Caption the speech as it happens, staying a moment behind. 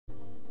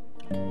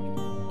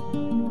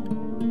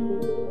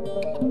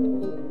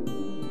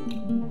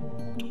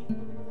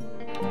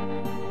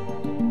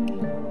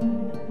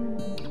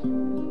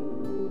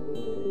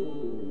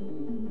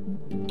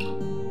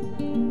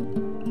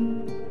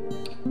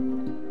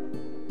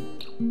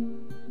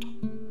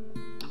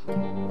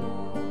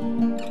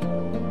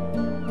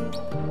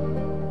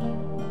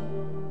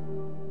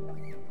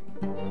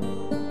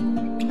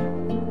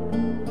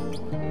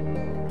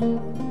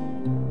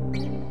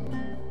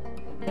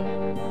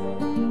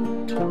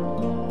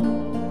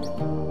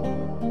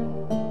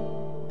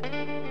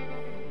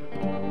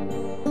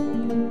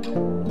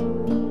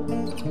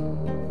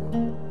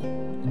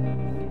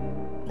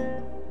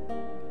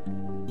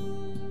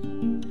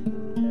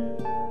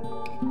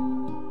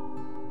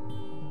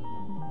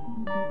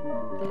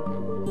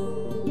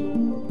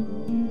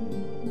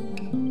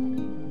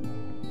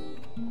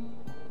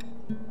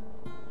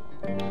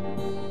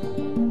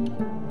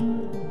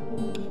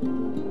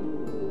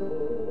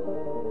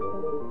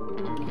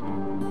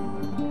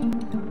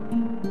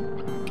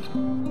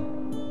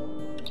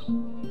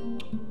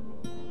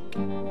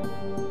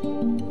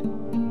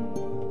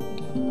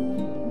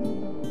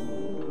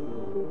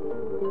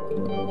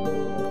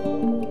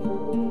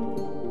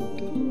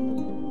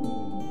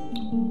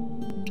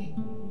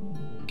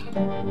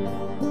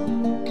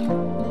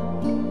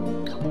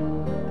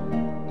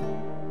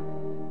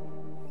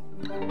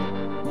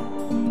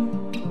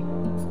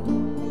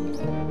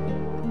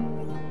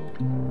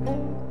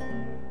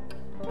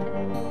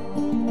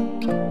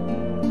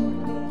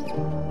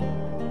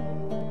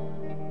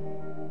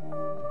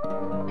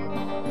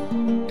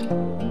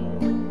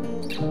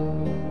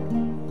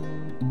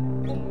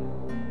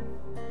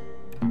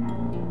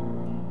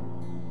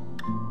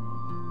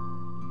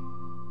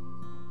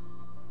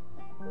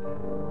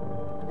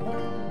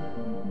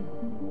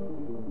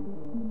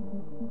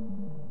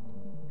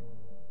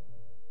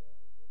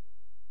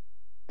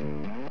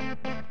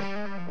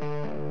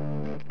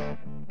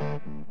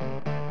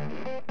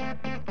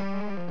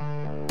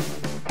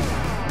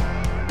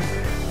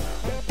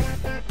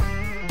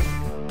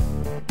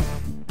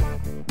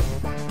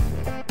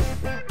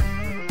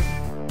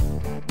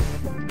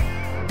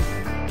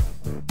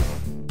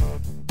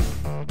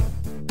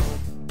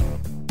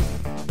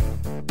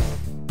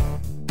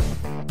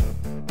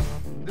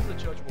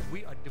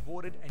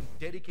And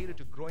dedicated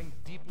to growing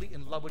deeply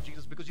in love with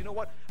Jesus. Because you know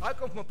what? I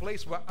come from a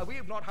place where we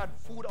have not had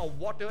food or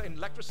water and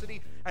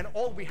electricity, and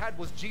all we had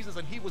was Jesus,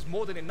 and He was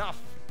more than enough.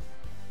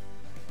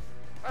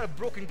 I had a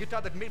broken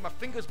guitar that made my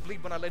fingers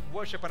bleed when I led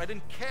worship, and I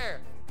didn't care.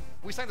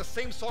 We sang the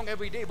same song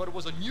every day, but it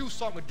was a new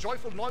song, a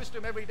joyful noise to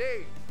Him every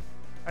day.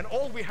 And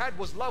all we had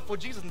was love for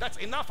Jesus, and that's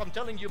enough. I'm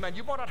telling you, man.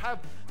 You might not have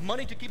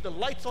money to keep the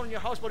lights on in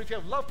your house, but if you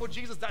have love for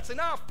Jesus, that's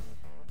enough.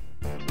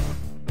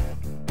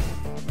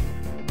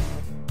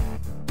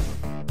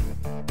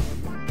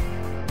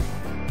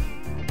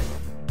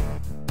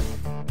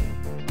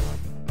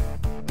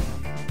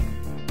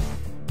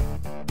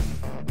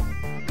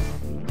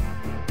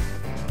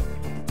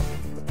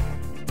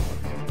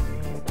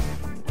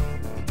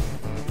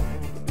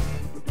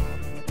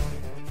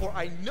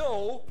 I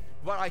know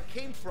where I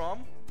came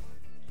from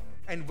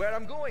and where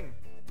I'm going.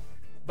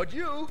 But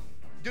you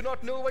do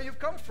not know where you've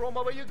come from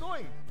or where you're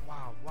going.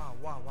 Wow, wow,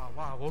 wow, wow,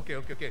 wow.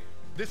 Okay.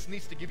 This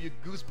needs to give you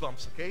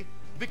goosebumps, okay?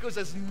 Because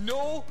there's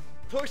no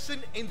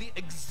person in the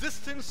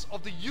existence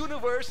of the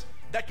universe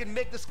that can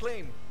make this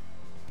claim.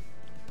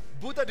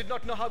 Buddha did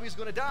not know how he was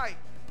going to die.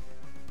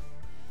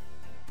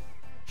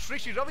 Sri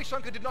Ravi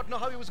Shankar did not know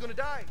how he was going to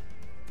die.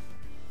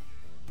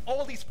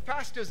 All these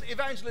pastors,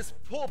 evangelists,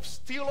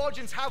 popes,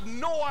 theologians have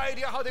no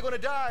idea how they're going to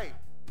die.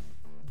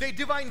 Their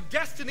divine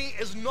destiny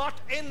is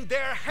not in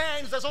their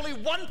hands. There's only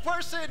one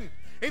person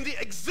in the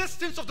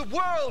existence of the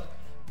world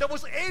that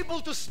was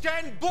able to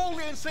stand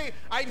boldly and say,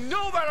 I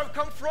know where I've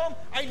come from,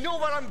 I know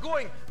where I'm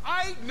going.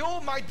 I know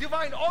my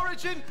divine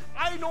origin,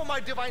 I know my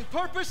divine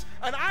purpose,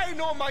 and I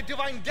know my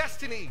divine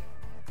destiny.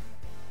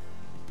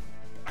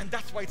 And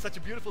that's why it's such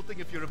a beautiful thing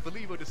if you're a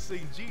believer to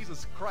sing,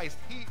 Jesus Christ,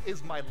 He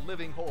is my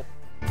living hope.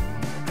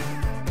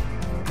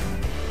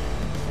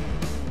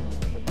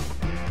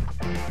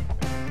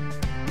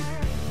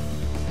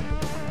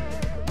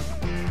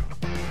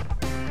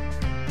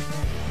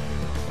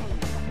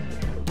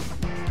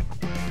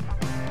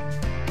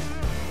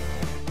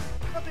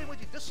 I've been with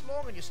you this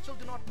long and you still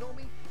do not know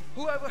me?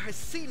 Whoever has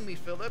seen me,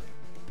 Philip,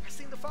 has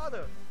seen the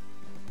Father.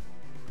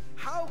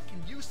 How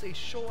can you say,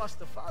 show us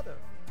the Father?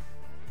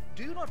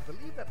 Do you not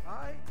believe that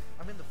I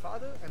am in the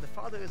Father and the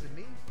Father is in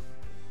me?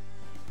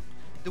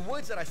 The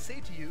words that I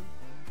say to you,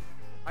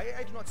 I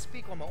do not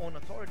speak on my own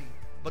authority,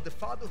 but the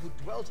Father who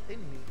dwells in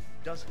me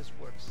does His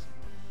works.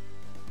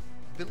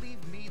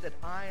 Believe me that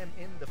I am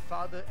in the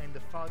Father and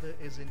the Father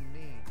is in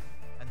me.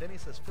 And then He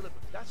says, Philip,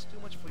 if that's too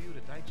much for you to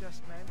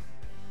digest, man,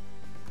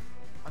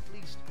 at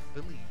least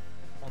believe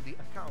on the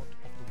account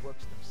of the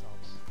works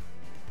themselves.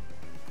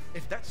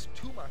 If that's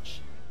too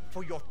much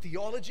for your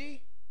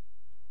theology,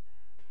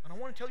 and I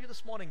want to tell you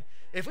this morning,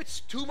 if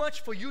it's too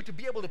much for you to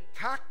be able to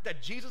pack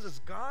that Jesus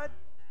is God,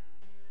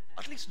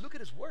 at least look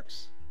at His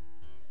works.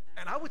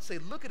 And I would say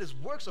look at His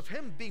works of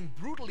Him being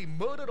brutally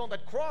murdered on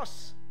that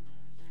cross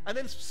and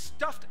then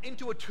stuffed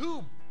into a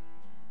tomb.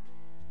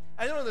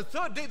 And then on the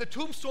third day the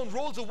tombstone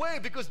rolls away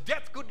because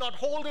death could not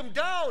hold Him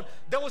down.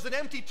 There was an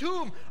empty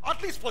tomb.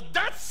 At least for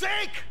that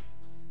sake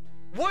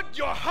would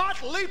your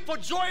heart leap for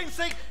joy and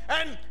say,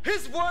 and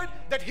His word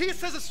that He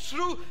says is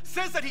true,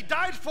 says that He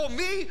died for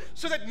me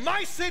so that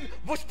my sin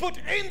was put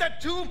in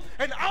that tomb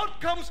and out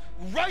comes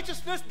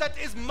righteousness that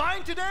is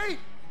mine today.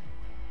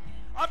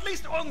 At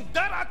least on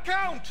that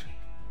account,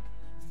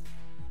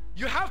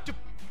 you have to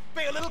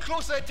pay a little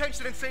closer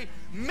attention and say,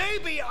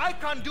 maybe I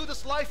can't do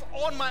this life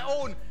on my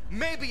own.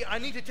 Maybe I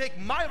need to take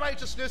my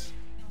righteousness,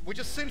 which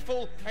is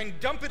sinful, and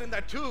dump it in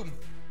that tomb.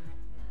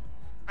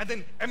 And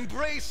then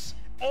embrace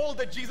all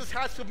that Jesus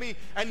has for me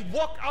and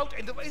walk out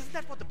in the way. Isn't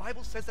that what the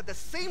Bible says? That the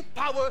same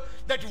power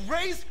that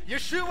raised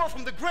Yeshua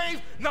from the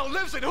grave now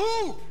lives in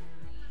who?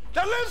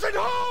 That lives in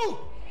who?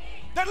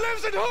 That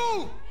lives in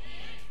who?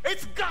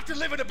 It's got to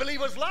live in a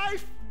believer's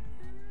life.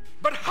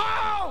 But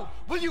how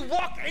will you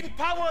walk in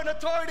power and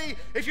authority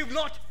if you've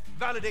not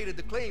validated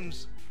the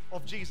claims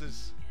of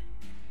Jesus?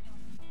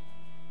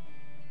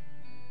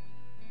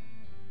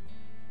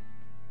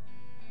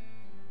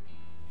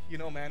 You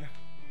know, man,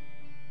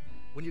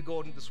 when you go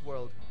out into this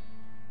world,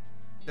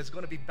 There's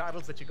going to be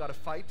battles that you got to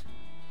fight,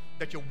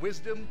 that your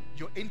wisdom,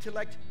 your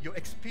intellect, your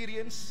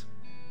experience,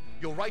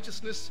 your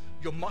righteousness,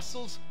 your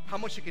muscles, how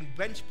much you can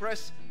bench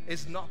press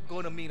is not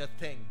going to mean a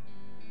thing.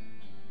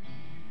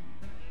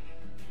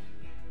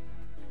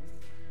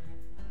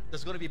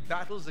 There's going to be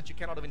battles that you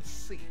cannot even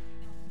see.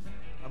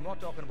 I'm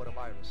not talking about a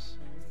virus.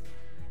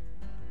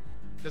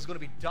 There's going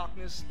to be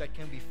darkness that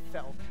can be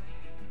felt.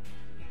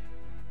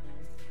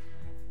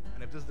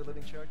 And if this is the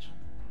living church,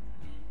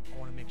 I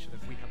want to make sure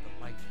that we have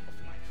the light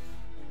of life.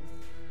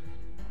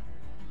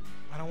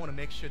 And I want to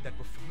make sure that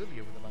we're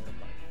familiar with the light of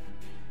life.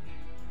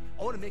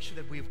 I want to make sure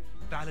that we've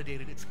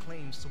validated its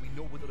claims so we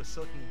know without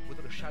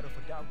a shadow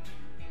of a doubt,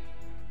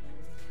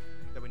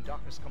 that when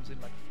darkness comes in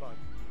like a flood,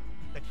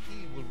 that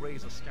He will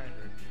raise a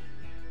standard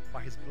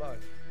by His blood,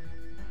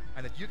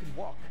 and that you can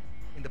walk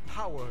in the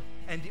power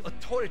and the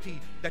authority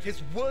that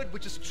His word,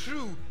 which is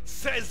true,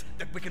 says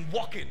that we can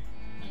walk in.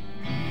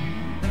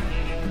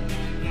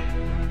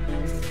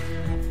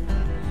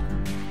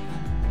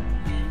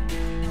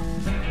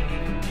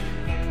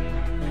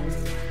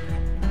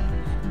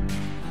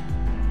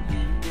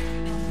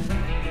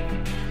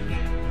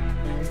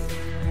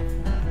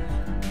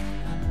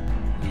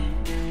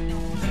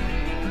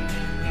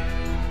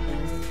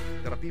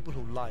 There are people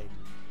who lied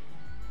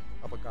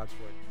about God's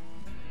word.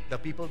 There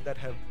are people that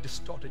have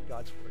distorted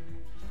God's word.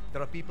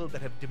 There are people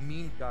that have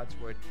demeaned God's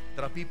word.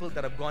 There are people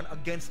that have gone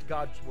against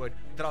God's word.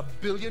 There are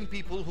a billion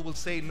people who will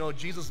say, no,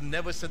 Jesus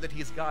never said that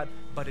He is God,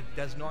 but it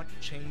does not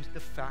change the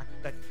fact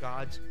that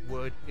God's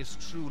word is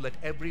true. Let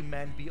every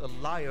man be a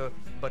liar,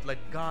 but let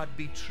God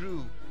be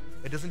true.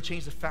 It doesn't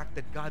change the fact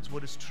that God's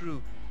word is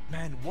true.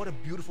 Man, what a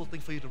beautiful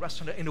thing for you to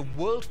rest under in a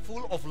world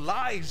full of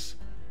lies.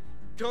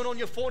 Turn on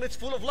your phone, it's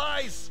full of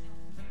lies.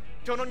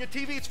 Turn on your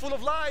TV, it's full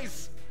of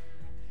lies.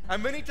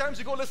 And many times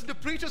you go listen to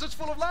preachers, it's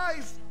full of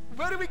lies.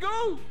 Where do we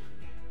go?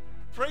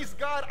 Praise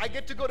God, I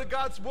get to go to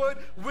God's word,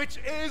 which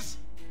is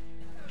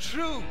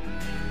true.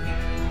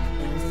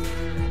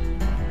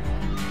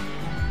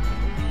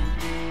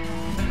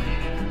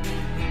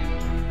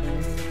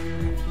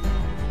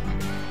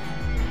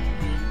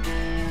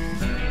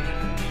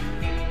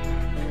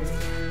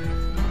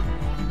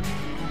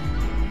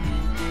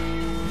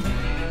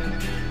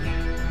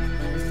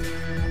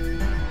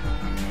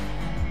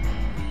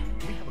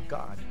 We have a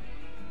God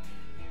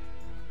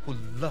who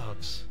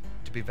loves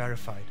to be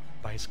verified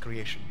by His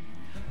creation.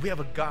 We have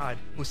a God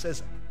who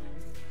says,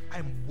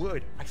 I'm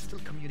word, I still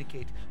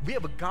communicate. We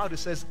have a God who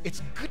says,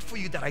 it's good for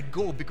you that I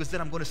go, because then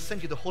I'm going to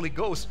send you the Holy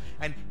Ghost,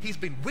 and He's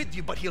been with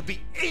you, but He'll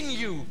be in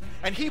you,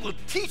 and He will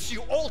teach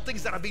you all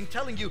things that I've been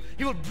telling you.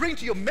 He will bring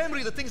to your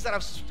memory the things that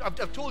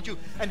I've told you,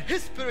 and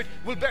His Spirit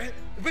will bear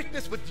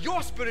witness with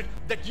your spirit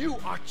that you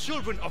are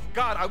children of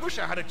God. I wish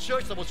I had a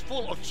church that was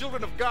full of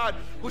children of God,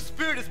 whose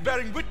spirit is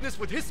bearing witness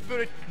with His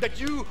Spirit that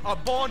you are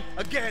born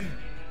again.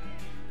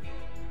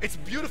 It's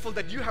beautiful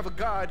that you have a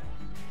God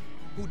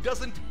who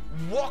doesn't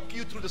walk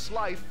you through this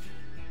life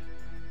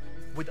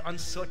with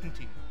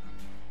uncertainty.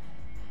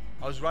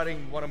 I was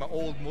riding one of my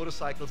old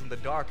motorcycles in the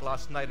dark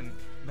last night, and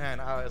man,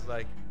 I was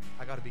like,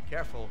 I gotta be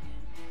careful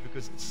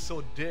because it's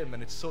so dim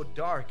and it's so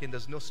dark and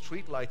there's no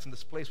street lights in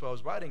this place where I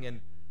was riding in.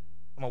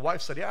 And my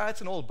wife said, yeah,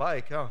 it's an old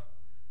bike, huh?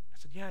 I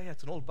said, yeah,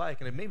 it's an old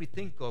bike. And it made me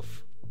think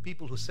of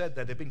people who said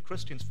that they've been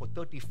Christians for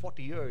 30,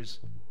 40 years.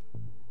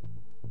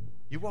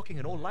 You're walking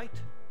an old light.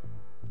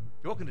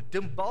 You're walking a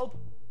dim bulb.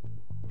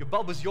 Your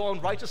bulb is your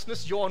own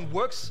righteousness, your own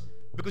works.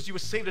 Because you were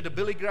saved at a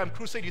Billy Graham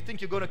crusade, you think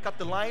you're going to cut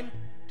the line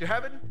to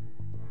heaven?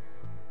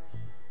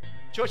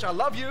 Church, I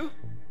love you.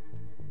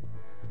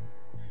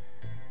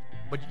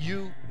 But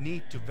you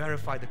need to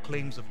verify the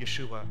claims of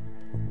Yeshua.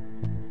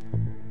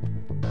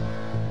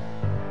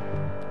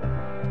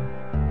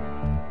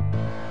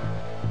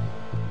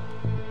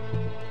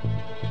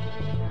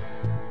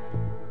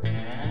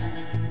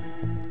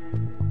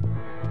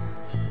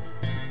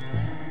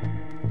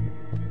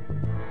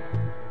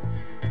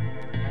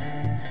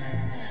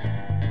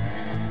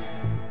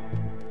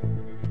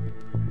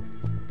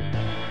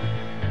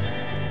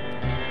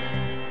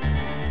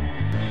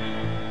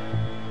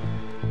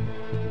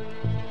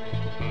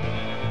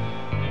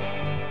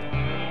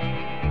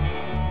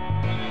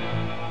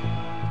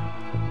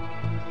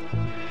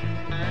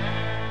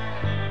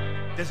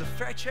 There's a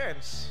fair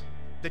chance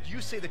that you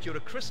say that you're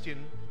a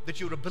Christian, that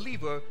you're a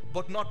believer,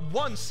 but not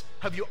once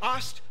have you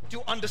asked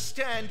to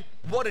understand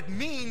what it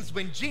means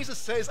when Jesus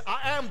says, I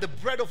am the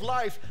bread of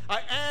life, I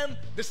am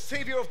the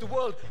Savior of the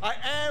world, I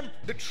am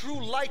the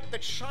true light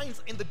that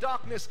shines in the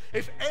darkness.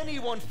 If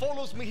anyone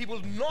follows me, he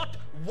will not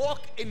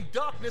walk in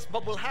darkness,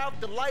 but will have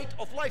the light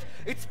of life.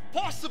 It's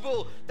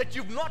possible that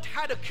you've not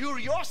had a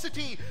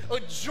curiosity,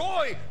 a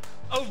joy,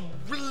 a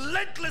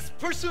relentless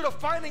pursuit of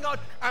finding out,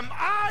 am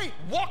I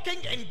walking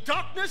in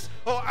darkness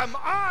or am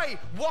I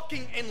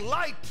walking in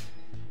light?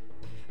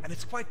 And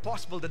it's quite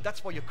possible that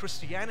that's why your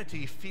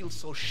Christianity feels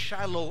so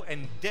shallow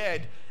and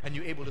dead, and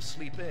you're able to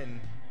sleep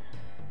in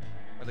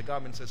when the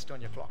government says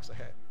turn your clocks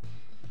ahead.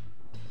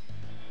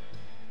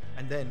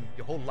 And then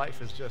your whole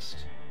life is just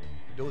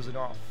dozing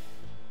off.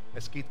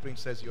 As Keith Green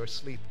says, you're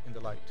asleep in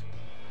the light.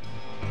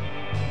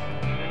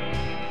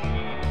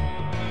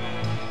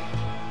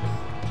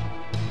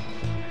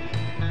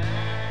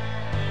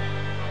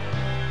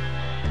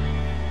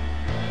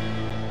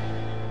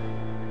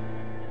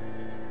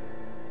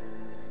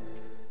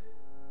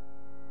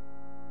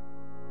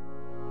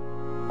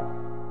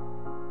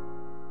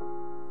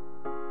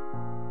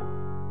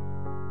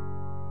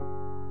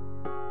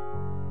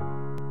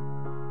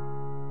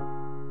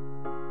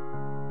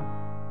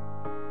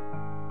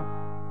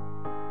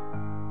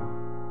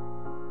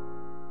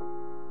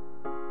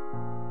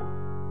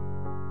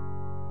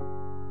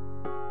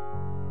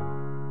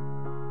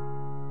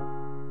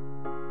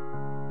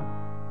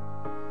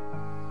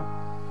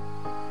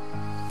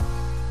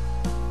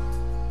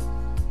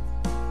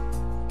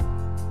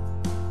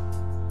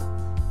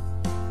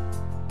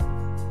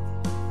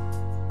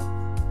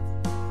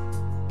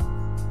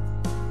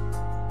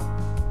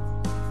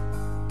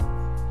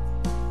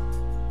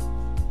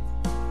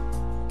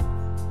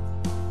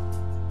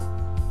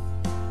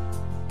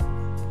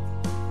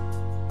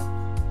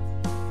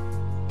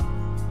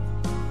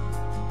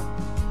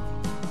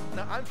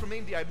 I'm from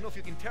India. I don't know if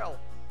you can tell.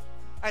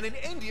 And in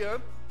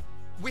India,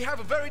 we have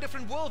a very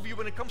different worldview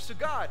when it comes to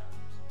God.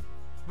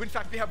 In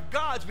fact, we have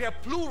gods, we have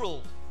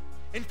plural.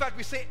 In fact,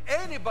 we say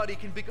anybody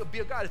can be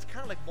a god. It's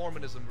kind of like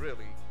Mormonism,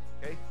 really.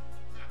 Okay?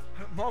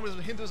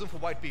 Mormonism, Hinduism for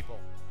white people.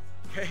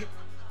 Okay?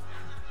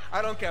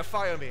 I don't care,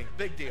 fire me,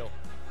 big deal.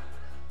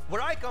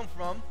 Where I come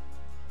from,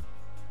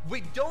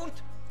 we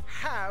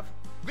have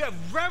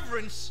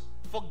reverence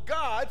for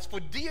gods, for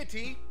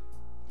deity,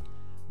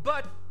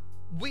 but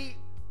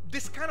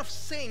this kind of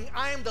saying,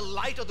 I am the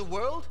light of the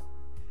world,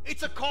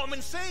 it's a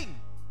common saying.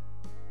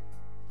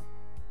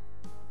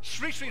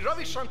 Sri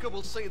Ravi Shankar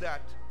will say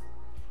that.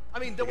 I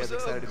mean, there was a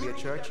excited to be guru at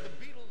church? that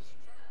the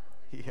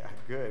Beatles... Yeah,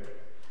 good.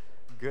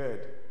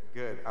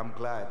 I'm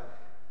glad.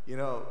 You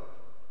know,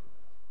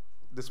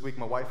 this week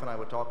my wife and I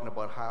were talking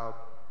about how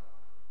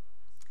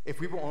if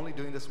we were only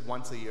doing this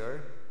once a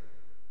year,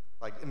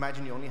 like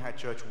imagine you only had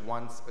church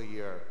once a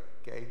year,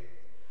 okay?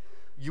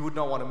 You would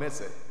not want to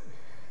miss it.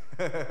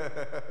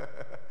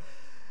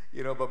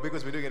 You know, but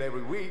because we're doing it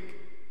every week,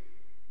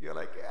 you're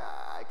like,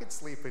 yeah, I could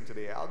sleep in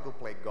today. I'll go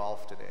play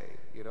golf today,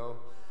 you know?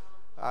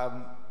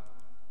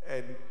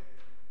 And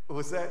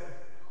was that?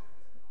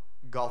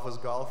 Golf is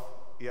golf?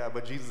 Yeah,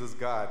 but Jesus is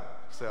God.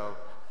 So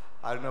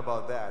I don't know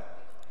about that.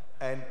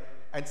 And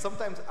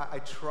sometimes I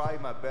try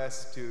my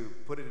best to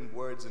put it in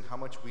words and how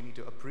much we need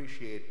to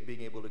appreciate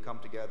being able to come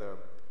together.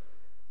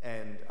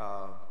 And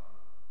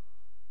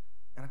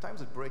at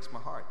times it breaks my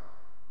heart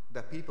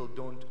that people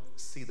don't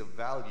see the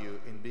value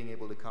in being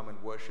able to come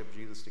and worship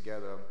Jesus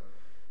together.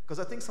 Because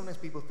I think sometimes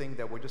people think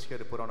that we're just here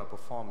to put on a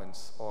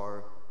performance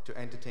or to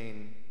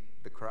entertain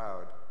the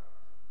crowd.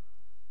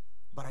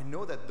 But I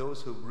know that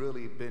those who've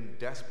really been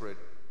desperate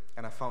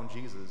and have found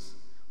Jesus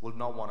will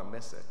not want to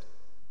miss it.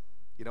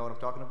 You know what I'm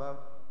talking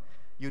about?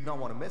 You'd not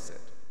want to miss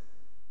it.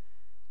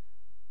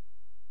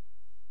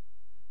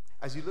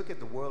 As you look at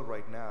the world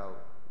right now,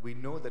 we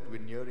know that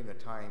we're nearing a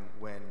time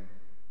when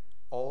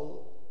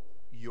all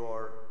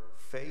your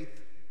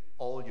faith,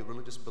 all your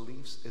religious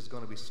beliefs is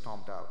going to be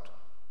stomped out.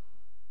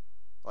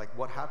 Like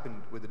what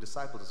happened with the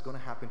disciples is going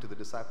to happen to the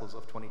disciples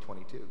of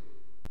 2022.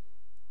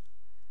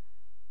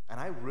 And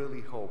I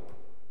really hope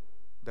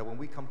that when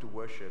we come to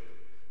worship,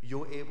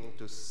 you're able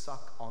to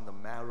suck on the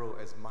marrow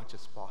as much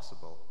as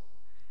possible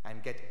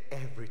and get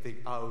everything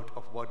out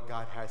of what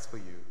God has for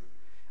you.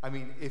 I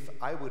mean, if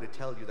I were to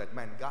tell you that,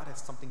 man, God has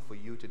something for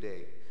you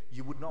today,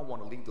 you would not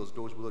want to leave those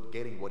doors without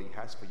getting what He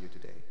has for you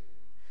today.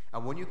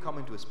 And when you come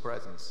into His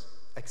presence,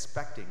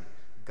 expecting,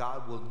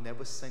 God will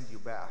never send you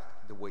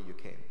back the way you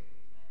came.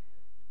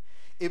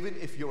 Even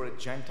if you're a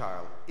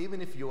Gentile,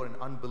 even if you're an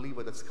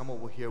unbeliever that's come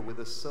over here with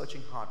a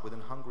searching heart, with a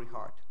hungry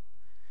heart,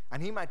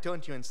 and He might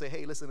turn to you and say,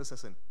 hey,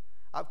 listen,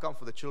 I've come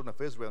for the children of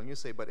Israel. And you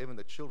say, but even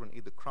the children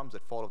eat the crumbs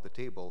that fall off the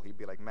table. He'd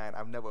be like, man,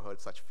 I've never heard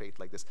such faith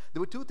like this.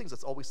 There were two things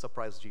that's always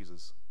surprised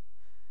Jesus.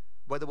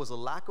 Where there was a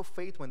lack of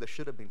faith when there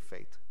should have been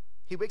faith.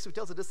 He wakes up and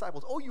tells the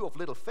disciples, oh, you of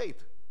little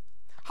faith.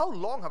 How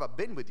long have I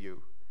been with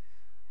you?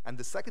 And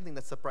the second thing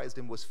that surprised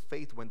him was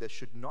faith when there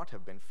should not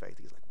have been faith.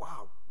 He's like,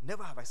 wow,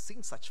 never have I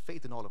seen such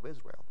faith in all of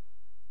Israel.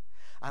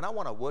 And I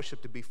want our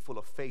worship to be full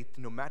of faith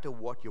no matter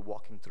what you're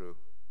walking through.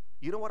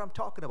 You know what I'm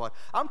talking about?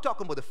 I'm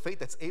talking about the faith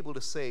that's able to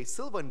say,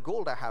 silver and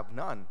gold I have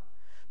none,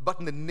 but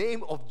in the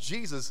name of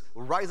Jesus,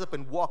 rise up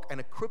and walk.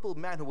 And a crippled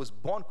man who was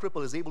born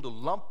crippled is able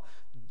to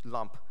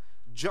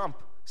jump,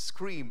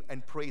 scream,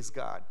 and praise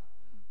God.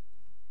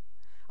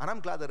 And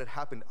I'm glad that it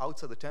happened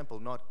outside the temple,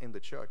 not in the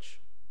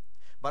church.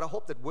 But I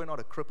hope that we're not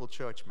a crippled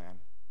church, man,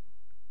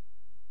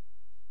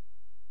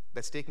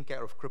 that's taking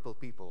care of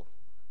crippled people.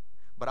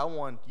 But I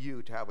want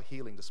you to have a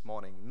healing this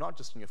morning, not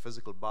just in your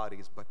physical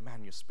bodies, but,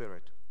 man, your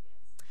spirit.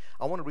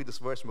 I want to read this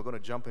verse, and we're going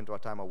to jump into our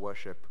time of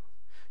worship.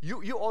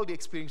 You already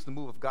experienced the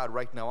move of God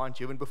right now, aren't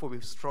you? Even before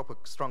we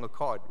strung a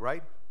chord,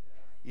 right?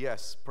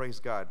 Yes, praise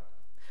God.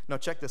 Now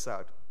check this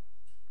out.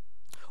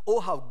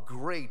 Oh, how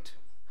great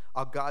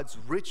are God's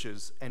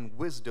riches and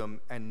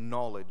wisdom and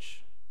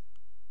knowledge.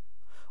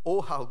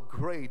 Oh, how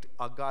great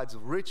are God's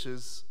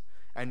riches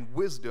and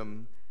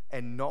wisdom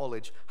and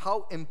knowledge.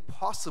 How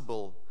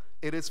impossible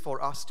it is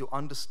for us to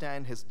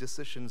understand His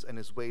decisions and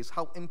His ways.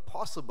 How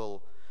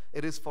impossible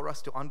it is for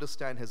us to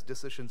understand His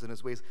decisions and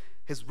His ways.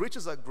 His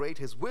riches are great,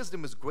 His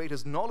wisdom is great,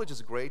 His knowledge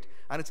is great,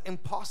 and it's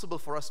impossible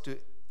for us to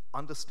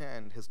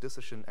understand His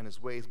decision and His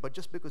ways. But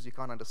just because you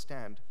can't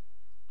understand,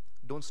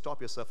 don't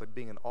stop yourself at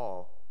being in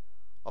awe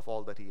of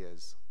all that He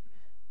is.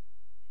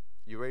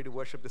 You ready to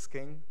worship this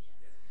King?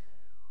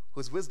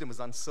 Whose wisdom is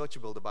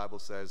unsearchable, the Bible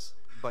says,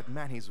 but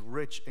man, He's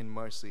rich in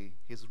mercy,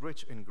 He's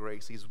rich in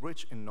grace, He's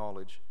rich in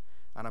knowledge,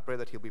 and I pray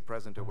that He'll be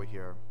present over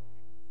here.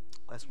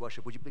 Let's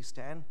worship. Would you please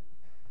stand?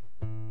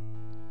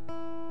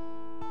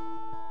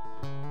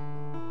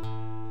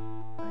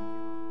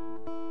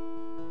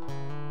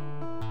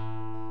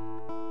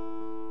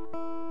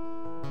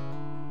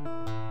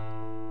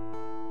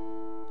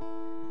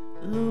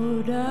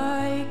 Lord,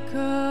 I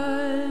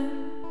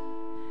come,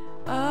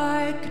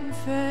 I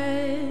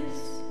confess,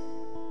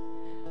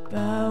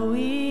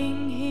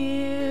 bowing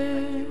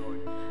here,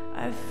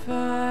 I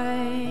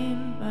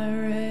find my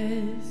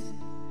rest.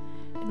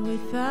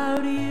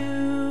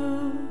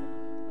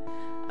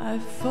 I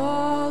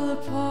fall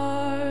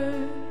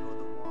apart.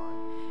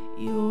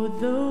 You're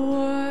the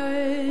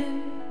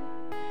one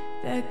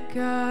that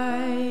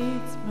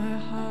guides my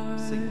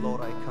heart. Sing,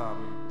 Lord, I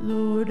come.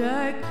 Lord,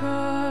 I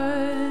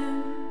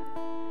come.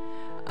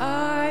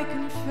 I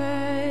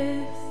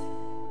confess,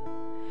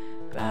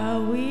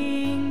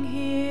 bowing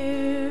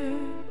here,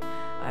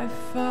 I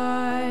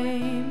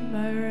find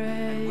my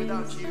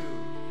rest.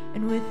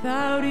 And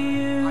without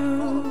you, I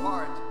fall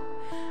apart.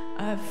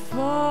 I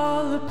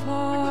fall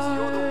apart. Because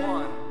you're the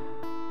one.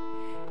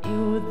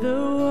 You're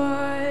the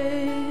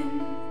one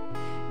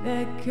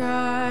that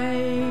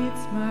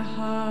guides my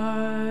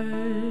heart.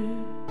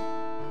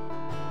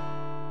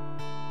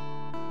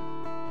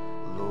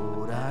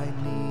 Lord, I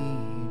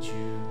need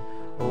you.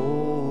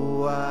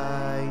 Oh,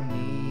 I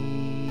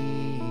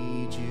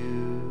need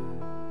you.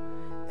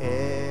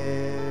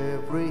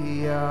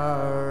 Every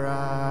hour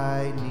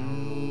I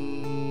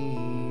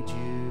need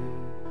you.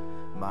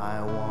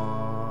 My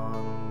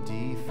one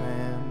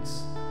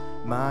defense,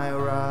 my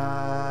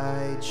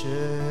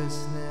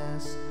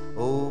righteousness.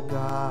 Oh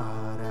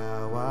God,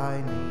 how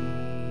I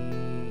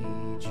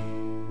need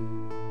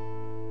you.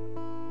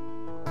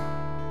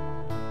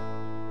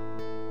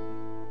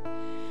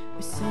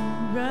 Where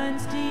sin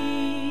runs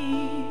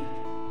deep,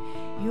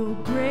 your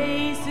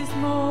grace is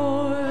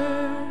more.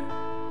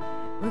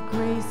 Where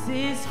grace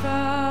is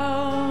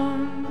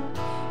found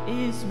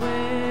is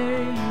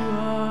where you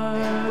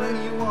are. Where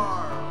you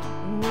are,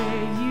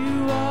 Where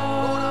you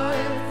are,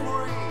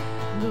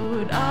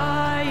 Lord,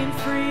 I am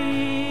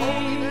free.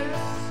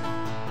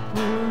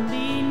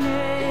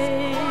 Holiness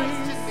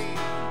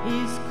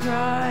is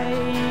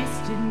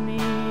Christ in me.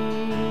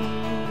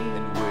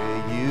 and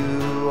where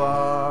you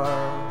are,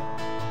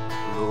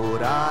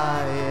 Lord,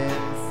 I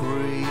am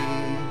free.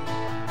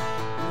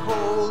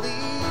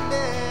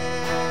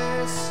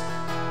 Holiness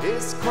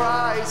is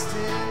Christ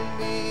in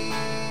me.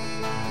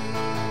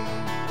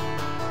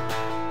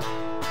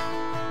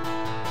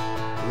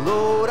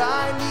 Lord,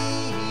 I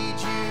need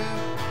you.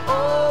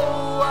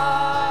 Oh,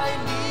 I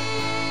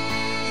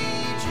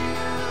need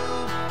you.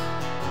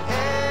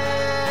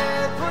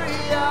 Every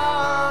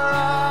hour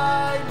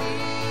I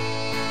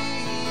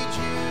need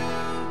you.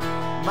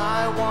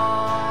 My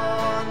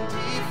one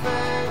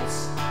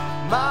defense,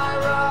 my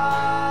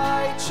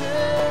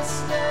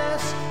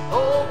righteousness.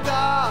 Oh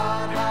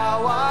God,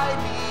 how I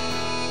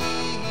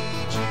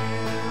need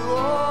you.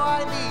 Oh, I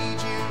need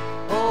you.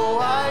 Oh,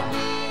 I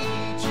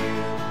need you.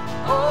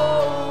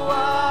 Oh, I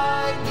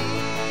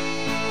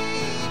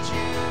need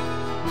you.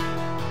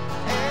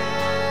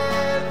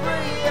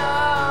 Every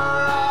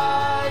hour I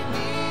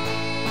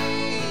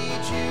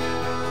need you.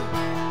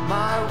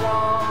 My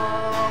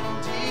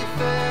one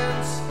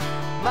defense,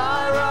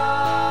 my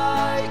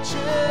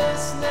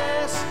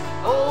righteousness.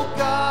 Oh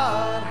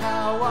God,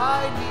 how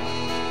I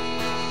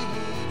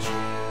need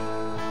you.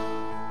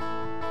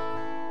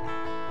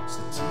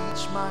 So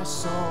teach my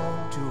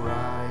song to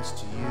rise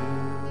to you.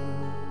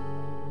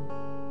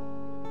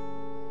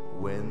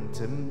 When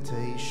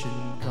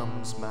temptation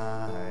comes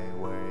my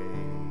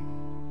way,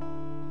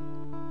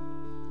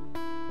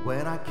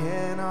 when I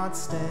cannot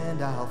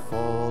stand, I'll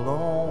fall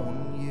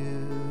on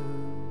you.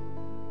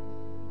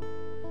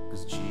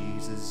 'Cause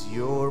Jesus,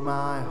 you're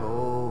my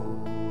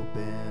hope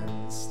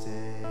and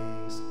stay.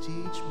 So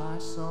teach my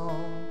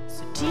song.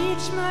 So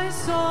teach my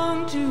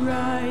song to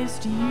rise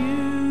to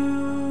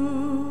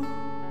you.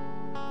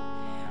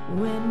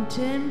 When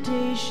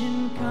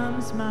temptation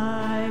comes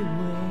my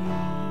way,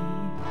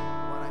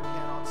 When I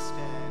cannot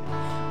stand,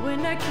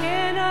 when I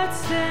cannot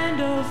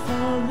stand, I'll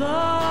fall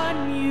on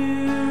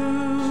you.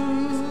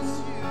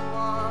 Jesus, you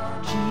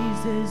are.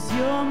 Jesus,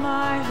 you're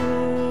my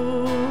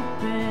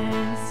hope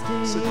and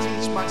stay. So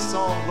teach my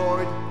song,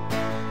 Lord.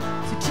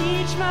 So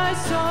teach my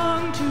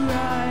song to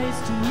rise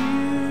to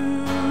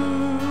you.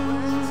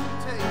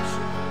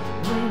 Temptation,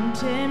 When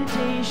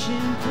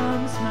temptation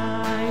comes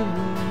my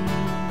way,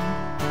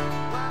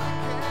 when I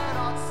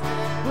cannot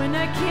stand, when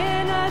I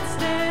cannot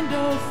stand,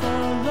 I'll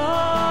fall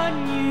on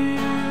you.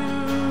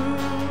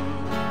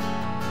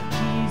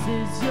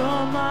 Jesus,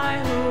 you're my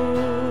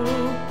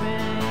hope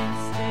and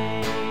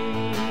stay.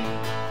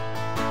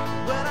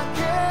 when I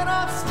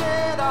cannot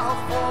stand, I'll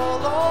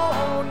fall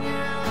on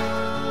you.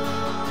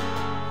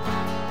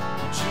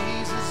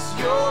 Jesus,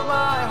 you're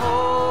my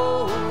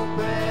hope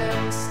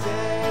and stay.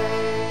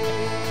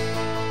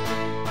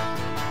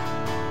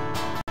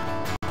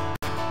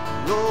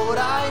 Lord,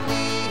 I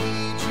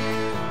need you.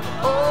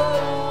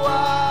 Oh, I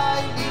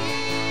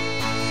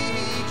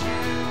need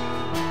you.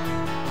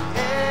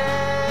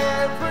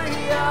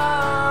 Every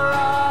hour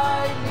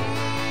I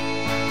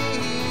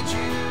need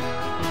you.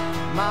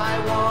 My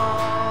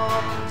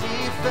one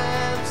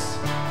defense,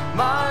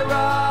 my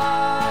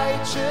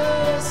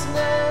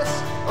righteousness.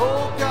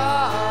 Oh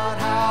God,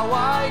 how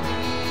I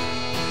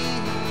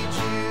need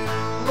you.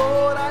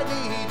 Lord, I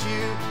need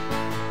you.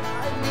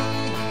 I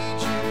need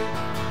you.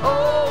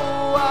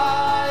 Oh, I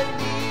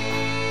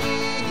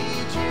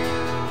need you.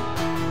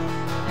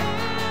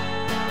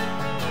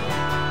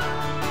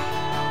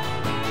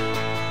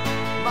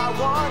 My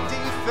one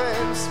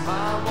defense,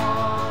 my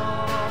one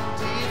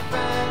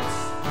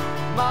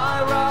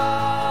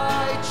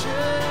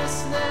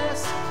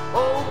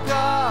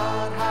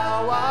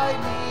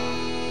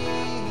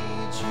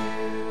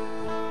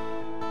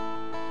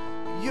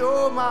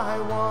You're my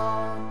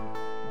one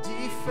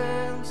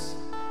defense.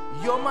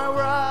 You're my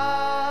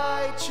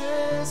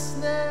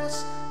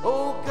righteousness.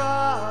 Oh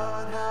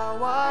God,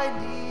 how I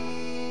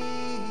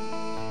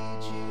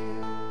need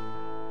you.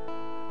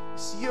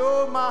 Yes,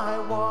 you're my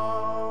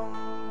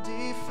one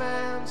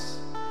defense.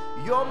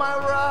 You're my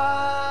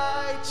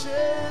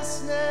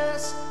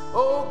righteousness.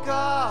 Oh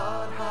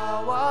God,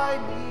 how I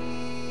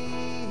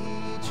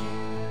need you.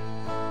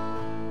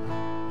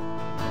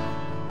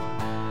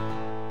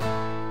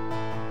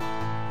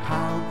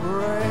 How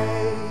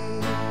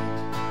great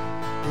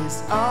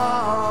is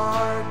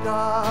our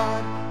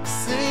God.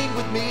 Sing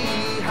with me,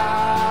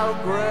 how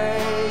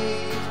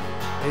great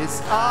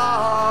is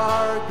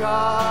our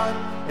God.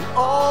 And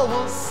all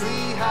will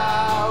see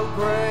how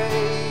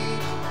great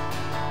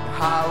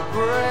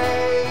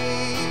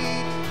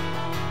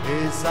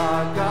is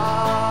our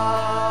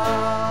God.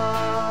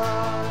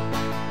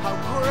 How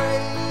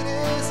great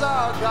is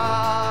our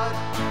God.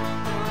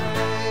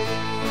 Great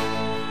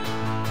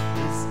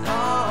is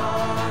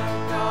our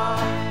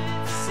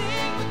God.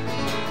 Sing with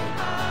me,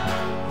 how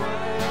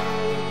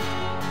great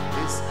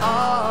is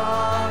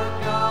our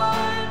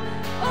God.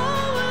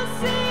 Oh, we'll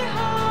see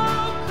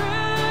how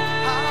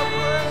great, How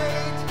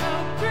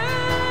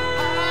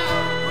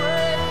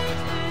great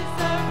is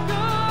our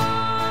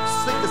God.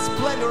 Sing the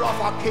splendor of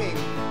our King.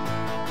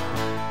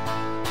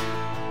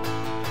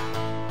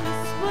 The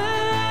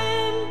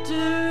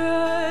splendor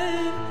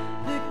of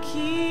the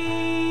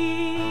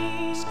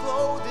King, He's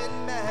clothed in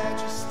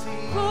majesty.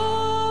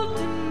 clothed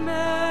in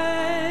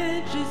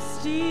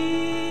majesty.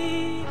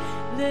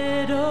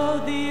 Let all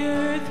the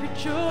earth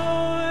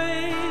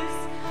rejoice,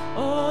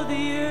 all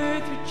the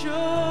earth rejoice.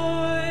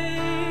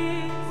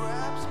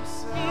 Wraps He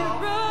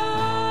himself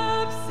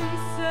wraps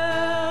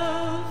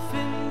himself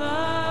in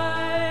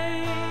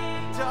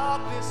light,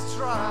 darkness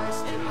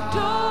tries to and hide.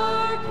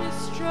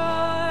 darkness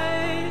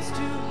tries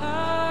to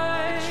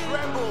hide,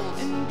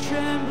 Trembles. and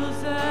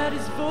trembles at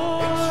his It trembles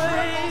voice,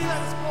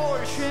 at his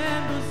voice.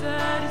 trembles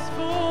at his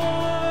voice.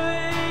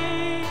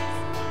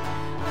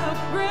 How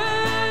great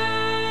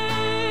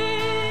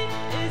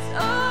is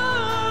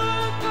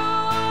our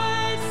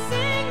God.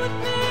 Sing with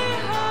me,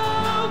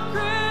 how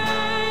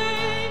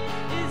great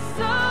is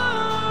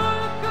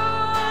our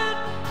God.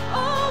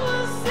 All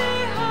will see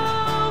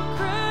how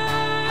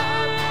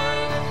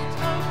great is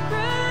our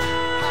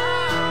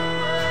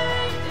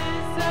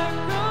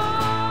God.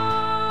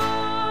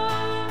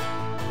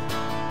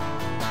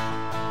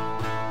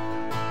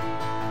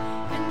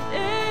 And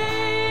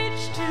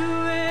age to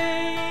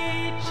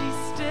age he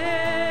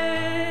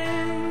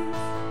stands.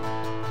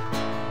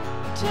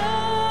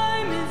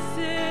 Time is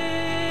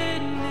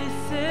in his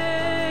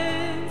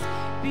hands,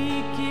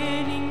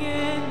 beginning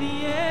and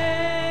the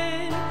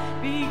end,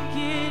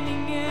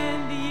 beginning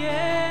and the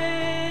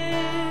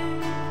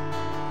end.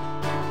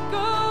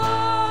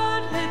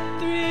 God had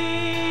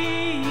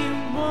three in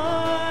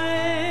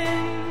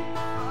one.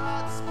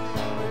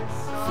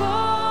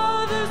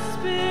 Father,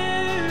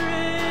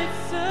 Spirit,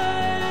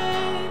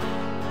 Son.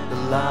 The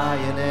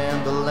lion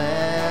and the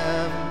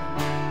lamb,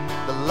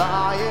 the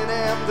lion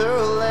and the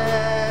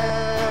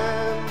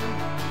lamb.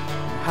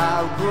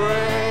 How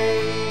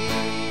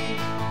great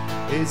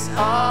is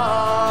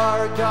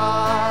our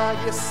God.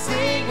 You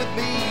sing with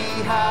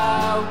me,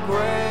 how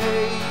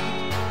great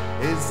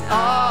is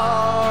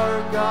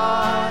our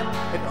God.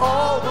 And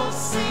all will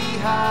see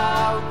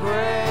how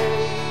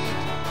great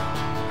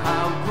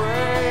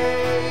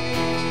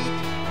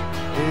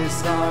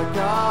is our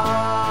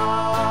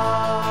God.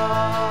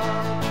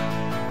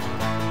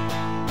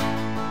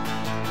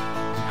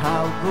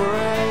 How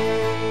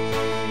great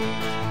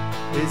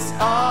is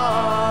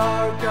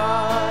our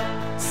God.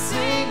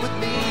 Sing with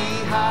me,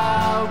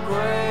 how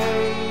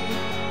great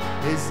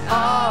is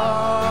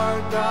our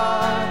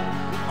God.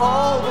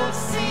 All will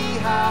see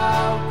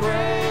how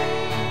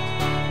great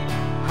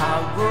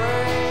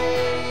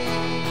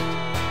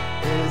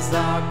is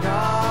our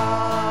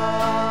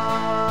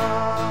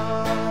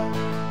God.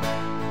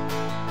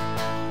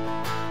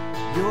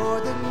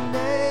 You're the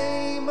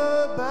name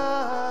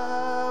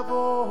above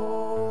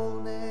all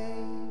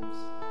names.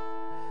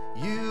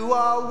 You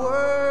are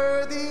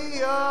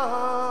worthy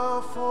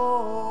of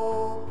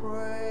all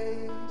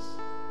praise,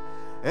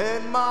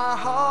 and my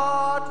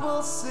heart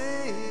will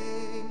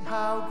sing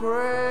how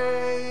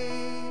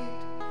great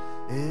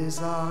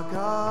is our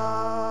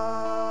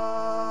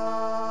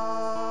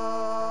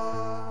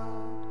God.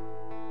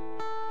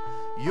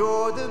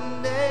 You're the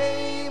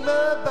name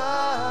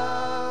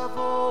above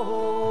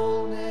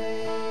all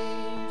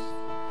names.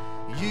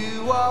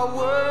 You are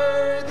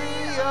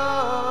worthy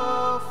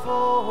of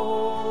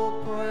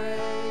all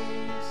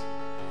praise,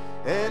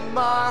 and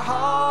my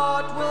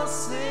heart will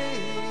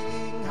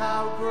sing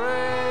how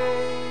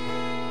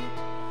great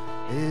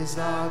is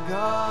our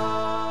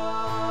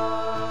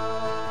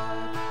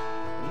God.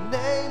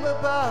 Name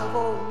above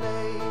all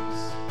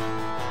names.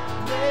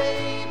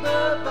 Name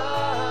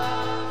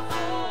above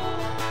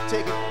all.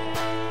 Take it.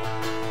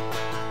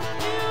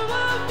 You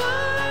are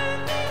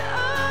worthy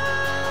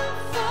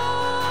of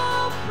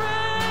all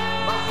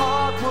praise. My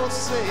heart will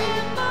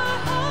sing. My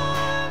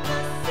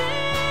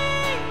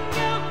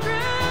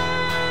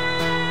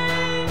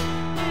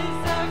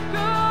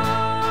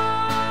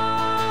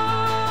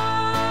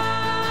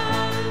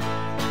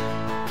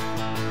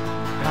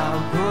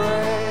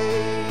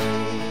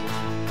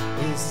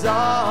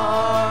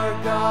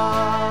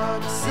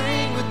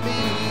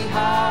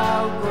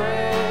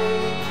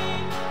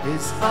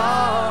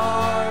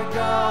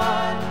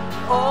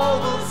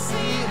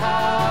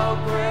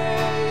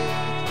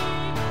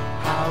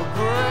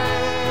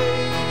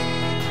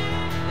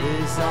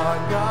is our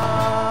God.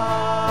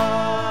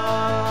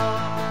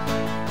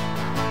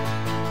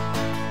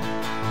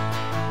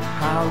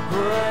 How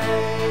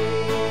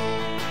great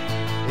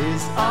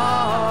is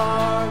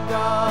our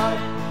God.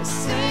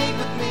 Sing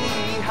with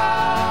me,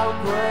 how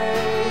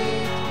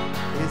great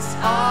is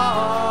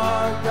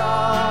our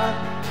God.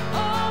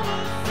 Oh,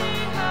 we'll see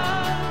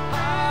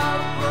how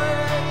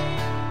great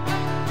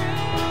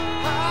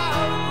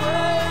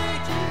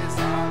is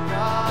our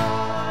God.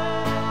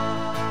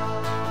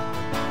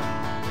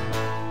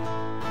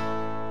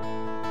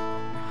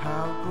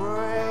 How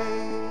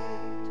great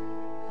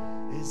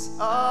is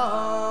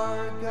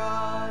our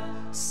God.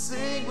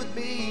 Sing with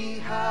me,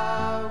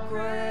 how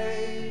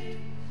great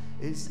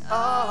is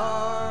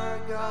our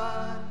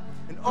God.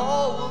 And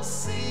all will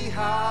see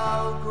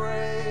how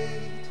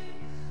great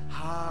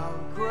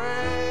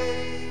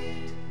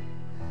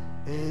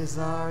is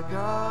our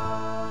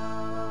God.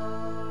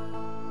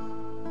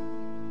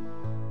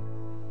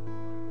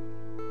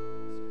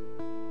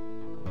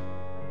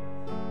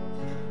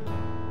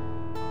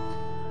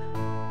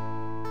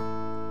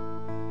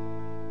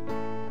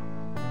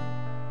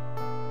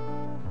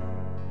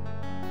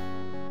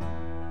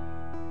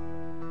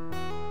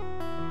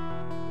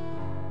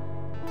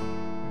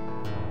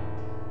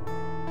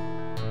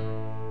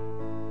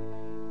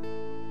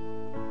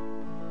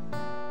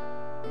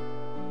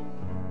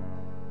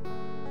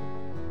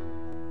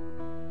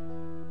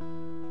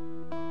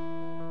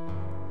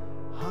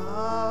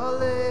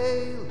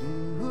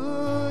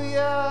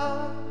 Hallelujah,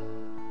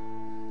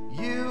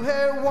 you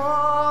have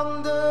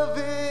won the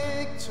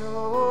victory.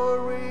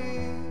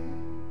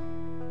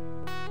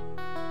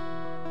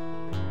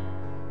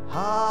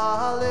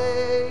 Hallelujah,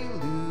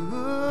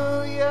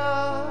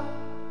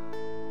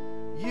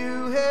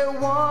 you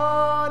have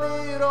won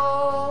it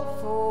all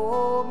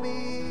for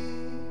me.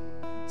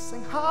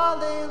 Sing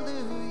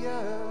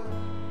hallelujah.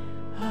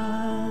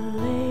 Hallelujah,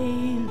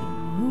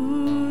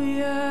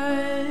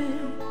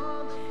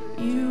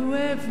 you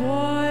have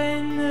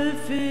won the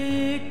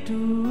victory.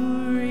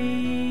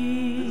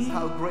 This is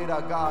how great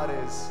our God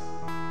is.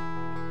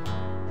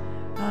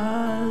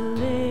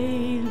 Hallelujah,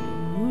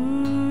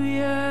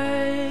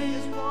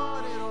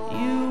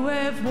 you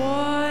have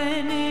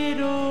won it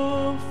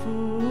all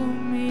for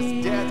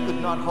me. Death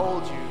could not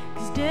hold you.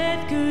 'Cause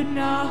death could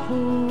not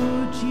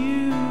hold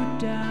you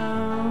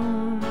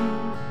down.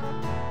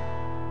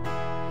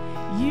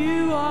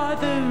 You are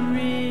the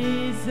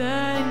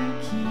risen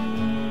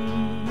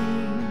King,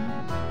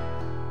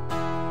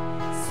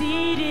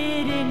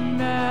 seated in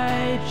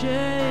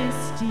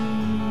majesty.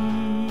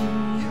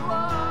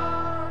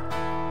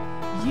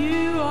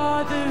 You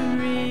are the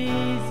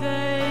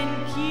risen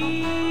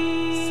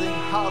King. Sing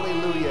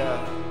hallelujah.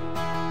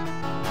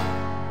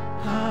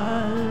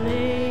 Hallelujah,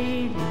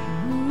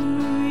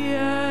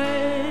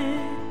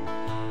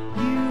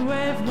 you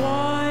have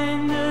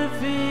won the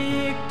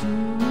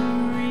victory.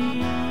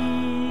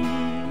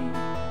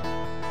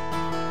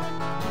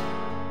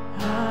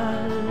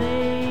 Hallelujah,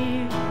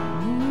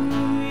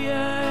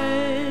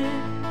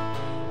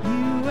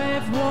 you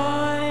have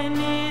won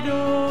it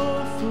all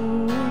for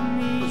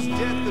me. 'Cause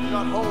death could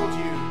not hold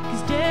you.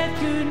 'Cause death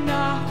could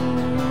not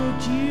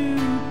hold you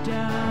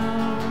down.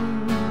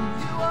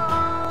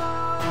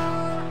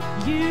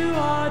 You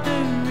are the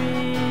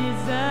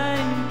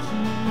risen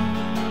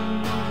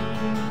King,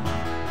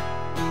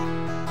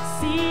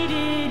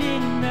 seated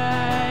in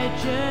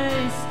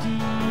majesty.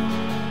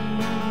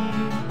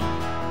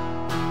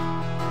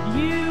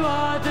 You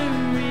are the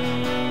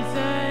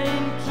risen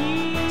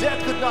King.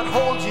 Death could not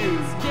hold you.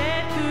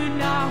 Death could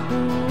not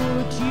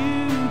hold you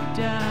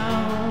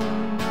down.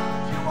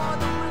 You are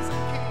the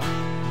risen King.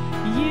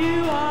 You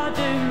are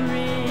the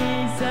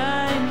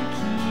risen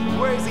King.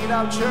 Where is he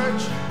now,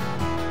 church?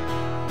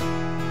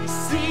 He's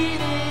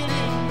seated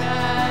in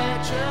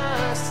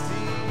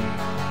majesty.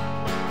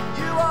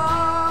 You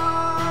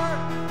are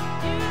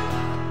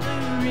The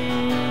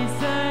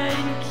risen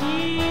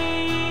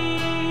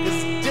King.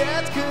 'cause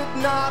death could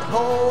not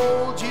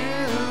hold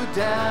you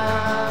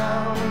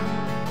down.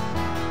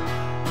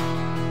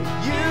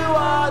 You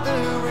are the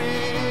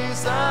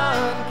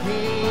risen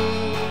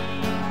King.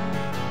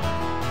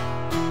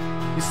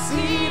 You're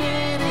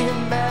seated in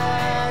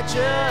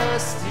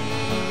majesty.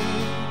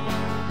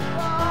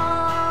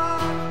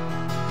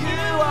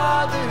 You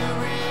are the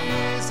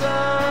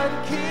risen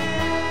King.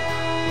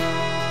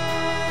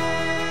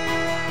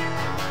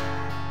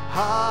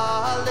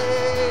 Hallelujah,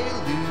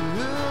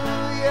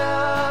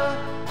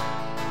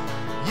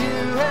 you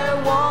have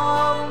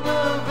won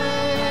the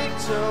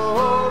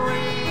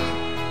victory.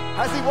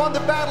 Has he won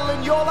the battle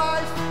in your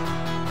life?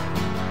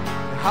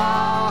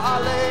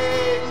 Hallelujah,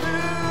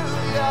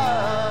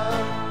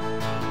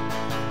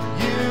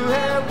 you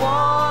have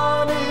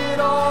won it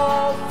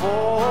all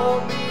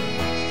for me.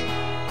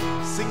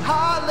 Sing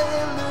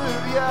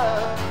hallelujah.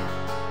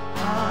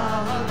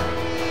 Hallelujah,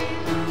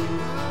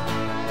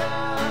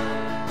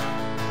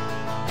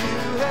 you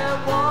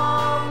have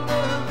won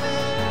the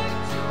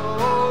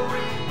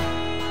victory.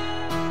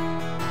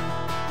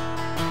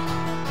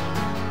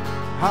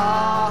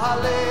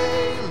 Hallelujah,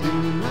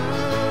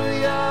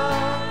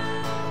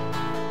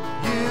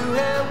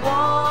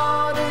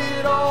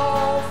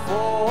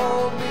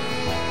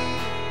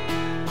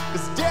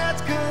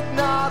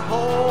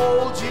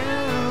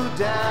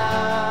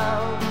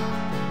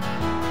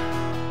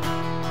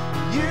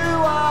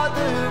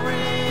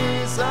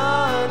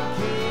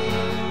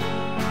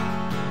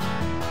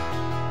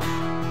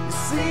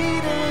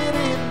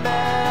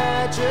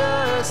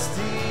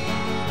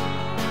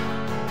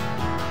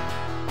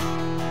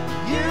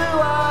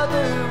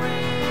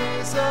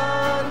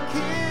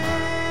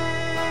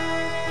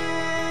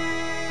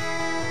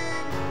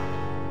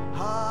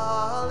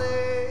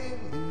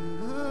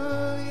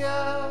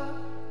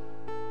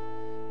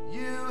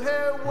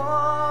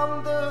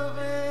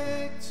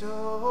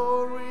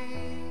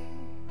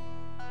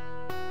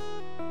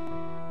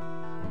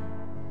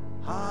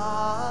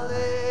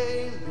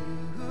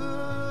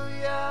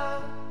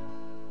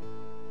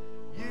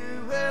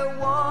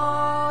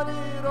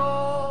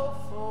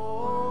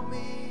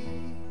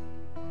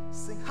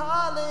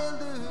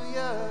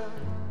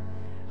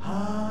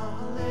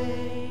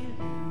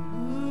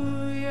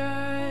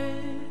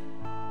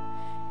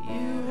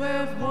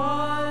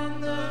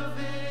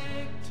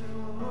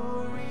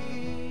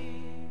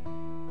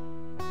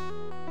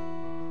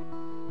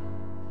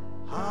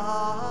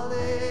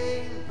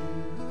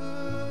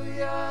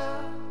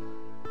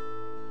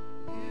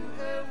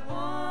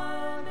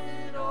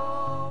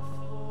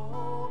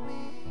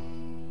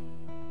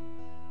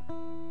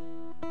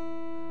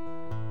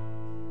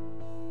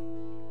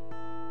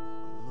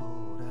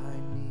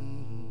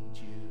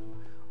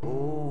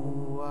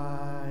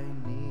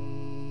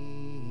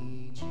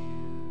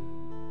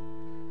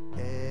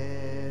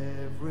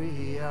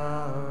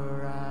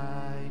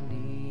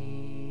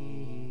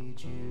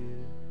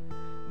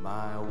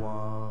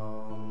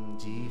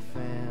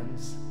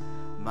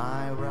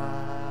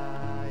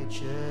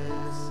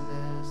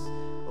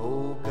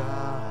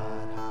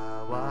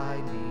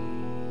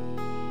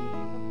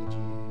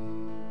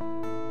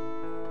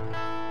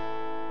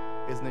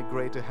 Isn't it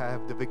great to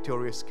have the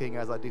victorious King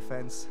as our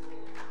defense?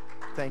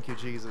 Thank you,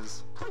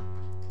 Jesus.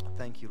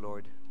 Thank you,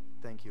 Lord.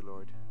 Thank you,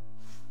 Lord.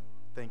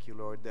 Thank you,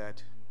 Lord,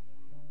 that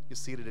you're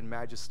seated in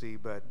majesty,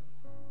 but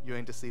you're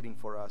interceding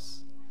for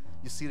us.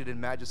 You're seated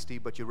in majesty,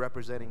 but you're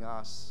representing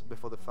us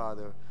before the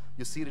Father.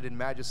 You're seated in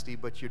majesty,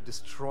 but you're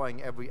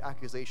destroying every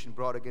accusation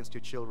brought against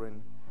your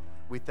children.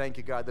 We thank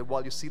you, God, that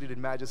while you're seated in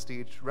majesty,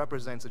 it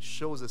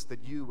shows us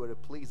that you were a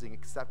pleasing,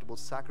 acceptable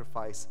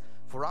sacrifice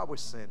for our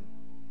sin.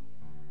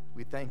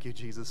 We thank you,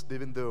 Jesus,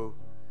 even though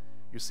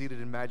you're seated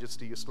in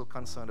majesty, you're still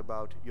concerned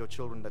about your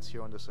children that's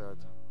here on this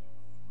earth.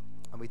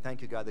 And we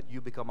thank you, God, that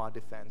you become our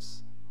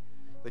defense,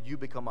 that you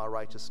become our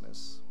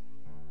righteousness.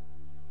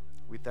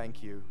 We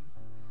thank you.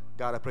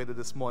 God, I pray that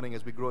this morning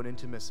as we grow in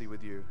intimacy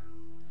with you,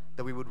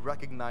 that we would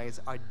recognize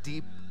our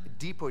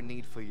deeper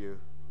need for you.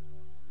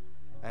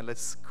 And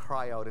let's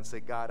cry out and say,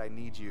 God, I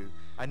need you.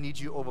 I need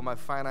you over my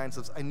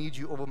finances. I need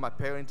you over my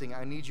parenting.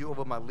 I need you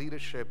over my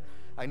leadership.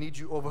 I need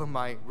you over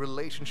my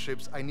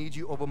relationships. I need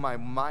you over my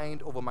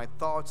mind, over my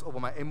thoughts, over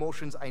my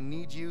emotions. I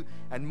need you.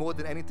 And more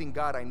than anything,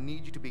 God, I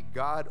need you to be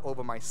God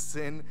over my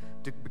sin,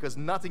 because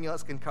nothing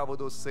else can cover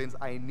those sins.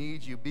 I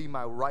need you. Be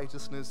my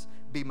righteousness.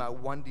 Be my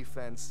one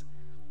defense.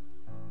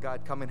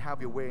 God, come and have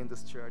your way in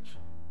this church.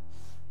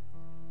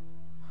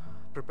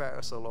 Prepare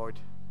us, O Lord.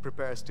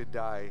 Prepare us to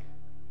die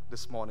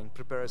this morning.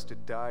 Prepare us to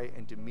die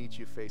and to meet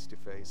you face to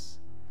face.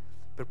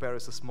 Prepare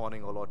us this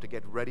morning, O Lord, to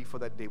get ready for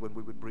that day when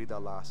we would breathe our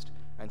last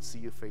and see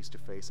you face to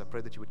face. I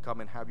pray that you would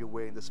come and have your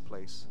way in this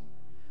place.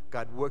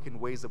 God, work in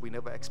ways that we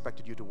never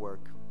expected you to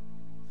work.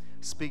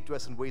 Speak to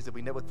us in ways that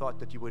we never thought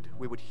that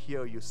we would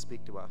hear you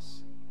speak to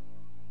us.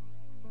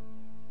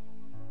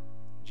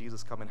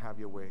 Jesus, come and have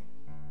your way.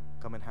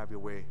 Come and have your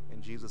way.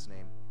 In Jesus'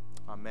 name,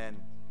 amen.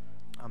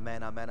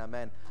 Amen, amen,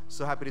 amen.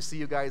 So happy to see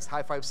you guys.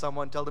 High five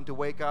someone. Tell them to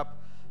wake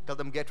up. Tell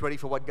them get ready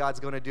for what God's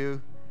going to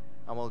do.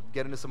 And we'll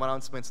get into some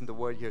announcements in the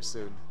Word here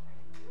soon.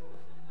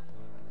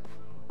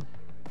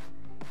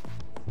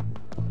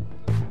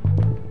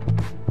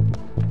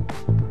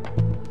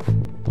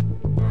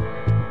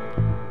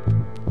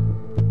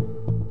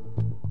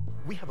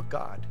 We have a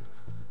God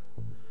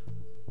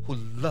who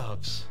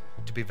loves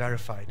to be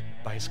verified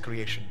by His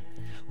creation.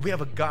 We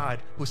have a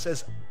God who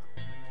says,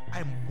 I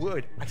am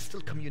Word, I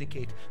still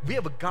communicate. We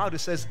have a God who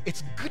says,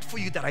 it's good for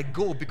you that I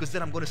go, because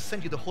then I'm going to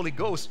send you the Holy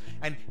Ghost,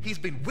 and He's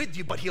been with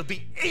you, but He'll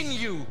be in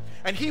you,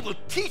 and He will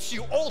teach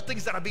you all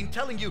things that I've been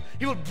telling you.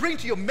 He will bring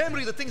to your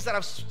memory the things that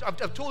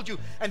I've told you,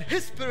 and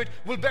His Spirit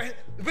will bear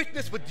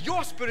witness with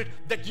your spirit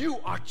that you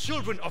are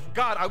children of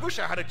God. I wish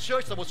I had a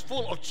church that was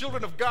full of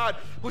children of God,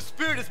 whose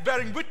spirit is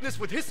bearing witness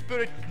with His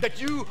Spirit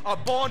that you are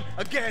born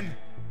again.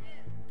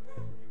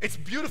 It's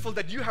beautiful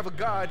that you have a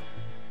God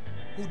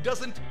who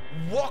doesn't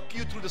walk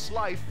you through this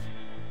life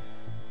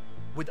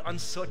with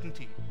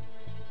uncertainty.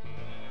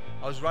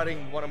 I was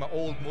riding one of my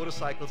old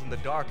motorcycles in the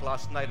dark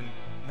last night, and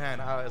man,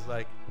 I was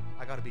like,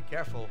 I gotta be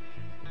careful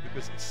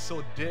because it's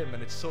so dim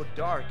and it's so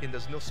dark and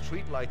there's no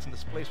street lights in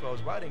this place where I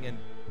was riding. And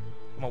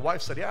my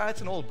wife said, yeah,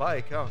 it's an old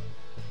bike. Oh. I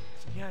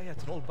said, yeah,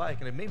 it's an old bike.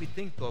 And it made me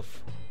think of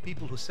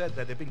people who said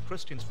that they've been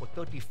Christians for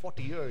 30,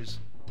 40 years.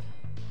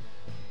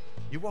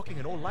 You're walking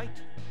an old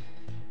light.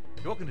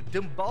 You're walking a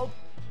dim bulb.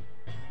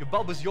 Your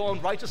bulb is your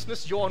own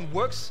righteousness, your own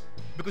works.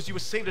 Because you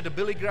were saved at a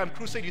Billy Graham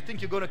crusade, you think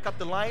you're going to cut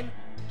the line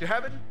to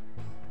heaven?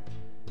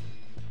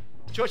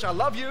 Church, I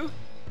love you.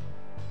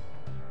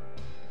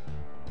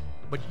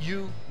 But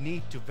you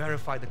need to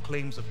verify the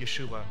claims of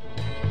Yeshua.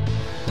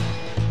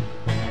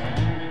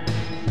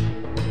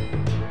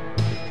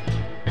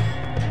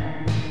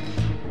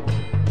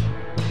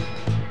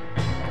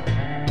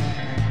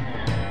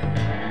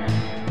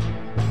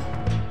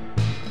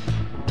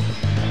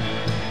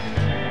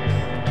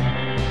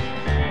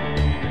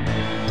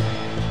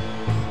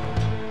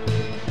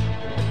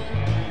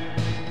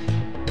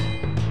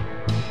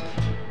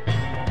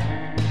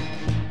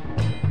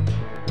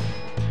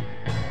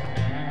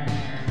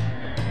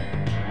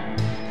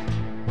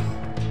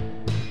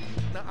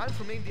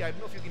 I don't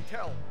know if you can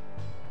tell.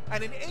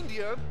 And in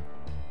India,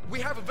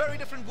 we have a very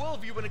different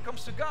worldview when it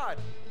comes to God.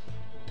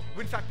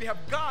 In fact, we have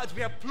gods,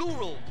 we have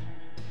plural.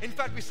 In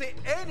fact, we say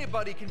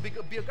anybody can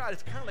be a god.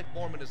 It's kind of like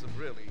Mormonism,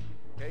 really.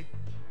 Okay?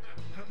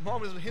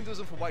 Mormonism,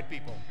 Hinduism for white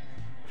people.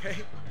 Okay?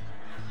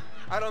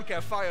 I don't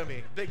care, fire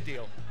me, big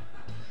deal.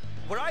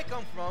 Where I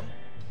come from,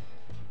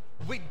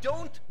 we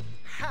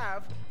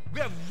have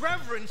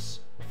reverence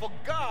for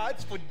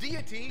gods, for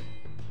deity,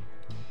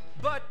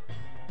 but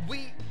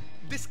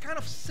this kind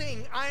of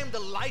saying, I am the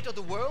light of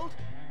the world,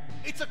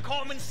 it's a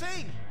common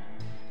saying.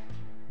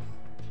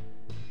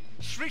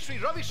 Sri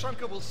Ravi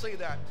Shankar will say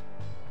that.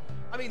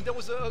 I mean, there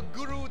was a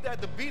guru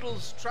that the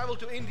Beatles traveled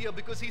to India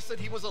because he said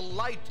he was a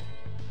light.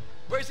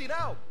 Where is he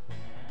now?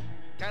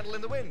 Candle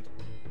in the wind.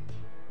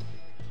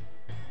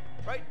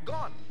 Right?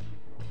 Gone.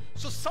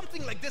 So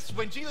something like this,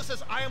 when Jesus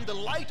says, I am the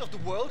light of the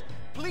world,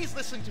 please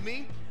listen to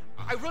me.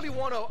 I really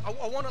want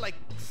to like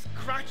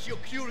scratch your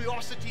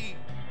curiosity.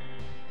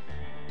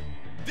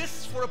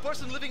 This, for a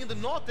person living in the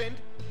North End,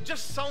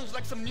 just sounds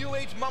like some New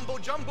Age mumbo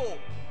jumbo.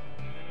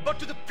 But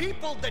to the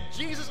people that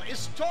Jesus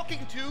is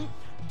talking to,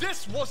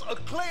 this was a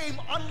claim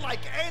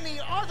unlike any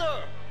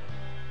other.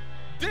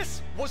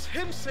 This was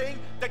him saying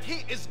that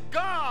he is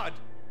God,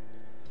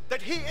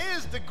 that he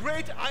is the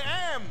great I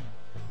am,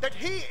 that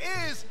he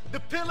is the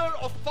pillar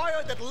of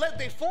fire that led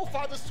their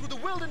forefathers through the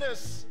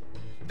wilderness,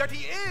 that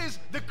he is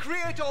the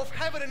creator of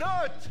heaven and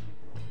earth.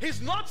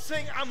 He's not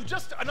saying, I'm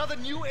just another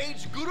new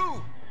age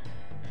guru.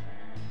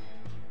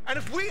 And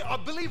if we are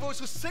believers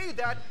who say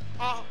that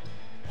our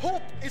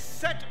hope is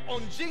set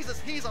on Jesus,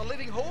 he's our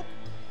living hope,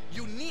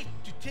 you need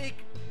to take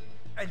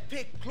and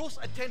pay close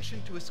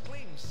attention to his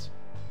claims.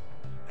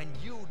 And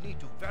you need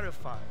to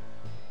verify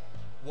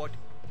what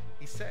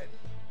he said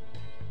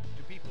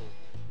to people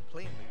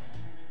plainly,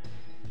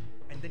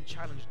 and then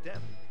challenge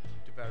them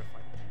to verify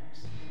the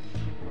claims.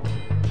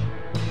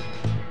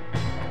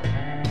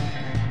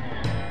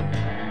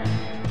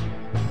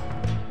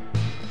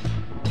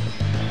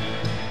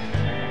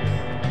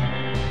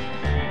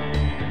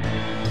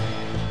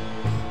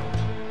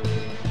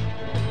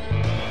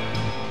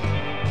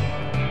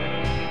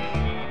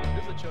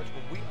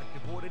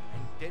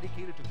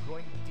 Dedicated to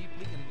growing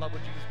deeply in love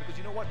with Jesus, because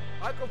you know what?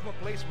 I come from a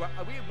place where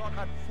we have not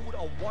had food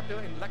or water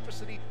and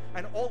electricity,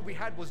 and all we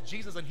had was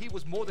Jesus, and he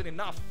was more than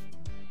enough.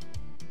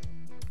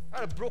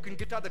 I had a broken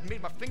guitar that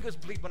made my fingers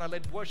bleed when I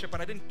led worship,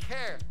 and I didn't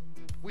care.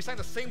 We sang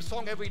the same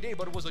song every day,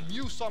 but it was a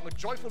new song, a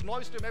joyful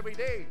noise to him every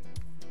day.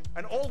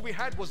 And all we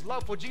had was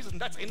love for Jesus, and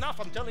that's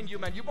enough. I'm telling you,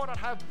 man, you might not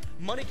have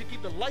money to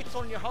keep the lights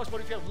on in your house, but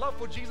if you have love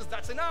for Jesus,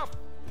 that's enough.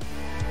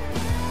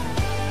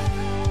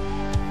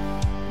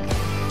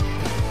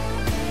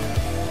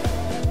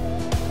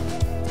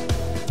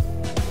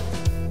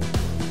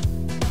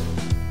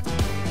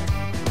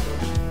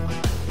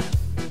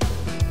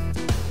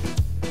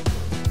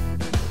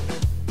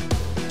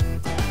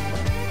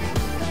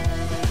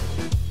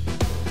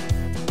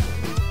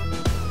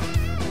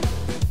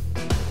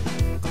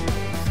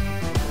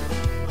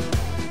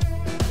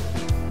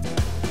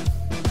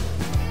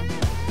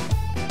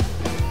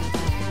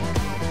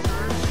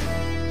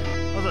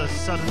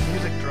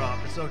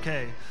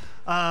 Okay.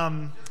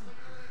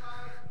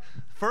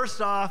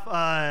 First off,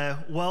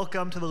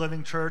 welcome to the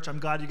Living Church. I'm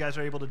glad you guys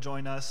are able to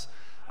join us.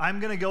 I'm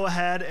going to go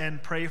ahead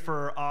and pray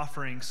for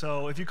offering.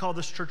 So if you call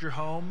this church your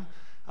home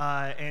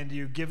and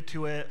you give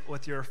to it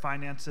with your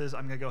finances,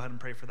 I'm going to go ahead and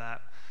pray for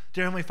that.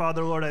 Dear Heavenly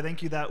Father, Lord, I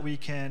thank you that we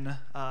can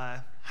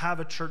have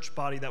a church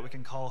body that we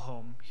can call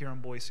home here in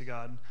Boise,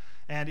 God.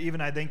 And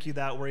even I thank you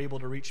that we're able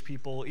to reach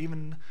people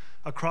even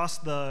across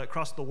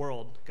the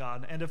world,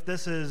 God. And if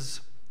this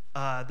is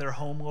their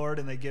home, Lord,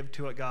 and they give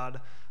to it, God,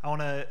 I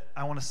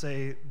want to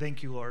say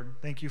thank you, Lord.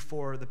 Thank you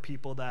for the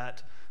people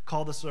that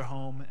call this their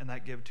home and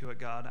that give to it,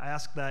 God. I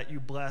ask that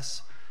you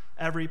bless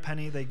every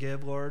penny they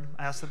give, Lord.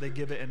 I ask that they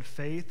give it in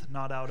faith,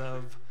 not out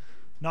of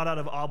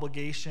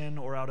obligation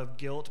or out of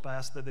guilt, but I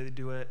ask that they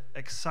do it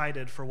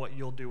excited for what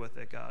you'll do with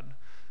it, God.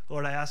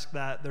 Lord, I ask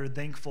that they're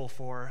thankful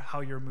for how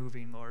you're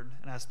moving, Lord,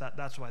 and I ask that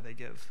that's why they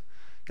give.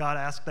 God,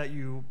 I ask that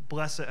you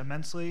bless it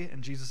immensely.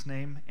 In Jesus'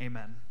 name,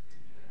 amen.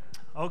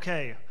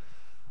 Okay.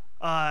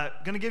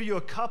 Going to give you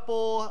a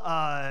couple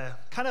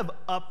kind of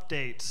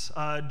updates.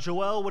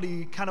 Joel, what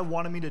he kind of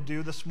wanted me to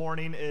do this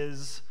morning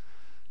is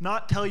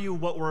not tell you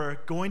what we're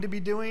going to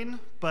be doing,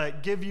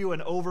 but give you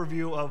an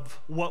overview of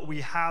what we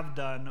have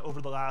done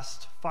over the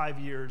last 5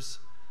 years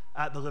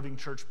at the Living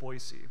Church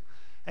Boise.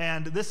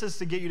 And this is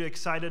to get you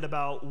excited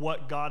about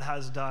what God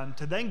has done,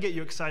 to then get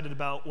you excited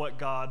about what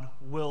God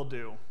will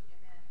do. Amen.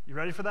 You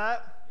ready for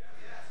that?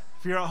 Yes.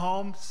 If you're at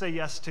home, say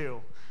yes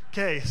too.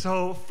 Okay,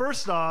 so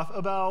first off,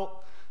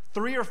 about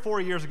 3 or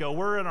 4 years ago,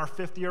 we're in our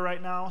 5th year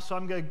right now, so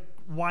I'm going to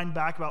wind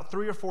back about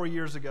 3 or 4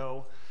 years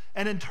ago.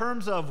 And in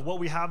terms of what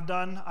we have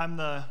done, I'm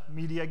the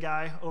media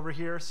guy over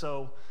here,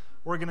 so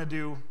we're going to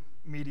do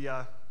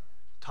media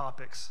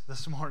topics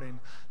this morning.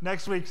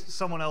 Next week,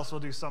 someone else will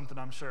do something,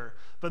 I'm sure.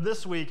 But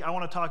this week, I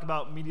want to talk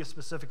about media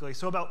specifically.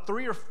 So about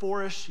 3 or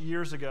 4-ish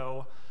years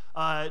ago,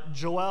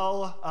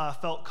 Joel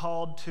felt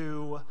called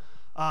to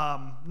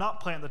not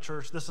plant the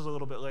church. This is a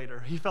little bit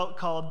later. He felt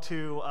called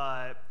to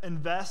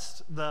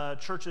invest the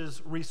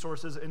church's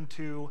resources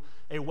into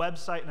a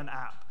website and an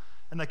app.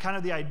 And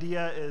the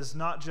idea is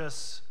not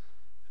just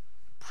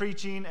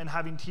preaching and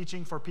having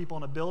teaching for people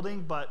in a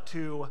building, but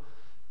to,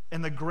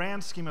 in the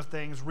grand scheme of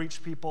things,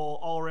 reach people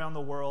all around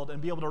the world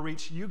and be able to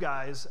reach you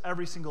guys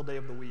every single day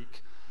of the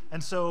week.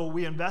 And so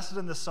we invested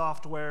in this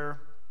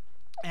software,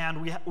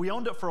 and we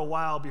owned it for a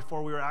while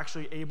before we were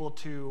actually able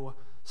to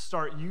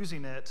start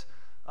using it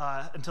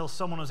until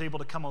someone was able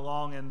to come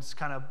along and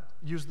kind of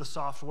use the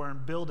software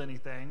and build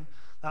anything.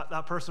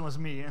 That person was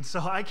me. And so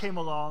I came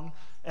along,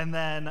 and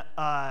then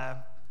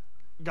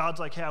God's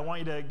like, hey, I want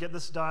you to get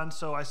this done.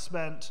 So I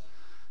spent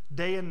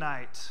day and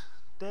night,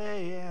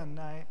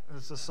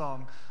 it's a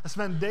song. I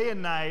spent day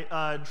and night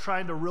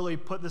trying to really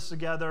put this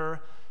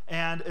together.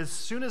 And as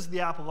soon as the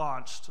app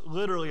launched,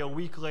 literally a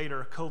week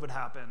later, COVID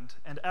happened,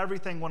 and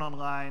everything went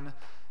online.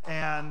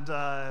 And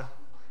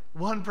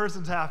One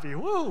person's happy.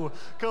 Woo!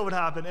 COVID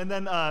happened. And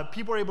then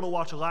people are able to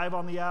watch live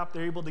on the app.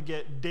 They're able to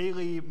get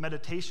daily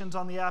meditations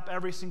on the app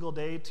every single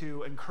day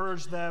to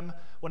encourage them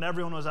when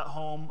everyone was at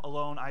home,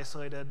 alone,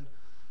 isolated,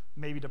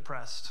 maybe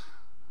depressed.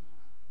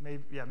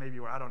 Maybe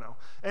you were, I don't know.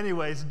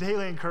 Anyways,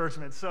 daily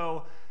encouragement.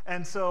 So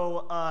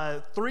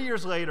 3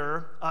 years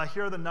later,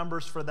 here are the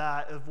numbers for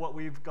that of what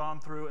we've gone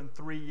through in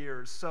 3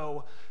 years.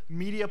 So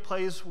media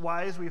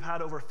plays-wise, we've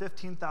had over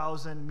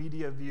 15,000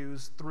 media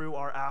views through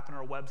our app and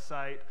our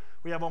website.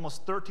 We have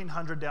almost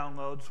 1,300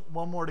 downloads.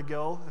 One more to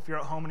go if you're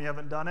at home and you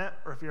haven't done it,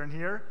 or if you're in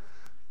here,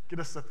 get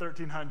us to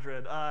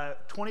 1,300.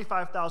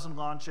 25,000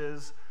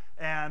 launches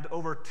and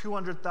over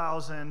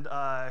 200,000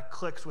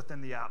 clicks within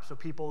the app. So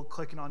people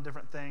clicking on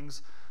different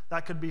things.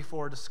 That could be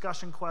for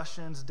discussion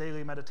questions,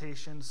 daily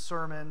meditations,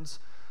 sermons.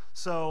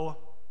 So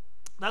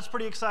that's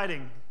pretty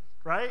exciting,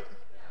 right?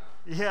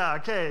 Yeah,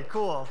 okay,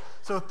 cool.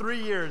 So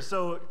 3 years.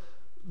 So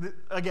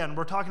again,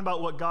 we're talking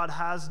about what God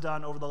has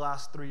done over the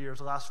last 3 years,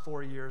 the last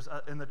 4 years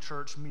in the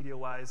church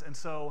media-wise. And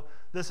so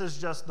this is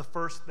just the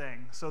first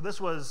thing. So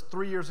this was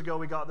 3 years ago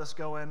we got this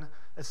going.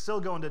 It's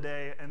still going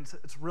today, and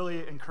it's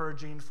really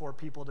encouraging for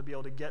people to be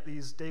able to get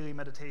these daily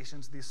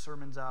meditations, these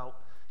sermons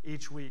out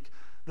each week.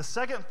 The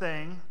second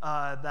thing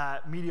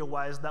that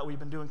media-wise that we've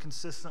been doing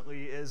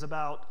consistently is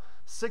about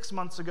 6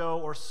 months ago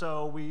or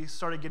so, we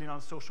started getting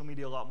on social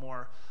media a lot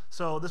more.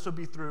 So this would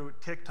be through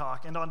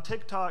TikTok. And on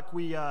TikTok,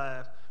 we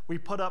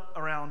put up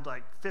around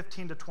like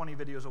 15 to 20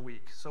 videos a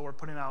week. So we're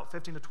putting out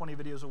 15 to 20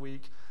 videos a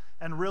week.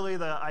 And really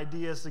the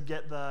idea is to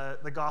get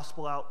the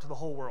gospel out to the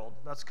whole world.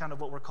 That's kind of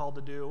what we're called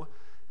to do.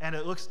 And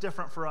it looks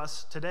different for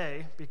us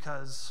today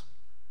because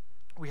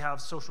we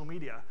have social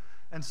media.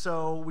 And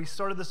so we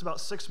started this about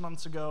 6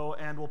 months ago,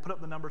 and we'll put up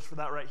the numbers for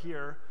that right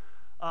here.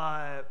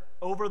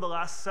 Over the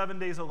last 7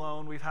 days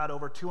alone, we've had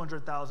over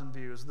 200,000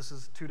 views. This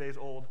is 2 days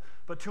old,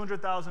 but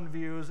 200,000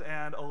 views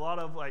and a lot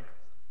of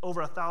over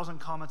 1,000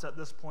 comments at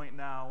this point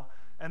now.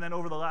 And then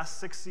over the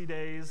last 60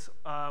 days,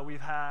 we've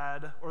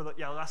had,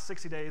 last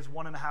 60 days,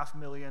 1.5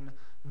 million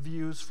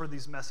views for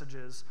these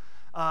messages.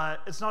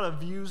 It's not a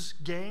views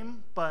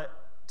game,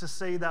 but to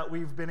say that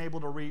we've been able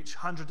to reach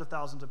hundreds of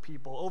thousands of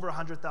people, over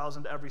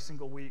 100,000 every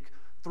single week,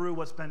 through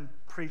what's been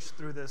preached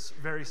through this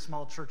very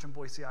small church in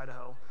Boise,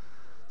 Idaho.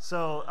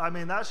 So, I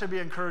mean, that should be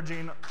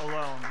encouraging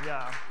alone,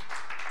 yeah.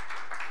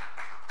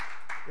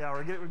 Yeah,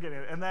 we're getting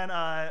it. And then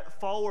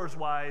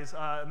followers-wise,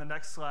 in the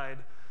next slide,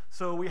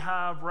 so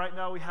right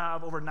now we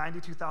have over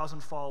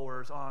 92,000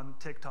 followers on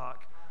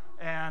TikTok.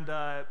 And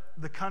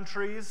the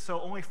countries,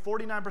 so only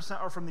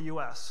 49% are from the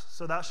US,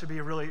 so that should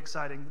be really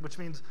exciting, which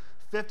means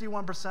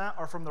 51%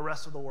 are from the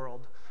rest of the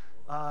world.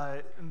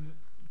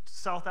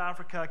 South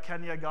Africa,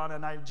 Kenya, Ghana,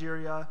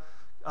 Nigeria.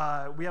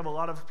 We have a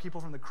lot of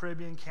people from the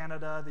Caribbean,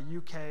 Canada, the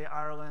UK,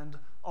 Ireland,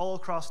 all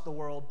across the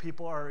world.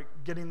 People are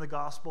getting the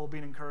gospel,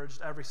 being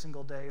encouraged every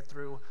single day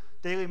through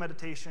daily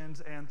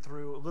meditations and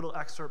through little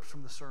excerpts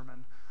from the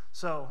sermon.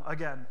 So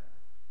again,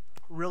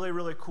 really,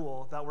 really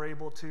cool that we're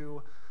able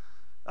to,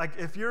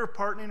 if you're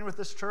partnering with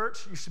this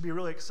church, you should be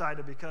really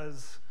excited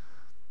because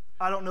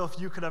I don't know if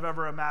you could have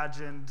ever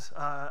imagined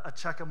a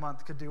check a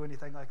month could do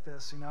anything like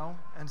this, you know?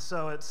 And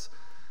so it's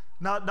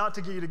not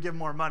to get you to give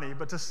more money,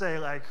 but to say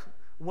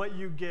what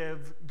you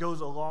give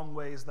goes a long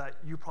ways that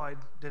you probably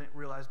didn't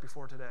realize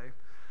before today.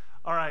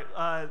 All right,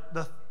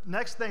 the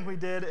next thing we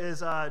did is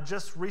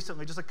just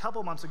recently, just a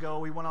couple months ago,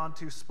 we went on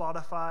to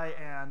Spotify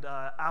and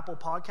Apple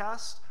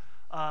Podcasts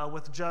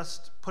with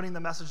just putting the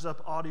messages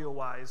up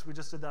audio-wise. We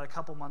just did that a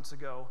couple months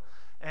ago.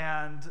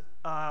 And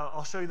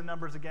I'll show you the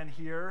numbers again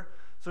here.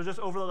 So just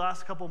over the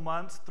last couple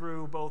months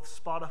through both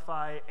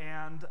Spotify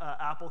and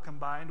Apple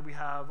combined, we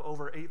have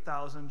over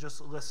 8,000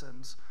 just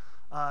listens,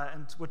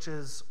 which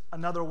is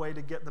another way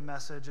to get the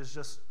message is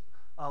just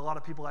a lot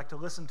of people like to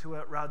listen to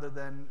it rather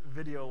than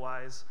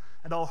video-wise.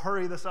 And I'll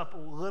hurry this up a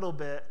little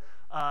bit.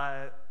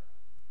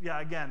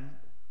 Again,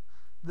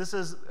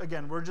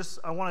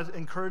 I want to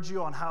encourage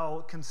you on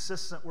how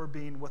consistent we're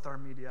being with our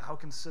media, how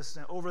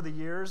consistent. Over the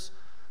years,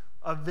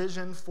 a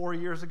vision 4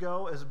 years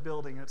ago is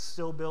building. It's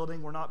still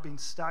building. We're not being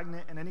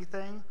stagnant in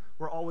anything.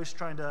 We're always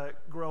trying to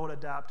grow and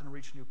adapt and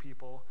reach new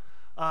people.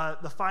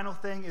 The final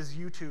thing is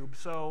YouTube.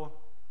 So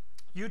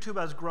YouTube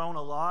has grown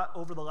a lot.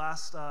 Over the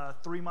last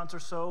 3 months or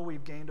so,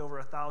 we've gained over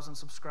 1,000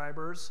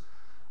 subscribers.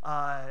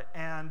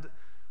 And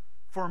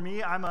for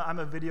me, I'm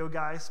a video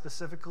guy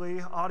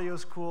specifically.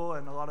 Audio's cool,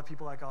 and a lot of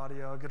people like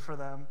audio. Good for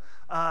them.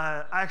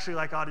 I actually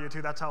like audio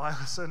too. That's how I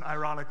listen,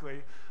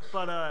 ironically.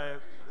 But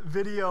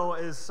video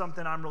is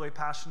something I'm really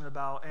passionate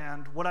about.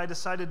 And what I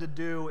decided to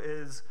do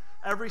is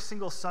every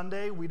single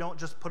Sunday, we don't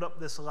just put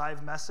up this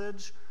live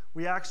message.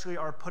 I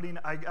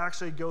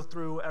actually go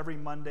through every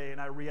Monday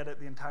and I re-edit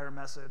the entire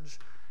message.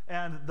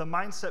 And the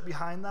mindset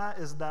behind that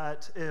is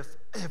that if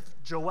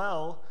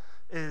Joel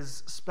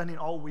is spending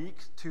all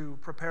week to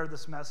prepare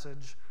this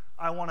message,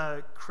 I want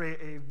to create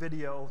a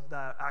video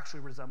that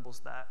actually resembles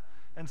that.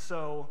 And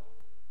so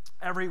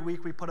every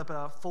week we put up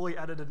a fully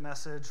edited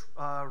message,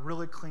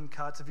 really clean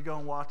cuts. If you go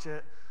and watch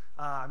it,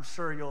 I'm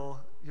sure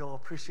you'll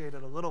appreciate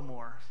it a little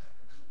more.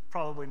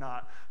 Probably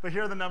not. But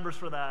here are the numbers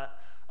for that.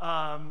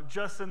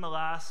 Just in the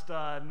last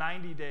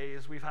 90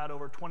 days, we've had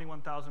over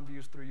 21,000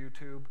 views through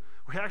YouTube.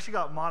 We actually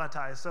got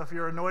monetized, so if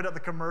you're annoyed at the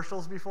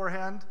commercials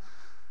beforehand,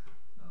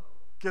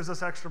 gives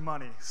us extra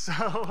money.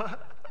 So,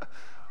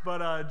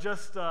 but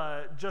just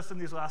in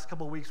these last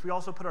couple of weeks, we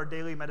also put our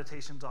daily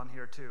meditations on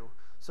here too.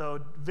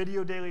 So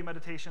video daily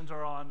meditations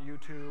are on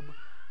YouTube.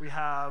 We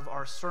have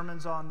our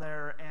sermons on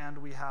there, and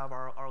we have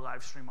our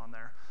live stream on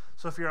there.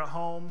 So if you're at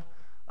home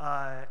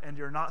and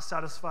you're not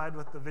satisfied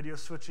with the video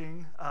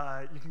switching,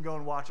 you can go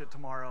and watch it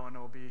tomorrow, and it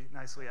will be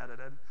nicely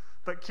edited.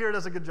 But Kira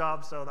does a good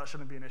job, so that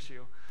shouldn't be an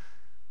issue.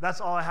 That's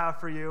all I have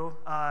for you.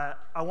 I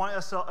want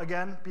us to,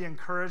 again, be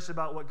encouraged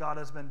about what God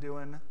has been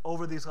doing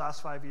over these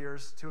last 5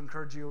 years, to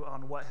encourage you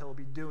on what he'll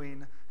be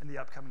doing in the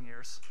upcoming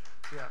years.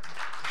 Yeah.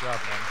 Good job,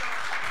 man.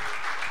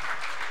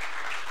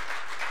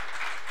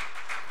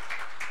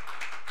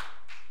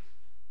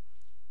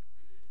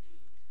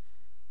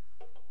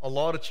 A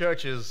lot of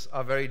churches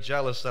are very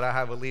jealous that I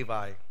have a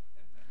Levi.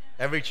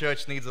 Every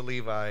church needs a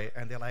Levi,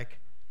 and they're like,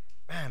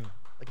 man,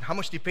 like, how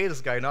much do you pay this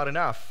guy? Not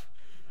enough.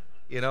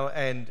 You know,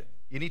 and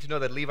you need to know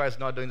that Levi's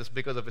not doing this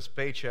because of his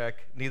paycheck.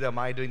 Neither am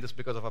I doing this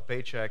because of a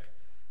paycheck.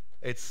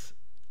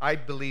 I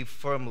believe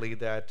firmly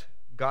that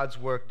God's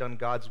work done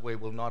God's way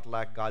will not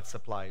lack God's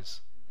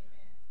supplies.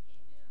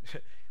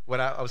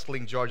 When I was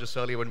telling George just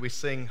earlier, when we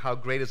sing, how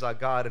great is our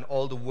God, and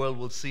all the world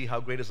will see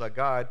how great is our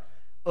God.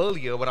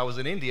 Earlier, when I was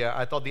in India,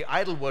 I thought the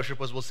idol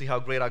worshippers will see how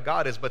great our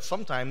God is. But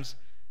sometimes,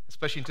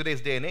 especially in today's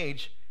day and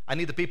age, I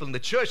need the people in the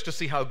church to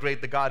see how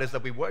great the God is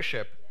that we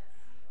worship.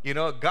 You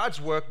know,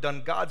 God's work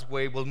done God's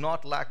way will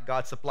not lack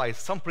God's supplies.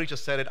 Some preacher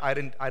said it. I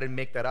didn't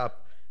make that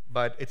up,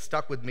 but it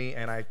stuck with me.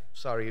 And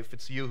sorry if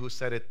it's you who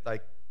said it.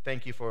 Like,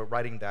 thank you for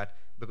writing that,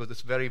 because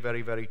it's very,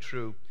 very, very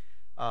true.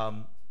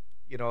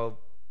 You know,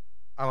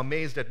 I'm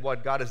amazed at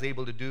what God is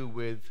able to do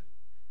with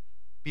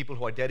people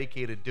who are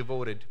dedicated,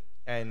 devoted,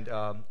 and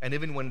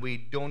even when we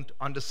don't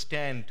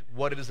understand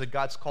what it is that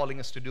God's calling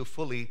us to do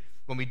fully,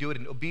 when we do it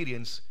in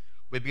obedience,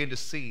 we begin to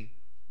see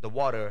the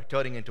water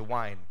turning into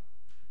wine.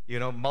 You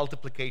know,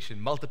 multiplication,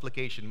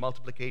 multiplication,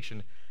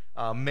 multiplication.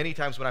 Many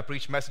times when I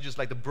preach messages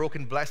like the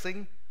broken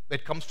blessing,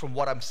 it comes from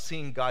what I'm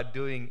seeing God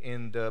doing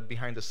in the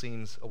behind the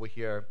scenes over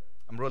here.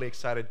 I'm really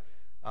excited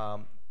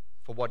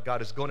for what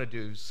God is going to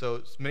do.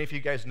 So many of you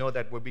guys know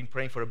that we've been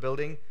praying for a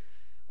building,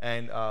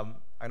 and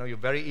I know you're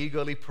very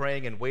eagerly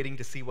praying and waiting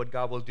to see what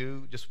God will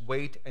do. Just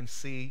wait and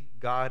see.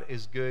 God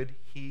is good.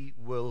 He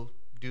will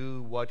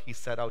do what he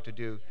set out to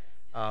do.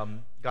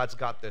 God's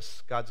got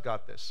this. God's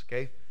got this,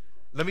 okay?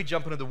 Let me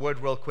jump into the word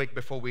real quick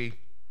before we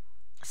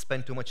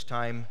spend too much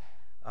time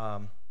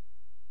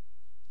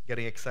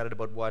getting excited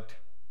about what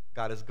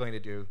God is going to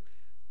do.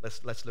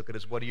 Let's look at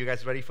his word. Are you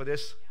guys ready for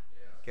this?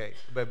 Yeah. Okay,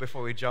 but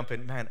before we jump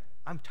in, man,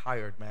 I'm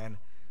tired, man.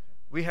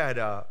 We had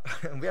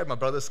my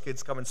brother's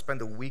kids come and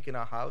spend a week in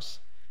our house.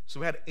 So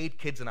we had 8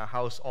 kids in our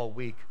house all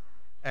week.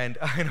 And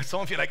you know,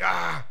 some of you are like,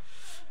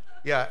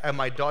 yeah, and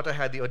my daughter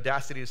had the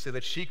audacity to say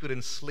that she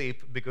couldn't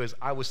sleep because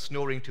I was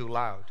snoring too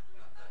loud.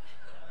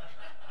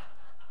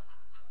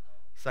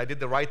 So I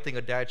did the right thing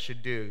a dad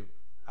should do.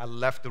 I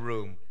left the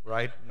room,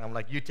 right? And I'm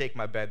like, you take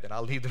my bed, then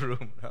I'll leave the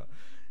room. No,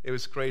 it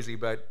was crazy,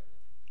 but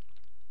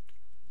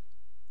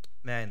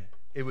man,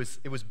 it was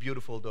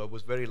beautiful though. It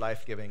was very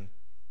life-giving.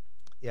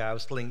 Yeah, I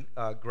was telling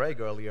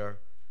Greg earlier,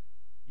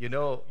 you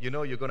know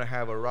you're going to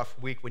have a rough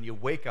week when you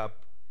wake up,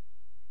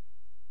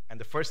 and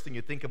the first thing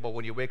you think about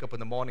when you wake up in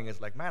the morning is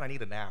like, man, I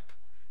need a nap.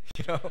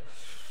 You know,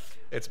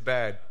 it's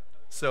bad.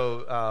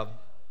 So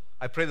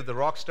I pray that the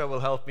rock star will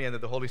help me and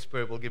that the Holy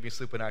Spirit will give me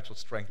supernatural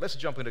strength. Let's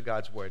jump into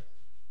God's word.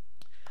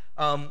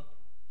 I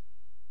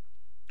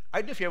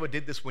don't know if you ever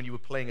did this when you were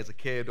playing as a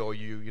kid, or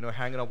you know,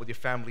 hanging out with your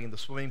family in the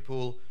swimming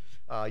pool.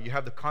 You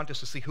have the contest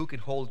to see who can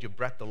hold your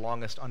breath the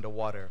longest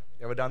underwater.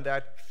 You ever done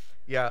that?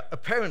 Yeah,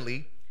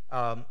 apparently,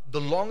 the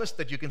longest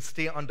that you can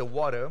stay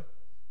underwater,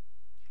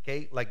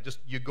 okay, like just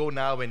you go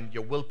now and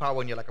your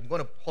willpower and you're like, I'm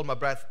going to hold my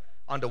breath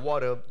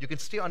underwater. You can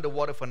stay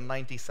underwater for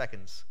 90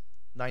 seconds,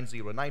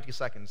 90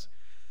 seconds.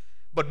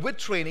 But with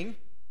training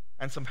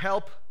and some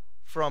help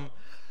from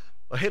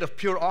a hit of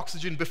pure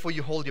oxygen before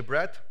you hold your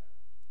breath,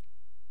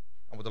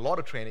 and with a lot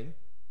of training,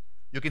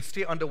 you can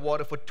stay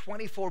underwater for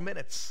 24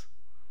 minutes.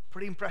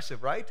 Pretty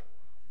impressive, right?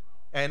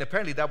 And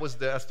apparently that's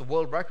the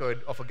world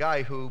record of a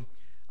guy who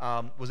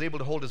was able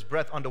to hold his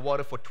breath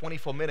underwater for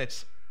 24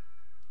 minutes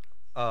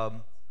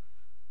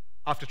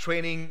after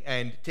training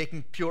and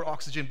taking pure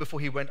oxygen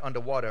before he went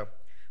underwater.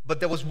 But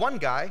there was one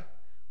guy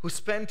who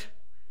spent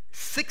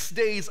 6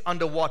 days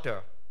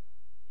underwater.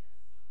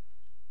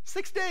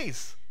 6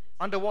 days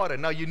underwater.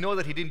 Now, you know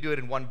that he didn't do it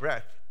in one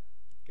breath.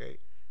 Okay?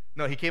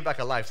 No, he came back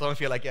alive. Some of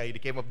you are like, yeah, he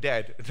came up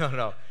dead.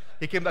 No.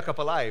 He came back up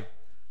alive.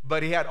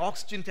 But he had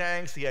oxygen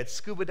tanks, he had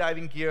scuba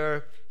diving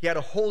gear, he had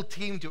a whole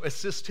team to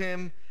assist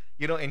him,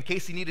 you know, in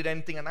case he needed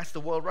anything. And that's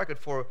the world record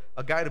for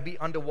a guy to be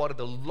underwater.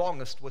 The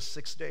longest was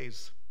 6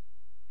 days.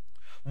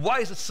 Why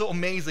is it so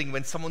amazing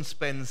when someone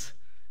spends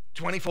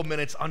 24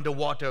 minutes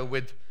underwater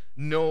with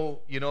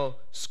no,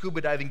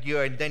 scuba diving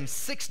gear, and then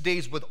 6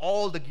 days with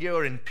all the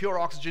gear and pure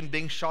oxygen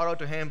being shot out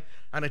to him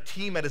and a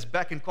team at his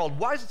beck and call.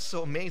 Why is it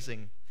so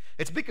amazing?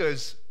 It's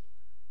because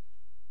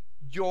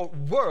your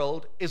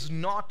world is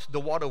not the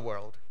water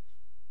world.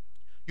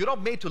 You're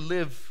not made to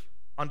live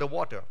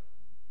underwater,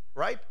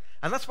 right?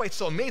 And that's why it's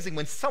so amazing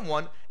when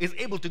someone is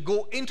able to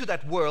go into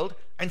that world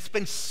and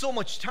spend so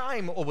much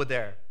time over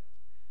there.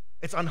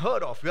 It's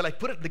unheard of. We're like,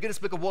 put it in the Guinness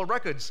Book of World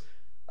Records.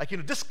 Like,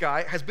 this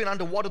guy has been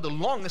underwater the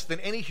longest than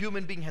any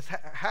human being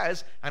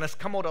has and has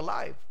come out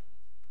alive.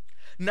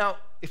 Now,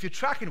 if you're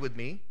tracking with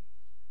me,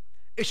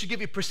 it should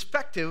give you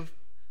perspective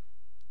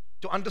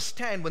to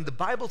understand when the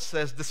Bible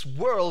says this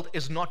world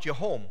is not your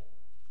home.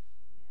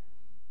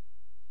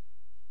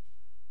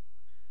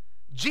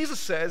 Jesus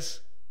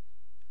says,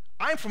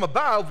 I'm from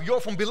above,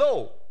 you're from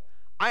below.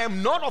 I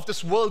am not of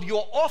this world,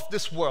 you're of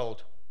this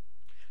world.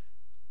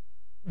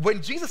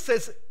 When Jesus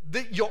says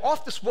that you're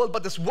of this world,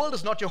 but this world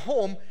is not your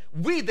home,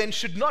 we then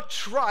should not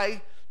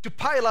try to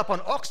pile up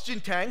on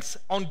oxygen tanks,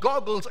 on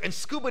goggles and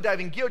scuba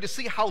diving gear to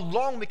see how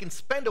long we can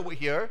spend over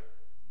here.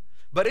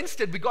 But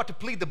instead, we got to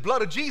plead the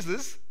blood of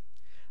Jesus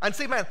and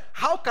say, man,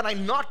 how can I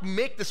not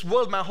make this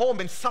world my home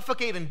and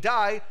suffocate and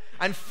die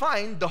and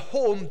find the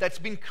home that's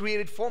been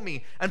created for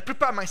me and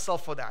prepare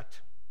myself for that?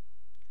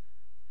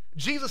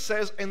 Jesus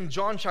says in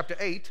John chapter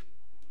 8,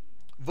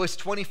 verse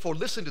 24,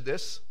 listen to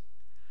this.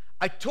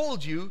 I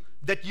told you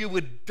that you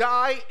would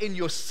die in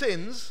your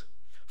sins,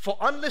 for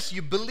unless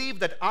you believe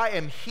that I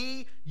am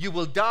He, you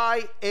will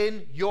die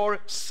in your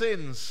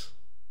sins.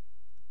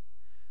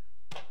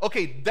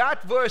 Okay,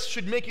 that verse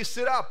should make you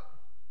sit up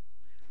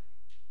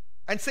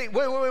and say,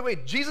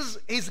 wait. Jesus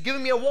is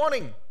giving me a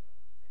warning.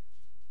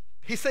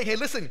 He's saying, hey,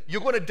 listen,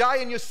 you're going to die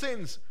in your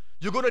sins.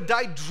 You're going to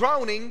die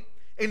drowning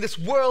in this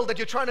world that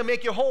you're trying to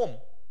make your home.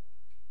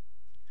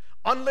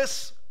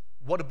 Unless,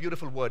 what a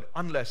beautiful word,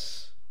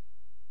 unless.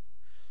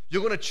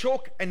 You're going to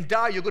choke and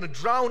die. You're going to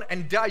drown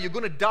and die. You're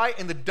going to die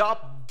in the dark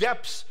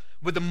depths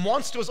with the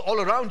monsters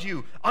all around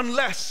you.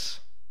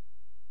 Unless.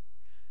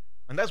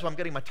 And that's what I'm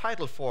getting my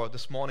title for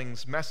this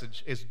morning's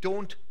message is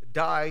Don't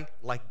Die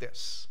Like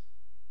This.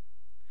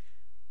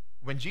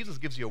 When Jesus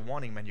gives you a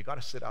warning, man, you got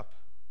to sit up.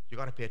 You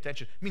got to pay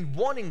attention. I mean,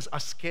 warnings are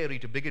scary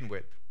to begin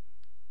with.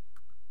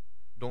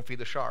 Don't feed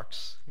the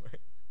sharks.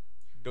 Right?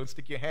 Don't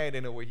stick your hand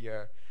in over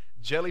here.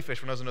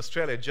 Jellyfish, when I was in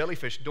Australia,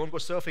 jellyfish, don't go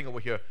surfing over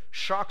here.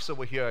 Sharks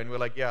over here, and we're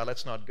like, yeah,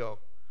 let's not go.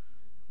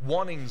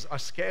 Warnings are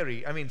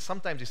scary. I mean,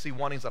 sometimes you see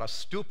warnings that are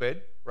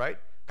stupid, right?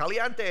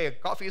 Caliente,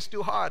 coffee is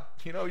too hot.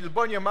 You'll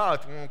burn your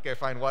mouth. Okay,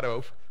 fine,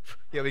 whatever.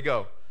 Here we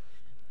go.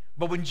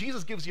 But when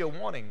Jesus gives you a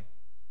warning,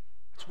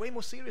 it's way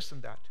more serious than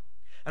that.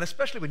 And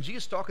especially when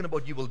Jesus is talking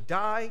about you will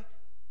die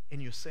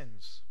in your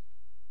sins.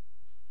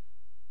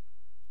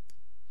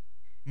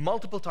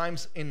 Multiple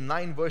times in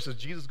 9 verses,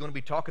 Jesus is going to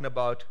be talking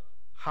about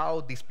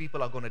how these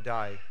people are going to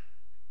die.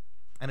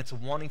 And it's a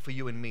warning for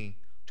you and me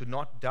to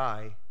not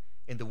die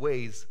in the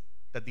ways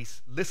that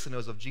these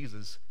listeners of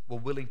Jesus were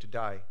willing to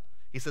die.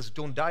 He says,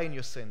 don't die in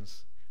your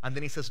sins. And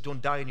then he says,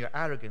 don't die in your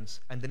arrogance.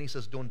 And then he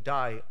says, don't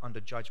die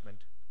under judgment.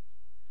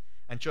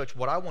 And church,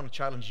 what I want to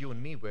challenge you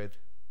and me with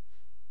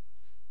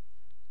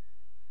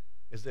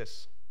is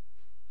this.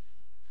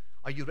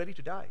 Are you ready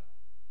to die?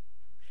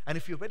 And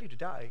if you're ready to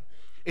die,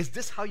 is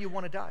this how you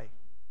want to die?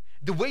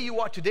 The way you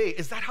are today,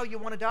 is that how you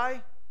want to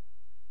die?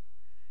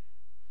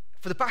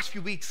 For the past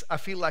few weeks, I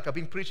feel like I've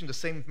been preaching the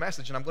same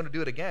message, and I'm going to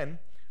do it again.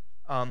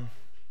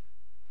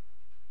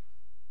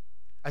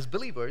 As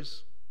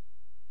believers,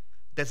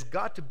 there's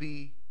got to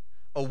be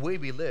a way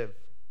we live.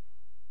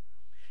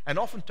 And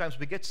oftentimes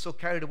we get so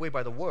carried away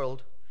by the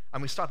world,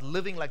 and we start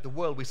living like the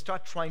world. We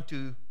start trying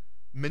to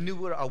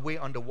maneuver our way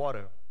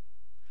underwater.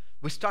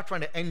 We start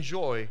trying to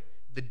enjoy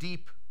the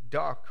deep,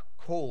 dark,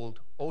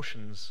 cold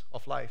oceans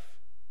of life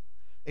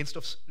instead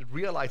of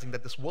realizing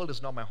that this world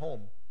is not my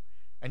home.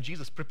 And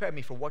Jesus, prepare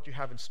me for what you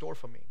have in store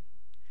for me.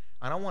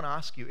 And I want to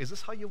ask you, is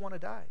this how you want to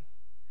die?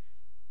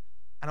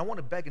 And I want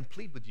to beg and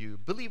plead with you,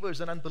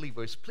 believers and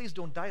unbelievers, please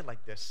don't die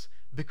like this,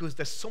 because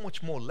there's so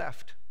much more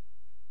left,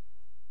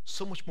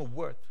 so much more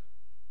worth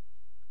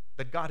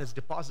that God has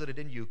deposited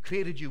in you,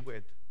 created you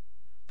with,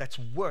 that's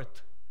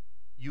worth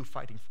you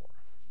fighting for.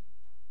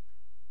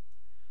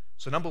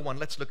 So number one,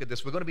 let's look at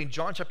this. We're going to be in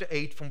John chapter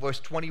 8 from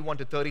verse 21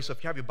 to 30. So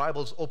if you have your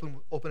Bibles,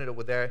 open it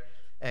over there.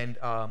 And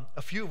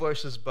a few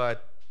verses,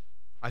 but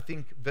I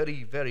think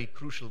very, very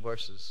crucial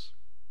verses.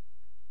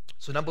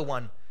 So number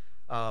one,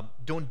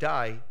 don't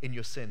die in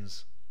your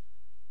sins.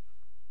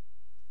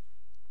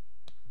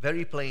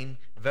 Very plain,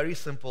 very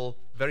simple,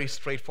 very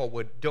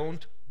straightforward.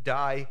 Don't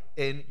die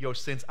in your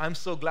sins. I'm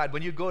so glad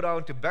when you go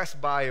down to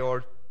Best Buy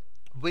or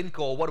Winco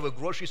or whatever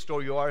grocery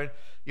store you are,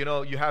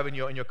 you have in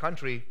your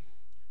country,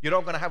 you're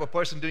not going to have a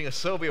person doing a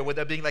survey where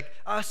they're being like,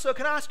 sir,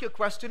 can I ask you a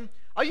question?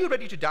 Are you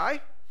ready to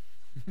die?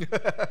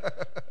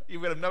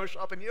 You will never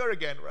shop in here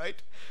again, right?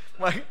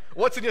 Like,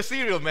 what's in your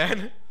cereal,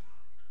 man?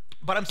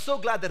 But I'm so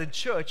glad that in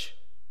church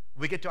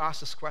we get to ask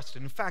this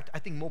question. In fact, I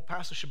think more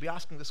pastors should be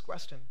asking this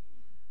question.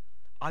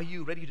 Are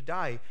you ready to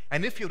die?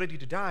 And if you're ready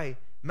to die,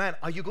 man,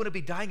 are you going to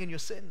be dying in your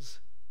sins?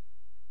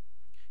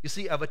 You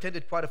see, I've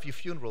attended quite a few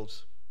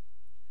funerals.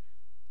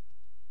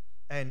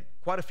 And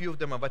quite a few of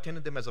them, I've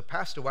attended them as a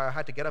pastor, where I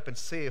had to get up and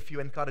say a few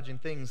encouraging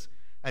things.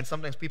 And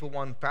sometimes people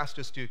want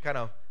pastors to kind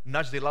of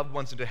nudge their loved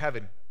ones into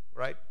heaven,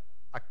 right?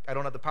 I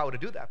don't have the power to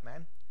do that,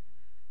 man.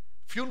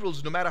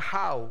 Funerals, no matter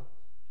how,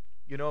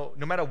 no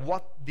matter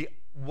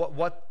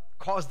what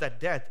caused that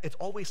death, it's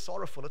always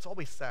sorrowful, it's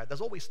always sad,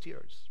 there's always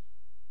tears.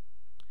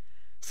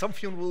 Some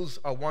funerals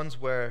are ones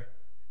where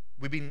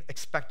we've been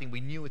expecting, we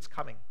knew it's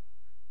coming,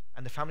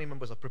 and the family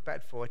members are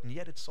prepared for it, and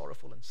yet it's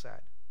sorrowful and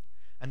sad.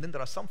 And then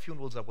there are some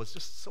funerals that was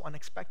just so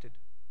unexpected.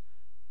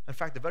 In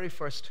fact, the very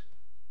first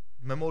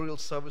memorial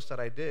service that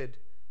I did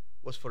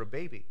was for a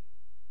baby.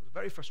 It was the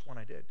very first one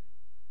I did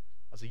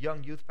as a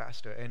young youth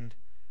pastor, and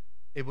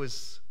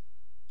it's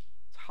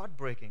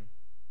heartbreaking.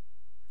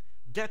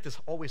 Death is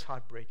always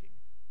heartbreaking,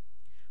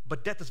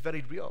 but death is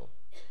very real.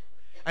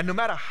 And no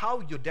matter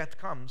how your death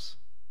comes,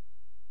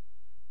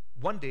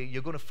 one day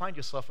you're going to find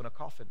yourself in a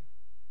coffin,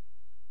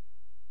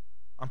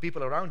 and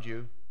people around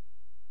you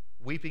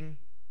weeping,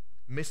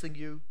 missing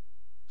you,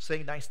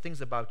 saying nice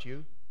things about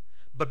you.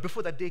 But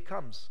before that day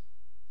comes,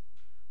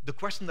 the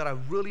question that I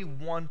really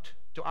want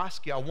to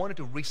ask you, I want it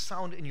to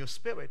resound in your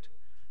spirit,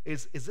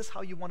 is this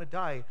how you want to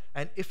die?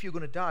 And if you're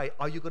going to die,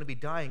 are you going to be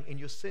dying in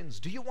your sins?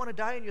 Do you want to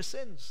die in your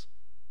sins?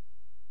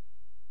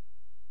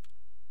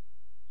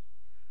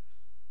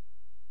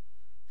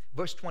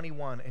 Verse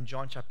 21 in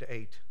John chapter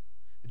 8,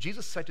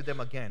 Jesus said to them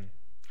again,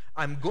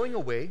 I'm going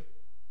away,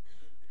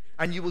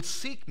 and you will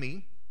seek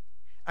me,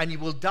 and you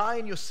will die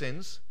in your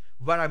sins.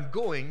 Where I'm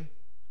going,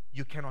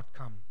 you cannot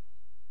come.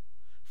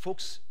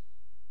 Folks,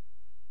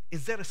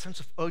 is there a sense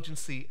of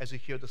urgency as you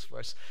hear this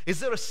verse? Is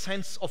there a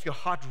sense of your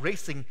heart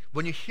racing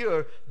when you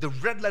hear the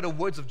red letter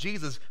words of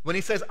Jesus when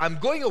he says, I'm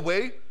going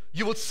away,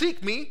 you will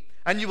seek me,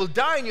 and you will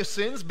die in your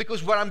sins,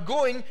 because where I'm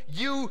going,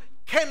 you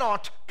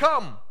cannot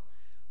come.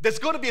 There's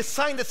going to be a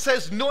sign that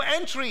says no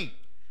entry.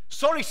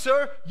 Sorry,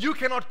 sir, you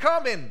cannot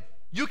come in.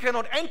 You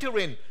cannot enter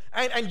in.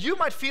 And you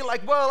might feel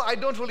like, well, I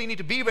don't really need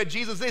to be where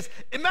Jesus is.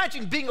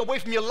 Imagine being away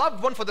from your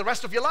loved one for the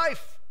rest of your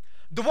life.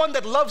 The one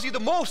that loves you the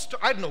most.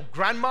 I don't know,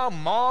 grandma,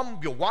 mom,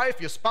 your wife,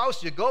 your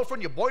spouse, your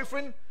girlfriend, your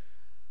boyfriend.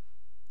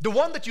 The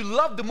one that you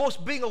love the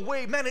most being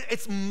away. Man,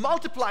 it's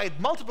multiplied.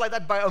 Multiply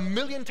that by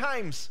 1,000,000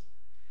 times.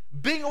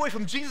 Being away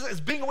from Jesus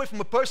is being away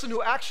from a person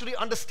who actually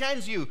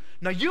understands you.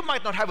 Now, you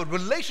might not have a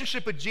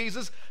relationship with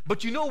Jesus,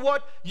 but you know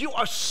what? You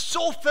are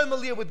so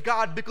familiar with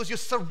God because you're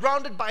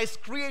surrounded by His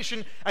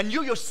creation, and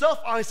you yourself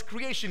are His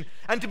creation.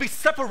 And to be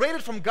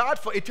separated from God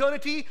for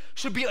eternity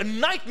should be a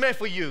nightmare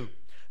for you.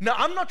 Now,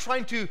 I'm not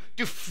trying to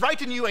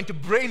frighten you and to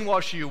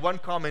brainwash you. One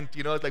comment,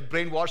 it's like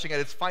brainwashing at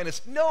its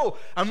finest. No,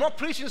 I'm not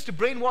preaching this to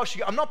brainwash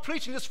you. I'm not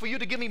preaching this for you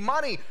to give me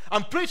money.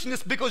 I'm preaching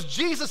this because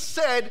Jesus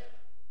said,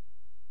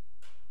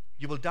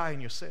 you will die in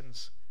your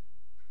sins.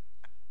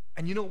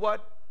 And you know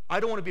what?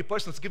 I don't want to be a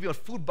person that's giving out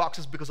food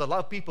boxes because I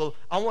love people.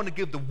 I want to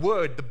give the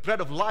word, the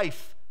bread of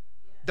life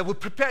that will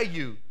prepare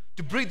you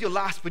to breathe your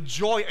last with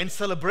joy and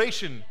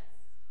celebration.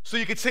 So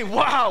you could say,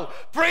 wow,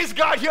 praise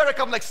God, here I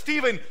come, like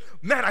Stephen.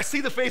 Man, I see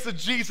the face of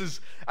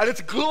Jesus and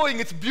it's glowing,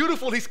 it's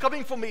beautiful, He's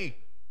coming for me.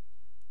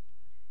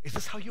 Is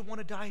this how you want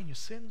to die in your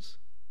sins?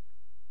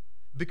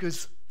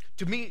 Because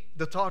to me,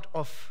 the thought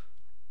of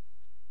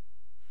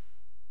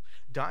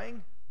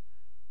dying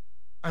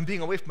and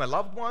being away from my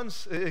loved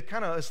ones,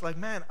 it's like,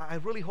 man, I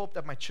really hope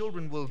that my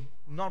children will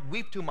not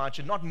weep too much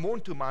and not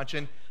mourn too much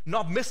and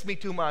not miss me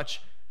too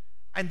much.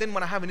 And then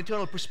when I have an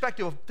eternal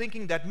perspective of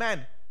thinking that,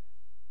 man,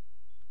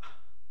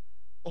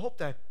 I hope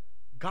that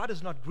God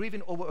is not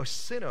grieving over a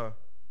sinner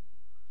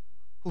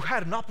who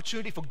had an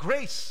opportunity for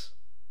grace,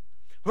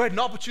 who had an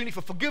opportunity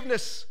for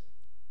forgiveness,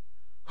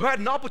 who had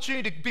an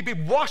opportunity to be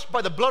washed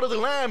by the blood of the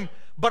Lamb,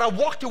 but I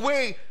walked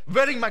away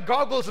wearing my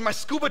goggles and my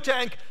scuba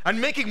tank and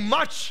making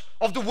much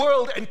of the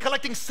world and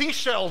collecting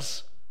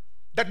seashells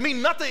that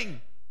mean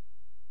nothing.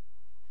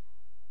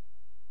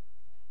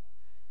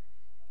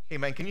 Hey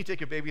man, can you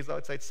take your babies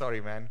outside? Sorry,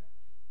 man.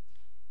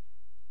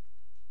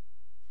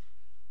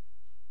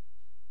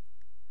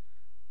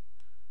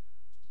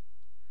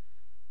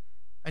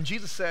 And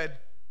Jesus said,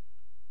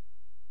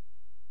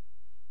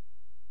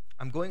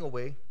 I'm going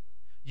away.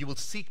 You will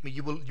seek me.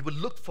 You will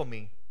look for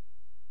me.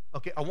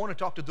 Okay, I want to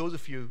talk to those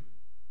of you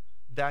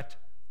that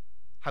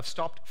have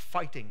stopped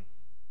fighting.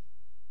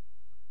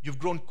 You've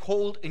grown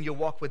cold in your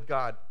walk with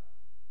God.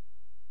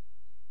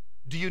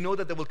 Do you know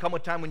that there will come a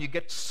time when you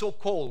get so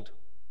cold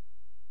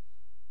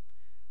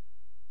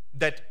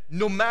that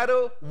no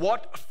matter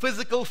what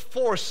physical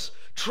force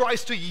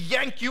tries to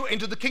yank you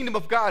into the kingdom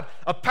of God,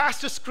 a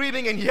pastor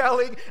screaming and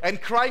yelling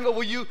and crying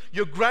over you,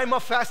 your grandma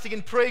fasting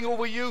and praying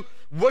over you,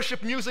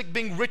 worship music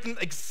being written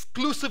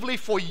exclusively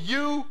for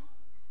you,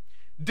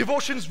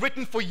 devotions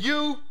written for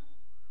you,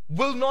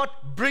 will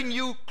not bring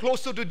you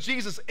closer to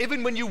Jesus.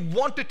 Even when you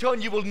want to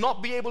turn, you will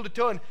not be able to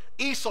turn.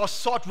 Esau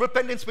sought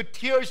repentance with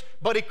tears,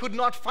 but he could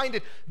not find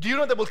it. Do you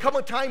know there will come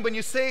a time when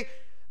you say,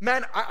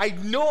 man, I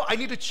know I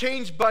need to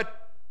change, but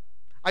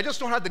I just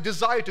don't have the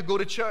desire to go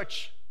to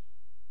church.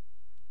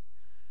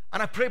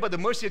 And I pray by the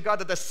mercy of God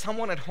that there's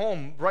someone at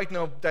home right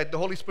now that the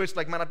Holy Spirit's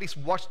like, man, at least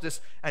watch this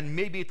and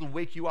maybe it'll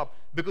wake you up.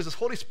 Because this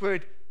Holy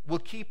Spirit will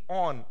keep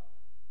on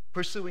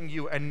pursuing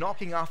you and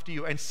knocking after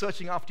you and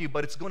searching after you,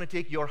 but it's going to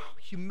take your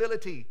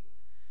humility,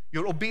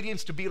 your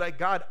obedience to be like,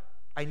 God,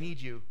 I need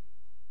you.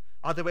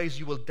 Otherwise,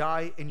 you will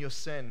die in your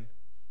sin.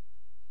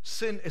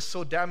 Sin is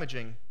so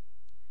damaging.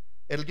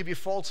 It'll give you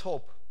false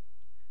hope.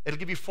 It'll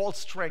give you false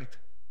strength.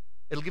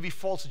 It'll give you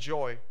false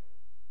joy.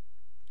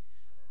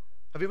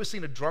 Have you ever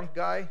seen a drunk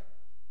guy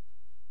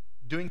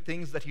doing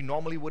things that he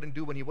normally wouldn't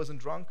do when he wasn't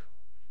drunk?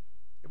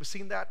 Ever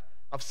seen that?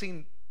 I've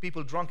seen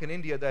people drunk in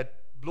India that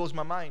blows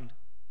my mind.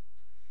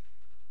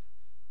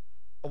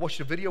 I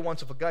watched a video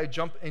once of a guy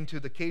jump into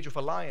the cage of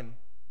a lion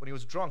when he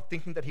was drunk,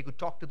 thinking that he could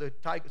talk to the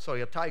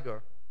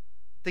tiger,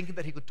 thinking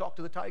that he could talk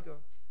to the tiger.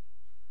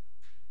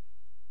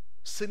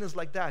 Sin is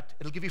like that.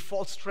 It'll give you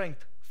false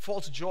strength,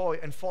 false joy,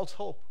 and false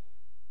hope.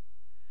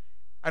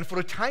 And for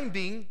a time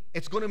being,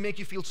 it's going to make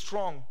you feel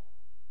strong.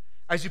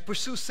 As you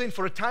pursue sin,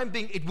 for a time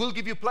being, it will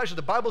give you pleasure.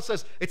 The Bible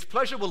says its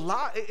pleasure will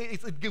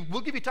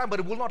will give you time, but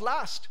it will not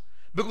last.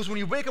 Because when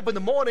you wake up in the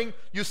morning,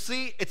 you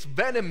see its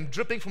venom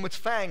dripping from its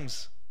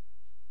fangs.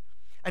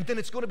 And then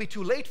it's going to be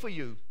too late for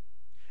you.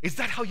 Is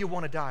that how you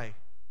want to die?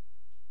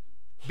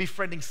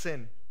 Befriending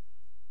sin.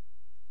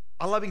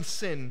 Allowing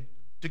sin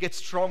to get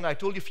stronger. I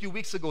told you a few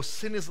weeks ago,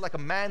 sin is like a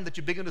man that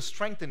you begin to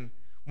strengthen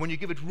when you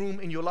give it room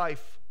in your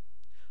life.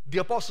 The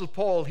Apostle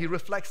Paul, he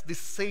reflects this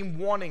same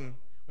warning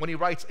when he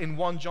writes in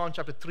 1 John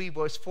chapter 3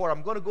 verse 4.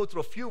 I'm going to go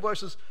through a few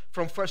verses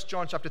from 1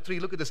 John chapter 3.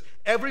 Look at this.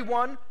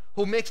 Everyone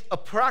who makes a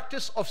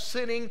practice of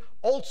sinning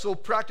also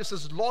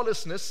practices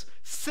lawlessness.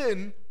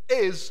 Sin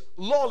is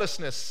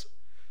lawlessness.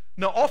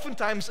 Now,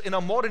 oftentimes in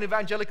our modern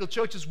evangelical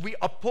churches, we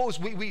oppose,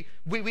 we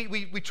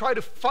try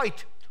to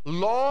fight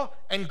law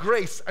and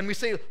grace. And we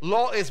say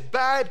law is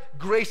bad,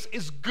 grace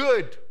is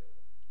good.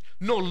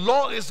 No,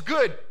 law is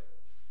good.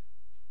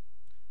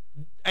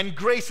 And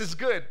grace is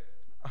good.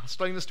 I was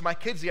telling this to my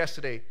kids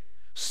yesterday.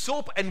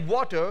 Soap and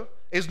water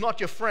is not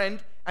your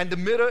friend, and the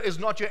mirror is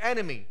not your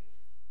enemy.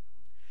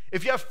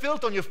 If you have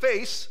filth on your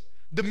face,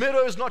 the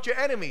mirror is not your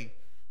enemy.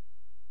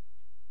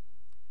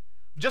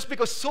 Just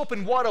because soap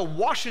and water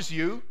washes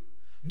you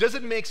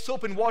doesn't make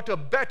soap and water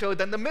better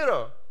than the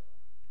mirror.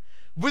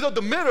 Without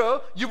the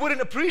mirror, you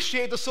wouldn't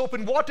appreciate the soap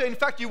and water. In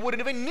fact, you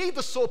wouldn't even need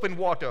the soap and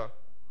water.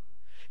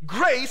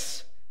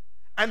 Grace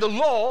and the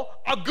law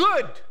are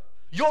good.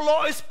 Your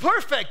law is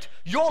perfect.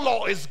 Your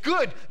law is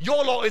good.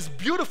 Your law is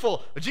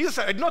beautiful. Jesus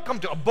said, I did not come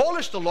to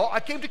abolish the law.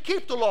 I came to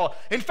keep the law.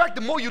 In fact,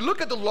 the more you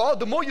look at the law,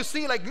 the more you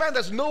see like, man,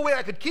 there's no way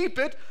I could keep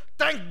it.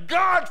 Thank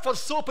God for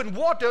soap and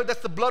water. That's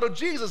the blood of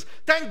Jesus.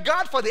 Thank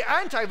God for the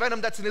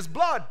anti-venom that's in his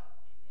blood.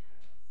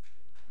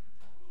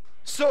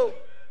 So,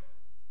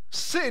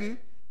 sin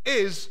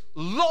is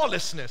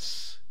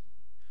lawlessness.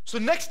 So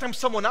next time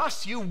someone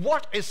asks you,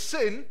 what is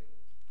sin?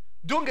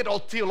 Don't get all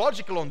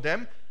theological on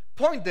them.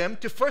 Point them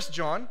to 1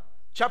 John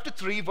chapter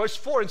 3 verse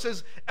 4 and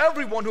says,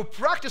 everyone who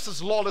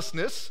practices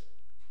lawlessness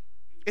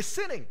is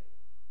sinning.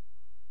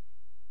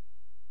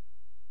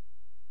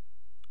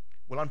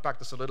 We'll unpack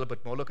this a little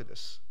bit more. Look at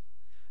this.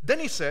 Then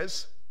he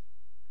says,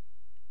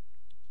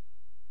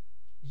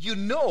 you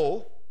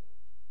know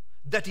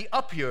that he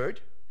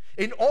appeared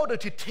in order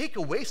to take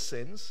away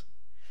sins,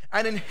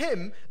 and in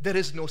him there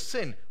is no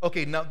sin.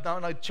 Okay, now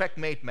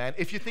checkmate, man.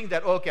 If you think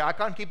that, okay, I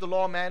can't keep the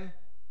law, man,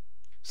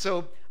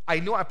 so I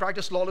know I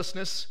practice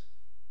lawlessness.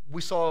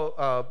 We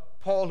saw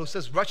Paul who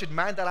says, wretched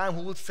man that I am,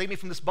 who will save me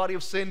from this body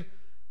of sin?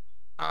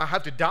 I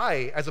have to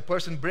die as a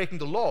person breaking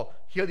the law.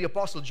 Here the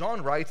Apostle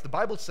John writes, the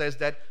Bible says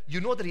that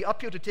you know that he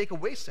appeared to take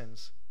away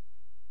sins.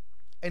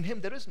 In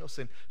him there is no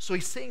sin. So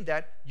he's saying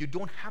that you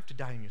don't have to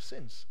die in your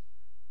sins.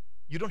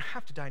 You don't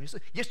have to die in your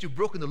sins. Yes, you've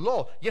broken the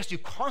law. Yes, you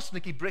constantly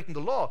keep breaking the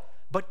law,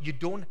 but you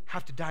don't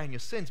have to die in your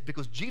sins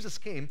because Jesus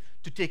came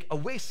to take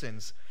away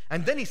sins.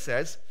 And then he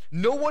says,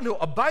 no one who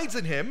abides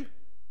in him,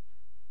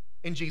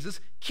 in Jesus,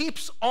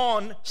 keeps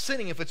on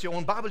sinning. If it's your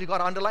own Bible, you got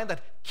to underline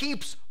that.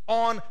 Keeps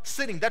on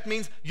sinning. That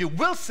means you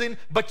will sin,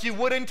 but you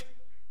wouldn't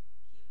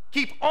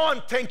keep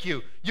on. Thank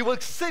you. You will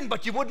sin,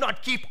 but you would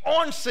not keep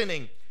on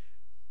sinning.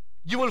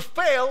 You will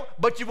fail,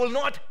 but you will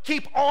not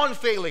keep on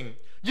failing.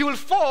 You will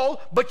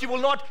fall, but you will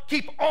not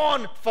keep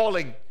on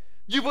falling.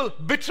 You will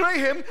betray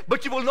him,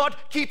 but you will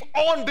not keep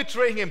on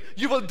betraying him.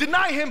 You will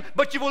deny him,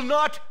 but you will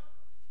not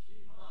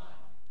keep on.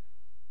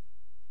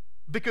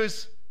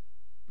 Because,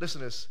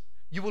 listen to this,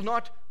 you will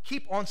not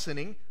keep on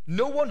sinning.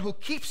 No one who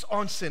keeps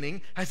on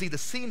sinning has either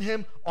seen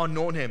him or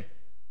known him.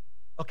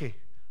 Okay,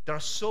 there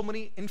are so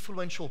many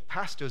influential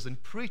pastors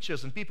and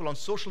preachers and people on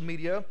social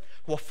media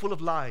who are full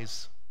of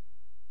lies,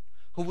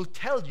 who will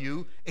tell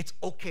you it's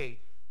okay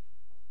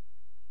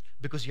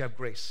because you have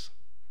grace.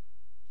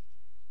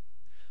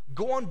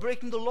 Go on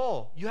breaking the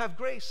law. You have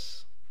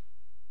grace.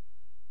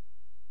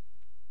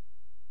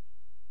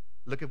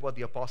 Look at what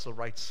the apostle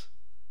writes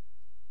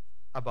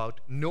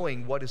about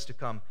knowing what is to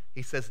come.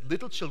 He says,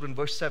 little children,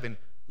 verse 7,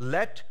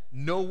 let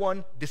no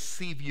one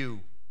deceive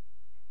you.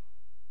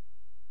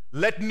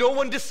 Let no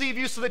one deceive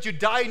you so that you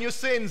die in your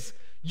sins.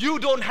 You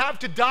don't have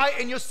to die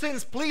in your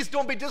sins. Please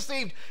don't be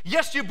deceived.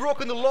 Yes, you've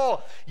broken the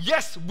law.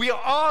 Yes, we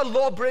are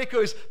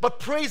lawbreakers. But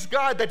praise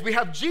God that we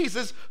have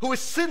Jesus who is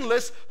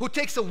sinless, who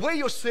takes away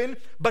your sin.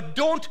 But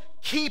don't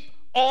keep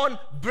on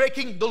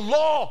breaking the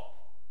law.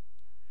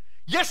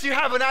 Yes, you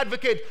have an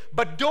advocate,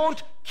 but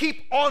don't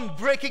keep on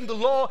breaking the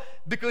law,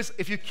 because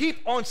if you keep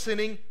on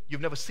sinning,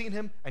 you've never seen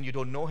him and you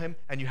don't know him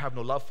and you have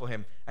no love for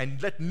him.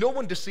 And let no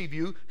one deceive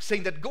you,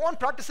 saying that go on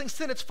practicing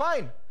sin, it's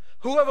fine.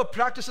 Whoever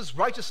practices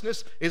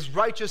righteousness is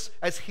righteous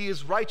as he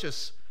is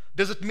righteous.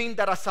 Does it mean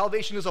that our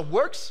salvation is of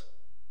works?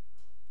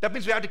 That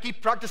means we have to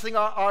keep practicing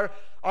our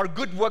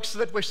good works so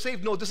that we're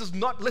saved? No, this is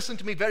not. Listen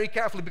to me very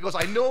carefully, because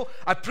I know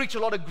I preach a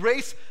lot of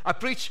grace. I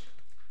preach,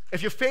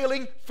 if you're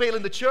failing, fail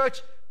in the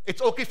church. It's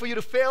okay for you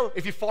to fail.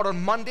 If you fought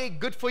on Monday,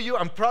 good for you.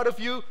 I'm proud of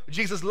you.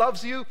 Jesus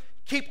loves you.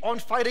 Keep on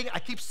fighting. I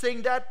keep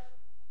saying that.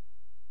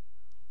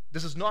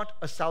 This is not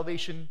a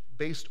salvation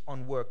based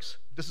on works.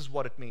 This is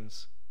what it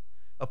means.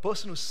 A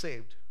person who's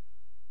saved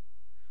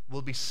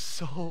will be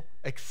so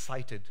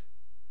excited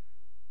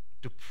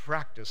to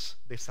practice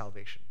their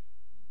salvation,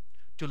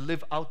 to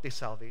live out their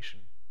salvation,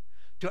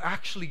 to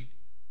actually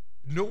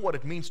know what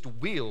it means to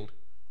wield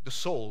the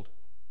sword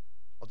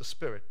of the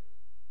Spirit,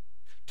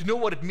 to know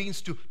what it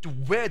means to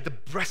wear the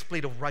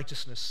breastplate of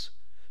righteousness,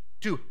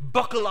 to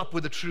buckle up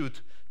with the truth,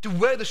 to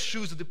wear the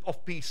shoes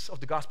of peace, of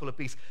the gospel of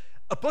peace.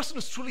 A person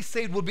who's truly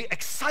saved will be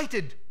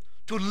excited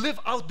to live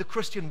out the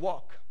Christian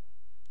walk.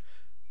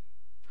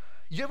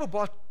 You ever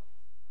bought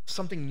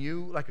something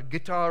new, like a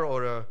guitar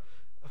or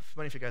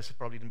many of you guys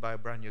probably didn't buy a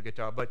brand new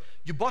guitar, but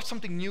you bought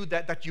something new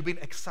that you've been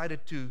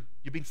excited to,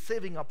 you've been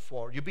saving up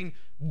for, you've been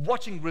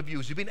watching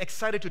reviews, you've been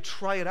excited to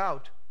try it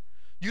out.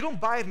 You don't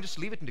buy it and just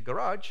leave it in the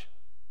garage.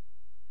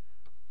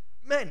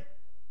 Man,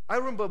 I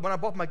remember when I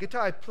bought my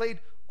guitar, I played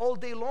all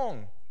day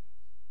long.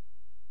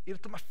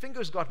 Till my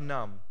fingers got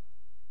numb.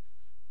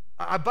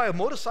 I buy a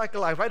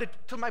motorcycle, I ride it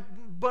till I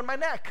burn my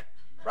neck.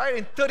 Right?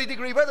 In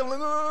 30-degree weather, I'm like,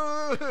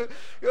 oh.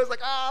 It was like,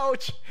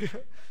 ouch.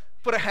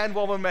 Put a hand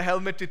warmer on my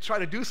helmet to try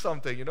to do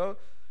something, you know.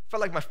 Felt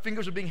like my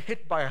fingers were being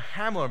hit by a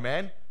hammer,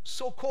 man.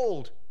 So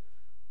cold.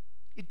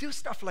 You do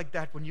stuff like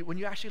that when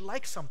you actually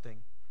like something,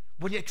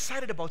 when you're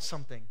excited about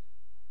something.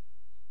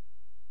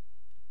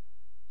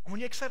 And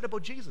when you're excited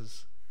about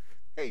Jesus.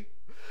 Hey,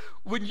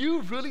 when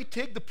you really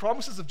take the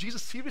promises of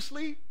Jesus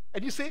seriously,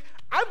 and you say,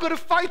 I'm going to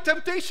fight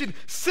temptation.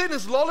 Sin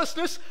is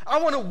lawlessness.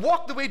 I want to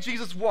walk the way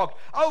Jesus walked.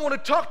 I want to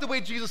talk the way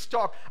Jesus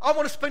talked. I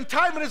want to spend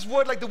time in his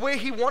word like the way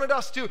he wanted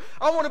us to.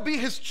 I want to be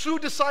his true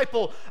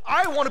disciple.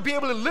 I want to be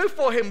able to live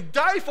for him,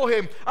 die for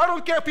him. I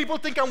don't care if people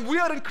think I'm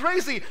weird and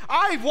crazy.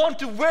 I want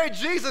to wear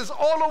Jesus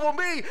all over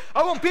me.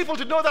 I want people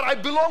to know that I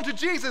belong to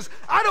Jesus.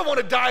 I don't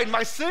want to die in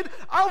my sin.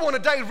 I want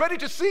to die ready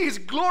to see his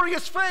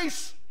glorious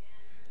face.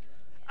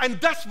 And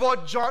that's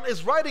what John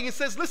is writing. He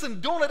says,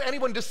 listen, don't let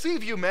anyone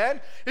deceive you, man.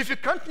 If you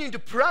continue to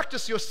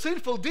practice your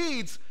sinful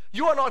deeds,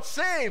 you are not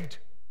saved.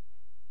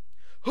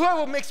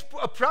 Whoever makes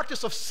a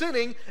practice of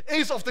sinning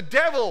is of the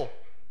devil.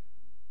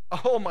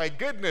 Oh my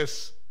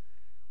goodness.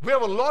 We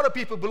have a lot of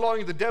people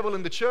belonging to the devil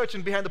in the church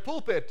and behind the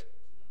pulpit.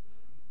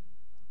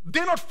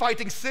 They're not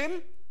fighting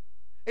sin.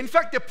 In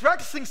fact, they're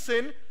practicing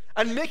sin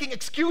and making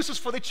excuses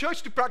for the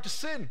church to practice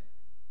sin.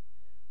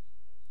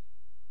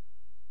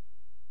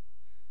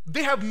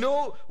 They have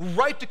no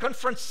right to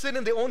confront sin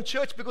in their own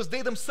church because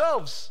they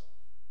themselves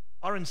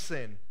are in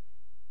sin.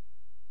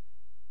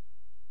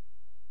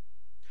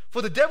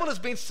 For the devil has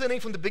been sinning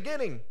from the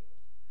beginning.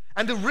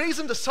 And the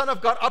reason the Son of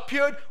God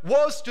appeared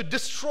was to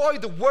destroy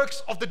the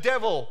works of the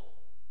devil.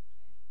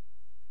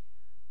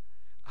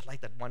 I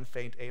like that one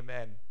faint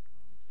amen.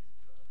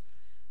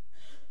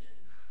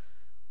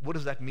 What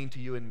does that mean to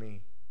you and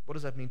me? What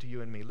does that mean to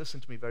you and me? Listen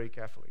to me very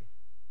carefully.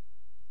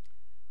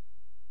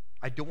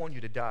 I don't want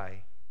you to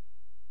die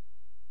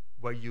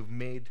where you've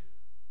made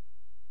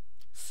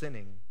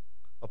sinning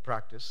a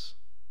practice.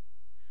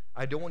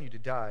 I don't want you to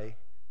die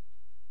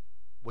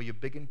where you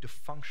begin to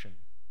function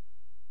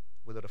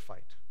without a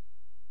fight.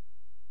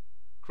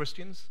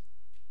 Christians,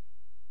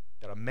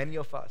 there are many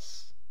of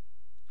us.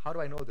 How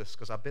do I know this?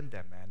 Because I've been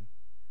there, man.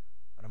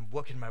 And I'm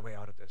working my way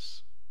out of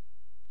this.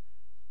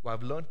 Where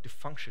I've learned to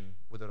function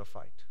without a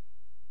fight.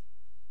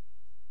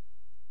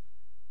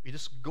 You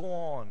just go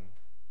on,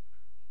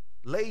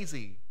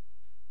 lazy.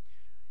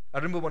 I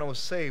remember when I was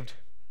saved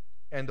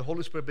and the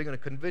Holy Spirit began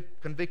to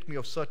convict me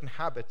of certain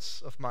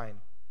habits of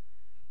mine.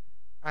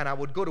 And I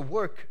would go to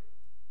work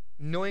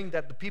knowing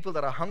that the people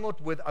that I hung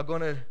out with are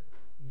going to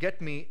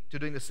get me to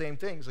doing the same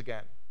things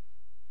again.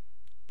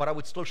 But I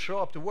would still show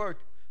up to work,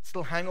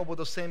 still hang out with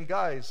those same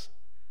guys.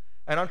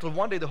 And until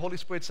one day the Holy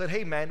Spirit said,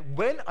 hey man,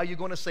 when are you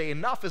going to say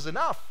enough is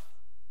enough?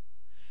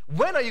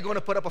 When are you going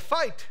to put up a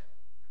fight?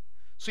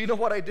 So you know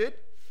what I did?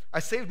 I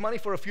saved money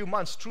for a few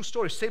months. True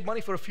story. Saved money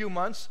for a few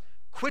months,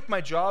 quit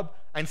my job,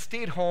 and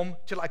stayed home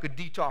till I could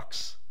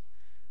detox.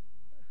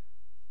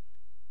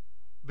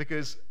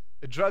 Because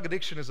drug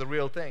addiction is a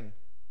real thing.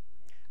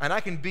 And I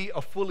can be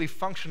a fully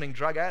functioning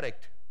drug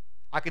addict.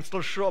 I can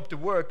still show up to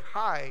work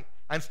high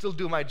and still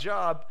do my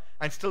job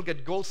and still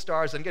get gold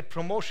stars and get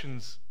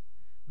promotions,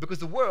 because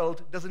the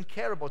world doesn't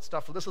care about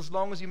stuff like this as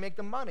long as you make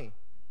them money.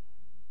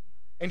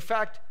 In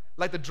fact,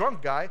 like the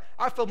drunk guy,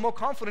 I felt more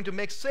confident to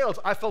make sales.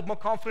 I felt more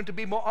confident to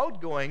be more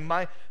outgoing.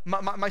 My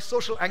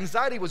social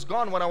anxiety was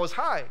gone when I was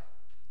high.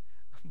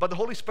 But the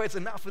Holy Spirit's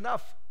enough.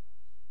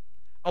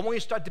 I want you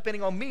to start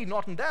depending on me,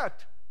 not on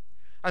that.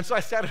 And so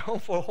I sat at home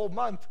for a whole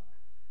month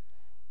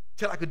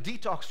till I could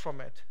detox from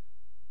it.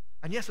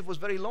 And yes, it was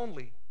very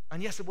lonely.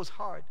 And yes, it was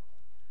hard.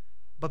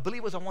 But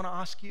believers, I want to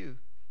ask you,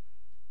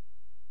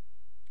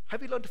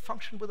 have you learned to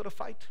function without a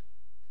fight?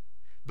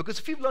 Because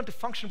if you've learned to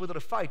function without a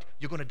fight,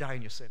 you're going to die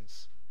in your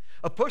sins.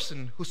 A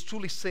person who's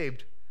truly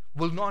saved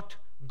will not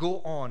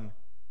go on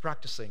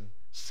practicing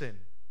sin,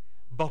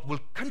 but will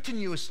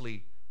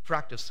continuously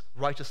practice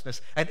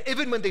righteousness. And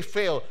even when they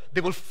fail,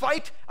 they will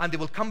fight and they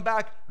will come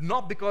back,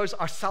 not because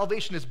our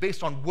salvation is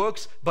based on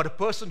works, but a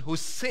person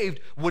who's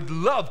saved would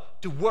love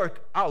to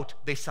work out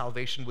their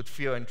salvation with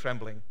fear and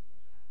trembling.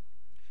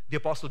 The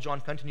Apostle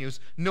John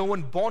continues, no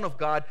one born of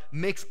God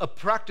makes a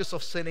practice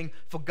of sinning,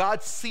 for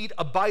God's seed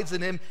abides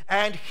in him,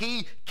 and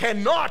he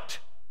cannot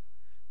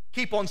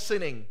keep on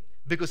sinning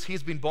because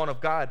he's been born of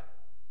God.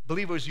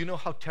 Believers, you know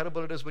how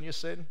terrible it is when you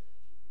sin?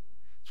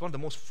 It's one of the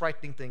most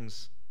frightening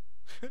things.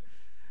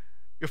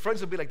 Your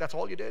friends will be like, that's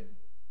all you did?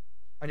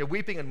 And you're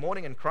weeping and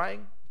mourning and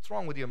crying. What's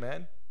wrong with you,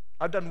 man?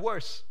 I've done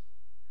worse.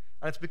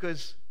 And it's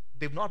because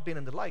they've not been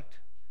in the light.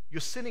 You're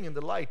sinning in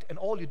the light, and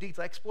all your deeds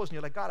are exposed, and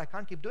you're like, God, I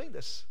can't keep doing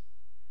this.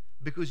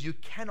 Because you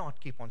cannot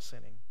keep on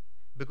sinning,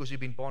 because you've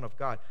been born of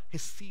God.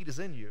 His seed is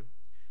in you.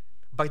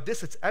 By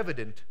this it's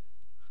evident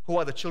who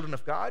are the children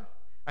of God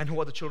and who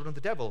are the children of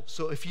the devil.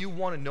 So if you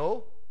want to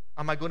know,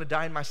 am I going to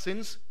die in my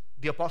sins?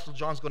 The Apostle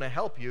John's going to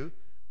help you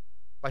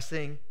by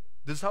saying,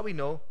 this is how we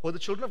know who are the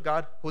children of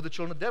God, who are the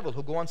children of the devil,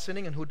 who go on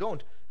sinning and who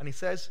don't. And he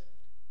says,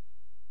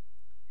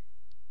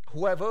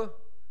 whoever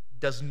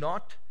does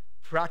not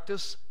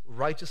practice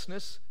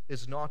righteousness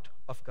is not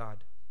of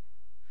God,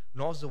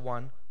 nor is the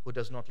one who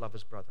does not love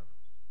his brother.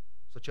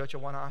 So church, I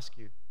want to ask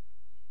you,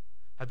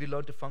 have you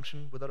learned to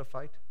function without a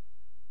fight?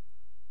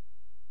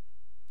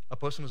 A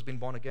person who's been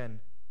born again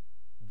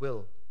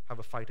will have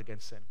a fight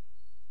against sin.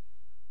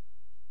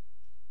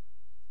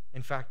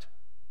 In fact,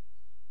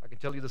 I can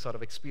tell you this out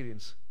of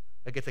experience,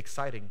 it gets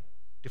exciting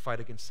to fight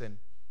against sin.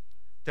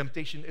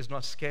 Temptation is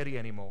not scary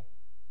anymore.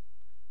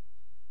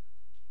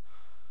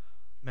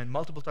 Man,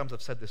 multiple times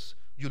I've said this,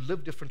 you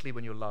live differently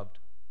when you're loved.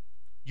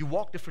 You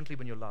walk differently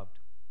when you're loved.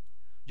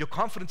 Your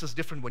confidence is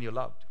different when you're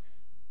loved.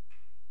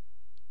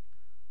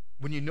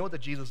 When you know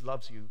that Jesus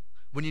loves you,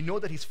 when you know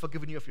that he's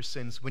forgiven you of your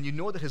sins, when you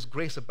know that his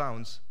grace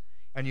abounds,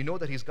 and you know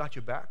that he's got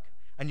your back,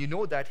 and you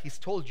know that he's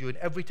told you in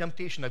every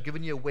temptation, I've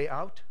given you a way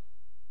out,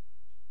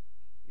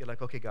 you're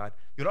like, okay, God,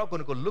 you're not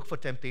going to go look for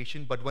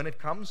temptation, but when it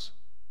comes,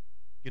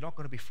 you're not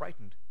going to be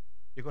frightened.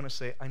 You're going to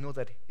say, I know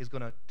that he's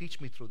going to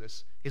teach me through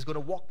this. He's going to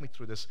walk me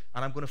through this,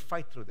 and I'm going to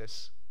fight through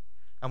this.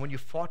 And when you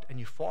fought and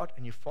you fought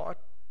and you fought,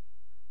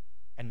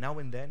 and now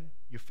and then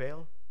you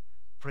fail,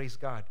 praise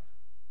God.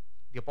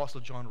 The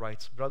Apostle John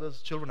writes,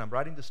 brothers, children, I'm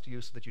writing this to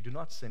you so that you do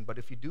not sin, but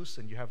if you do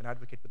sin, you have an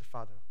advocate with the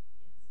Father.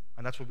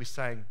 And that's what we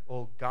sang,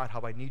 oh God,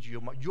 how I need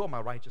you. You're my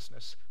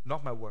righteousness,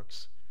 not my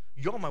works.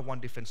 You're my one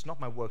defense, not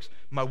my works.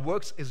 My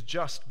works is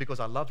just because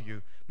I love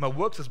you. My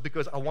works is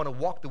because I want to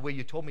walk the way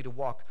you told me to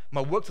walk.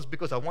 My works is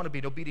because I want to be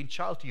an obedient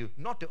child to you,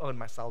 not to earn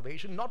my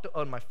salvation, not to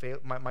earn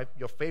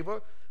your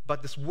favor,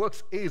 but this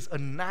works is a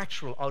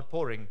natural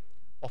outpouring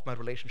of my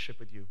relationship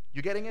with you.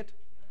 You getting it?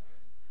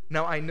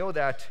 Now, I know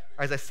that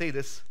as I say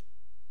this,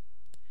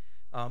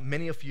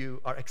 many of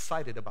you are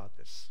excited about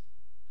this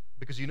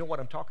because you know what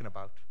I'm talking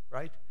about,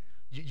 right?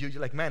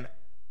 You're like, man,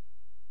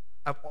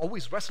 I've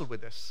always wrestled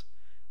with this.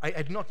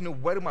 I do not know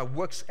where do my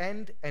works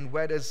end and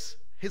where does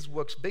his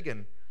works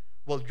begin.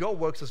 Well, your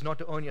works is not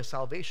to earn your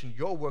salvation.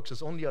 Your works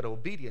is only out of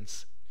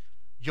obedience.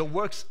 Your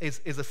works is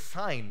a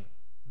sign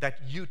that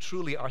you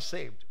truly are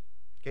saved,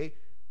 okay?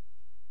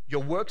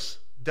 Your works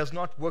does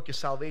not work your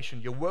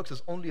salvation. Your works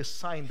is only a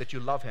sign that you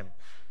love him.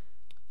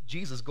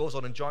 Jesus goes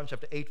on in John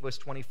chapter 8, verse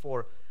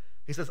 24.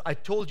 He says, I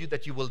told you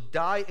that you will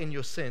die in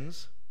your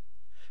sins,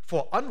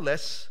 for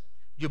unless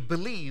you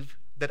believe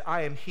that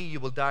I am he, you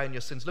will die in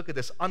your sins. Look at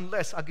this.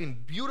 Unless, again,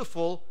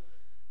 beautiful,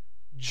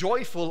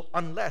 joyful,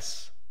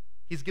 unless.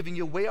 He's giving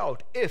you a way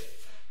out.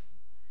 If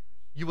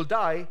you will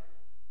die,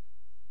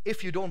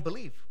 if you don't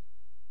believe.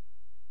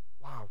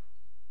 Wow.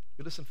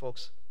 You listen,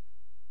 folks.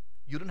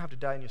 You don't have to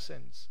die in your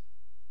sins.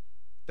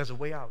 There's a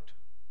way out.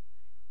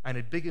 And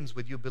it begins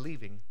with you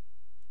believing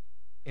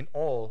in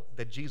all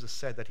that Jesus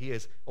said that he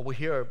is. Over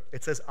here,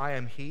 it says, I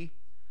am he.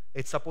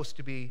 It's supposed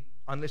to be,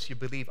 unless you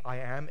believe I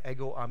am,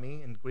 ego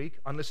ami in Greek,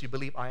 unless you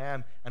believe I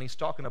am, and he's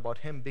talking about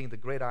him being the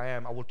great I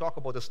am. I will talk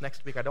about this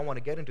next week. I don't want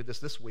to get into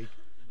this week,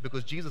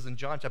 because Jesus in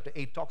John chapter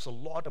 8 talks a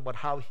lot about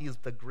how he is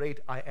the great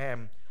I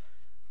am.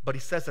 But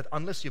he says that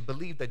unless you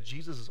believe that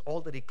Jesus is all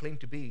that he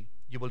claimed to be,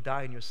 you will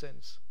die in your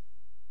sins.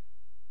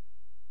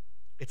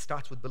 It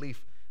starts with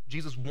belief.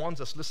 Jesus warns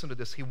us, listen to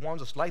this, he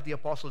warns us, like the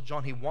Apostle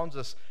John, he warns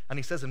us, and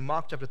he says in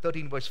Mark chapter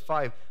 13, verse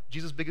 5,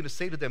 Jesus began to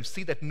say to them,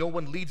 see that no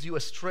one leads you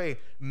astray.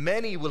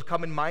 Many will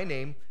come in my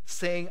name,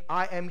 saying,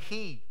 I am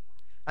he,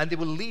 and they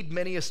will lead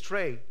many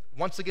astray.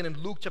 Once again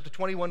in Luke chapter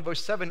 21,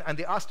 verse 7, and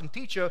they asked him,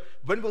 teacher,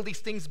 when will these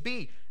things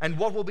be? And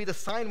what will be the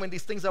sign when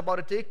these things are about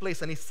to take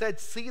place? And he said,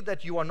 see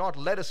that you are not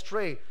led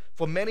astray,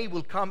 for many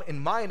will come in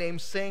my name,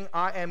 saying,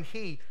 I am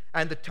he,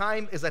 and the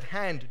time is at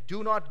hand.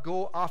 Do not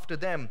go after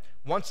them.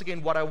 Once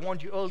again, what I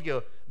warned you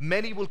earlier,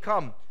 many will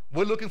come.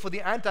 We're looking for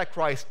the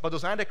Antichrist, but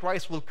those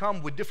Antichrists will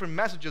come with different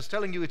messages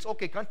telling you it's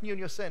okay, continue in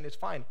your sin, it's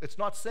fine. It's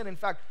not sin. In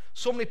fact,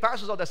 so many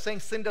pastors out there saying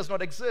sin does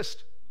not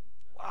exist.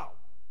 Wow.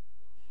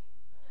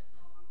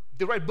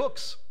 They write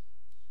books.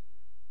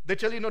 They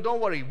tell you, no, don't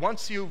worry.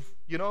 Once you've,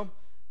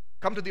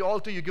 come to the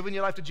altar, you've given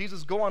your life to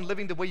Jesus, go on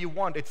living the way you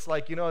want. It's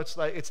like,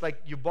 it's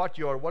like you bought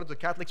your, what are the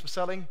Catholics were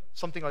selling?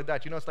 Something like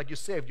that. It's like you're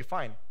saved, you're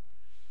fine.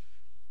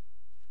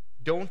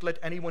 Don't let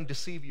anyone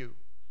deceive you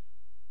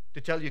to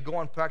tell you, go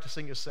on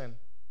practicing your sin.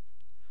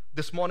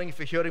 This morning, if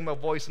you're hearing my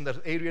voice in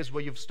the areas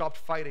where you've stopped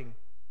fighting,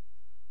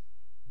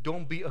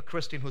 don't be a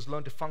Christian who's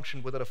learned to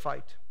function without a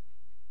fight.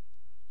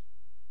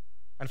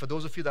 And for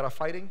those of you that are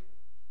fighting,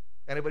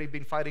 anybody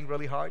been fighting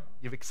really hard?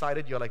 You're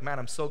excited. You're like, man,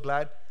 I'm so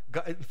glad.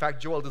 God, in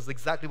fact, Joel, this is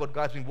exactly what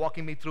God's been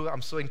walking me through.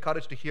 I'm so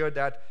encouraged to hear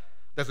that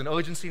there's an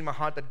urgency in my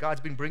heart that God's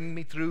been bringing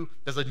me through.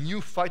 There's a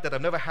new fight that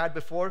I've never had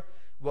before.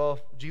 Well,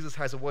 Jesus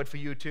has a word for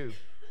you too.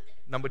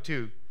 Number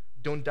 2,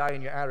 don't die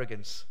in your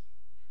arrogance.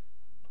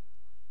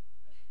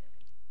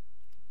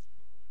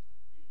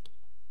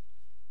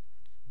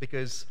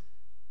 Because,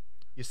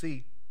 you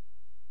see,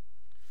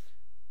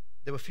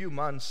 there were a few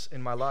months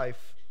in my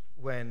life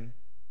when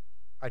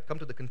I'd come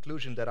to the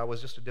conclusion that I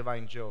was just a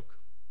divine joke.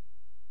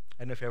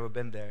 I don't know if you've ever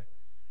been there.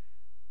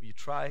 You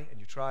try and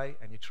you try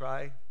and you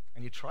try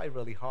and you try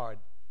really hard.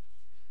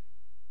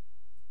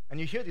 And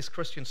you hear these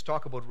Christians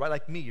talk about, right,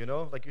 like me,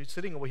 like you're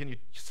sitting over here and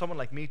someone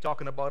like me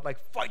talking about, like,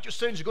 fight your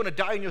sins, you're going to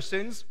die in your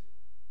sins.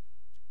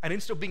 And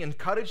instead of being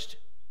encouraged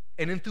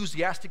and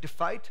enthusiastic to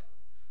fight,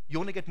 you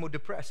only get more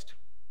depressed.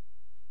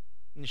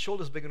 And your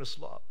shoulders begin to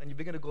slop and you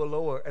begin to go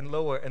lower and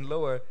lower and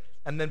lower.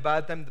 And then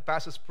by the time the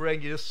pastor's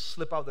praying, you just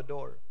slip out the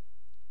door.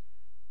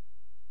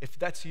 If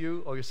that's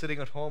you, or you're sitting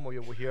at home, or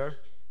you're over here,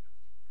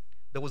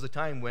 there was a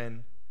time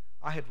when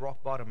I had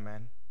rock bottom,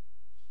 man.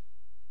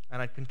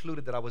 And I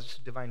concluded that I was just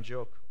a divine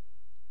joke.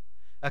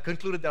 I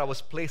concluded that I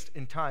was placed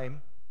in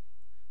time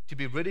to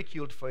be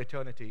ridiculed for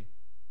eternity.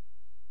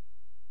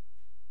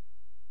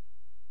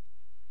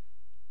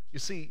 You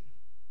see,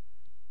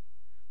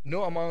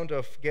 no amount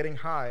of getting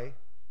high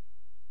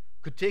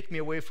could take me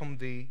away from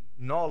the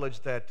knowledge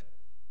that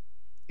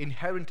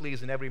inherently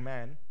is in every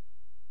man,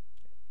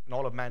 in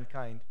all of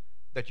mankind,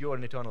 that you are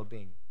an eternal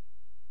being.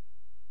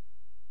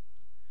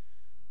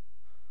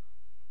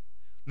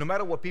 No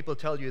matter what people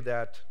tell you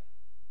that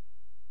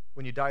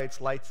when you die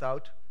it's lights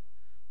out,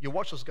 you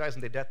watch those guys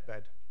in their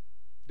deathbed,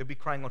 they'll be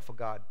crying out for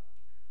God.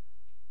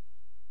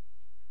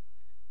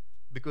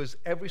 Because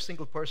every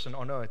single person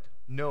on earth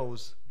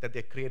knows that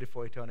they're created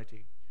for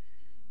eternity.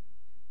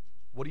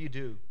 What do you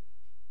do?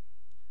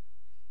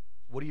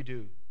 What do you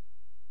do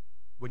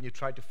when you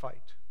try to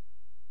fight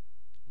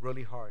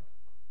really hard,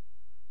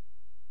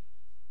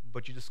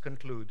 but you just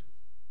conclude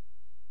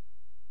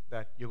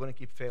that you're going to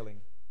keep failing?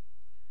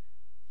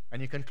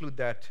 And you conclude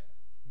that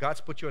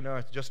God's put you on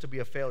earth just to be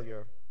a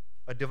failure,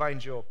 a divine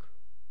joke,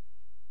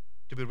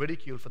 to be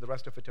ridiculed for the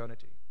rest of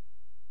eternity.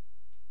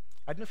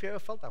 I don't know if you ever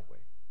felt that way.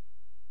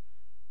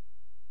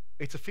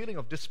 It's a feeling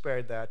of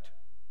despair that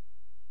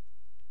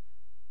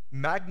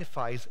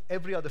magnifies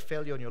every other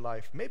failure in your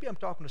life. Maybe I'm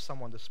talking to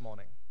someone this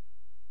morning.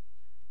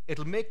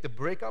 It'll make the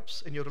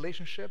breakups in your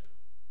relationship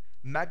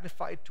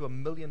magnified to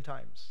 1,000,000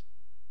 times.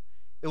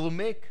 It will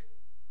make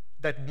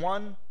that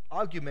one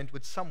argument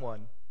with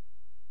someone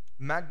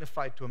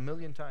magnified to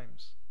 1,000,000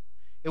 times.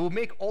 It will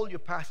make all your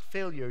past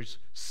failures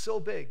so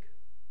big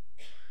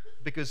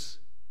because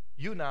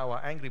you now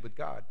are angry with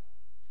God.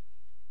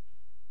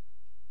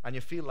 And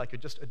you feel like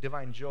you're just a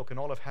divine joke and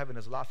all of heaven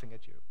is laughing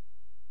at you.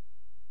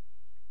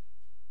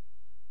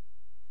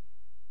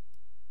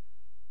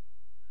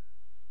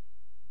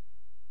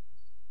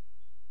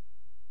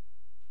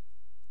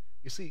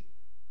 You see,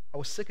 I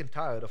was sick and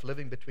tired of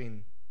living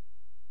between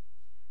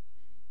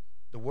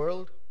the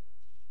world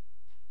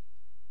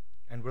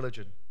and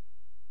religion.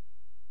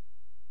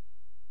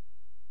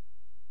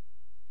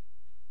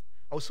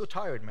 I was so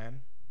tired,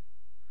 man,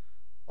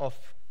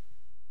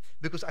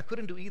 because I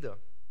couldn't do either.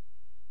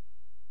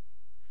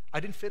 I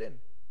didn't fit in.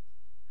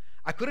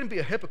 I couldn't be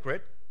a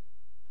hypocrite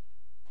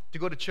to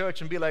go to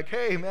church and be like,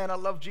 hey, man, I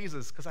love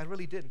Jesus, because I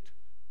really didn't.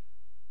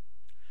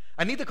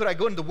 And neither could I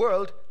go in the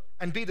world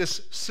and be this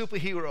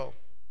superhero,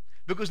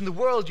 because in the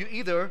world you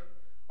either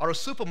are a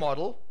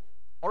supermodel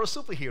or a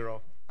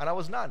superhero, and I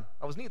was none.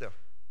 I was neither.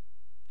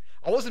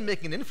 I wasn't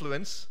making an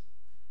influence,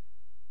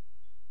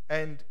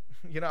 and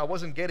I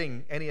wasn't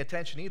getting any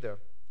attention either.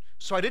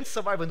 So I didn't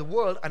survive in the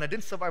world, and I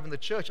didn't survive in the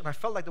church, and I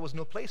felt like there was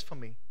no place for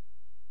me.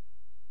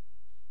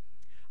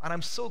 And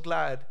I'm so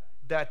glad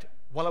that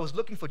while I was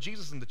looking for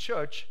Jesus in the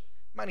church,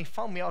 man, he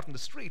found me out in the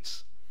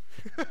streets.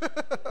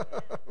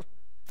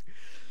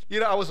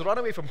 I was run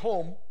away from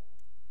home,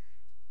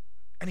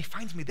 and he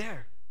finds me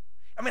there.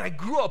 I mean, I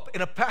grew up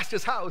in a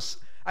pastor's house.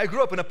 I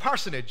grew up in a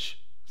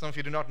parsonage. Some of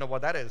you do not know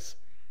what that is.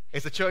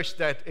 It's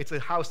a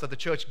house that the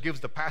church gives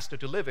the pastor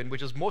to live in,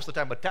 which is most of the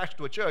time attached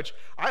to a church.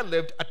 I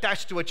lived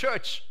attached to a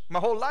church my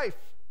whole life.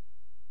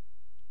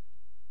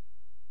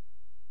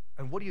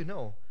 And what do you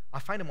know? I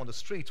find him on the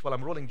streets while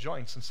I'm rolling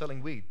joints and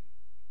selling weed.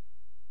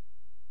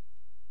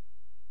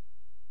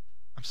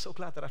 I'm so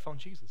glad that I found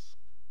Jesus,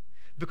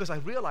 because I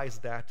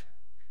realized that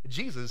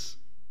Jesus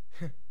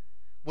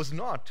was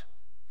not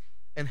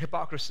in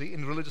hypocrisy,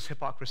 in religious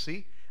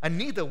hypocrisy, and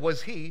neither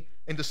was he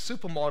in the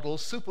supermodels,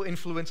 super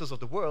influencers of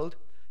the world.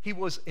 He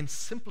was in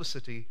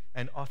simplicity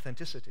and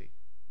authenticity.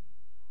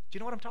 Do you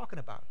know what I'm talking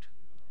about?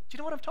 Do you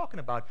know what I'm talking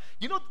about?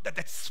 You know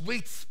that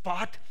sweet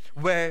spot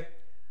where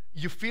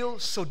you feel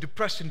so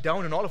depressed and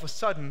down, and all of a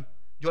sudden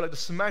you're like the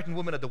Samaritan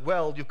woman at the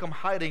well. You come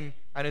hiding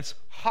and it's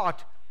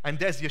hot, and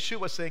there's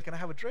Yeshua saying, "Can I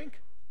have a drink?"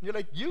 And you're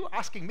like, "You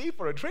asking me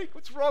for a drink?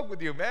 What's wrong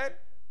with you, man?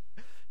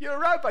 You're a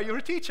rabbi, you're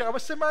a teacher, I'm a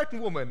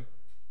Samaritan woman." And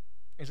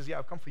he says, "Yeah,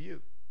 I've come for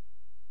you.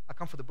 I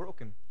come for the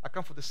broken. I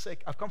come for the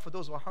sick. I've come for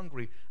those who are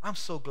hungry." I'm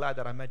so glad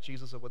that I met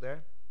Jesus over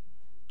there.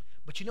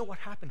 But you know what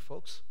happened,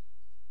 folks?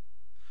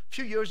 A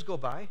few years go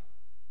by,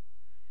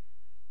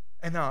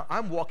 and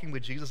I'm walking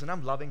with Jesus, and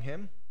I'm loving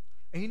him.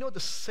 And you know the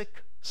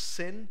sick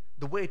sin,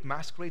 the way it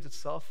masquerades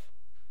itself?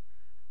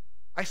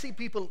 I see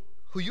people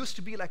who used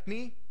to be like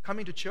me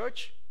coming to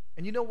church,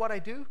 and you know what I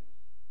do?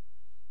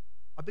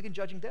 I begin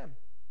judging them.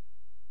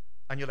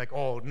 And you're like,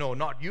 "Oh, no,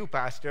 not you,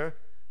 Pastor."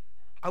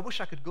 I wish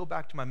I could go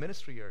back to my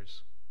ministry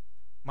years,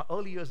 my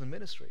early years in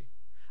ministry.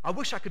 I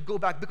wish I could go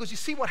back, because you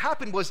see what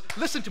happened was,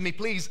 listen to me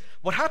please,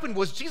 what happened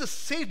was Jesus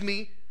saved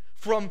me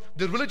from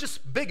the religious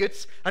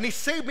bigots, and he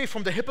saved me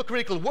from the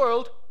hypocritical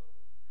world.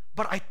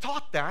 But I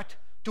thought that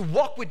to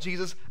walk with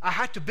Jesus, I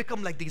had to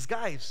become like these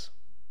guys.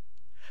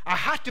 I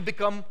had to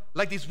become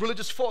like these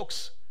religious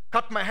folks.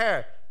 Cut my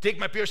hair, take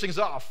my piercings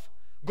off,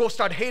 go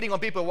start hating on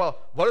people. "Well,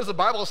 what does the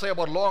Bible say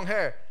about long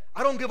hair?"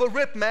 I don't give a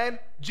rip, man.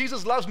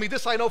 Jesus loves me.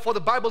 This I know, for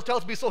the Bible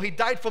tells me so. He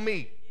died for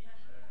me.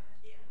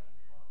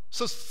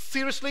 So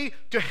seriously,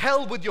 to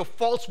hell with your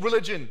false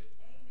religion.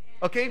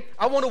 Okay?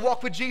 I want to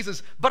walk with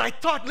Jesus. But I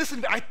thought,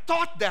 listen, I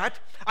thought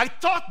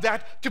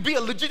that to be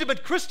a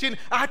legitimate Christian,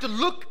 I had to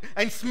look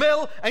and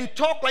smell and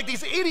talk like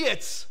these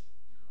idiots.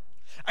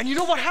 And you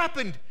know what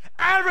happened?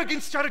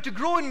 Arrogance started to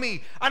grow in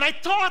me. And I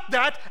thought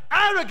that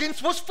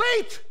arrogance was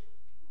faith.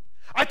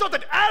 I thought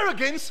that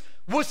arrogance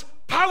was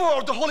power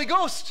of the Holy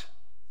Ghost.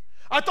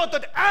 I thought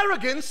that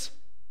arrogance,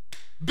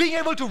 being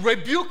able to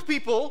rebuke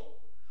people,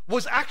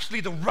 was actually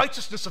the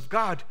righteousness of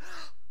God.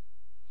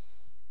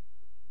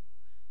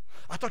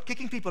 I thought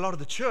kicking people out of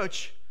the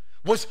church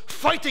was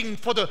fighting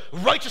for the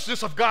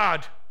righteousness of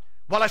God.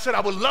 While I said, "I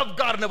will love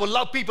God and I will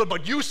love people,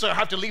 but you, sir,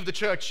 have to leave the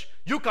church.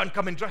 You can't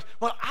come and dress."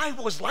 Well, I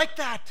was like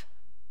that.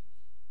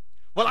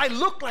 Well, I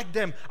looked like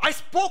them. I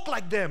spoke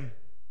like them.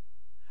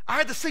 I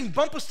had the same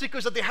bumper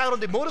stickers that they had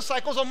on their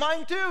motorcycles on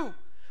mine too.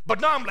 But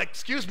now I'm like,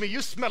 "Excuse me,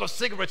 you smell of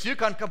cigarettes, you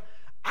can't come."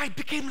 I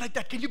became like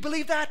that. Can you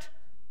believe that?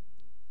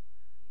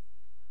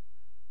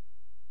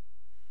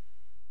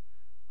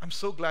 I'm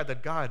so glad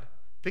that God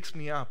picks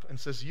me up and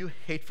says, "You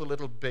hateful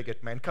little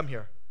bigot, man, come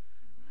here.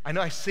 I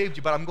know I saved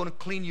you, but I'm going to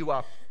clean you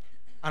up.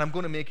 And I'm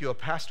going to make you a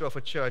pastor of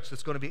a church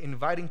that's going to be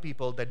inviting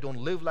people that don't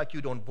live like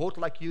you, don't vote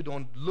like you,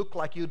 don't look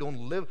like you,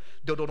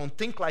 don't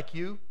think like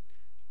you.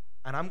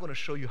 And I'm going to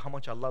show you how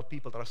much I love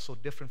people that are so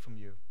different from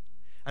you."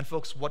 And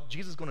folks, what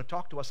Jesus is going to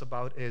talk to us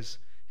about is,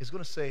 he's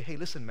going to say, "Hey,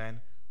 listen,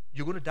 man,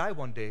 you're going to die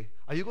one day.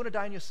 Are you going to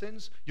die in your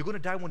sins? You're going to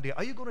die one day.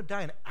 Are you going to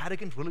die an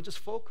arrogant religious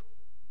folk?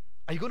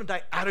 Are you going to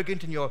die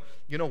arrogant in your,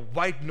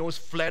 white nose,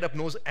 flared up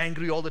nose,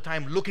 angry all the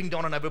time, looking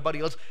down on everybody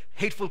else,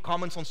 hateful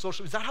comments on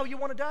social? Is that how you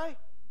want to die?"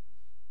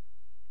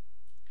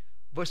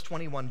 Verse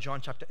 21,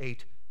 John chapter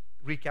 8,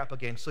 recap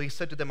again. "So he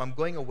said to them, I'm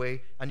going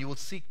away, and you will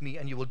seek me,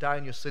 and you will die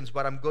in your sins.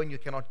 Where I'm going, you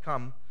cannot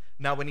come."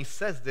 Now, when he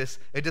says this,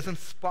 it doesn't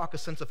spark a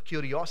sense of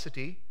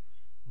curiosity,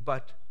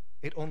 but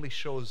it only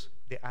shows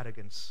their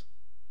arrogance.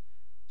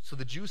 So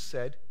the Jews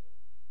said,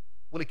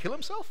 "Will he kill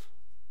himself?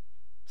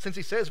 Since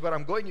he says, 'Where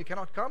I'm going, you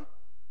cannot come'?"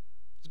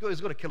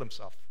 He's going to kill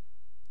himself.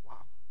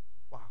 Wow,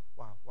 wow,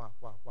 wow, wow,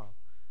 wow, wow.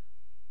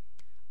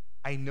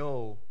 I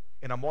know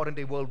in our modern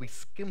day world, we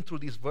skim through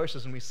these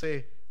verses and we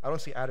say, "I don't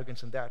see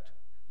arrogance in that."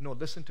 No,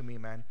 listen to me,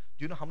 man.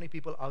 Do you know how many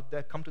people out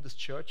there come to this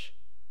church,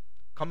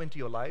 come into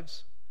your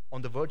lives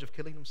on the verge of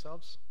killing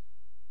themselves?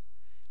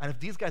 And if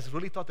these guys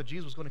really thought that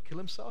Jesus was going to kill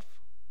himself,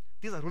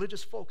 these are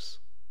religious folks.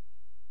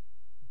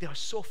 They are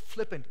so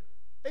flippant.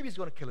 Maybe he's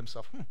going to kill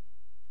himself.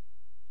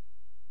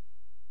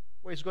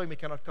 Where he's going, we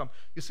cannot come.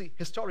 You see,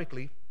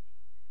 historically,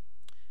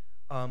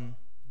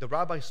 the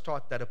rabbis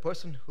taught that a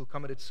person who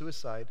committed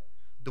suicide,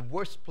 the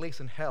worst place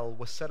in hell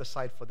was set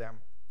aside for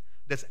them.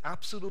 There's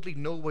absolutely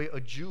no way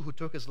a Jew who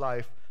took his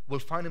life will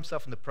find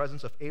himself in the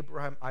presence of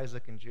Abraham,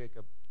 Isaac, and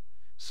Jacob.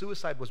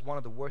 Suicide was one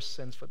of the worst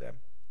sins for them.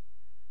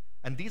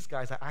 And these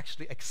guys are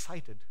actually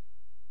excited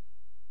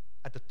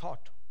at the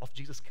thought of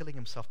Jesus killing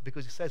himself,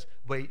 because he says,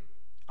 wait,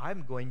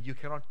 I'm going, you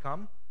cannot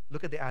come.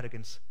 Look at the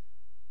arrogance.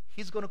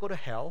 He's going to go to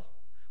hell.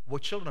 We're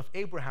children of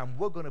Abraham.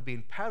 We're going to be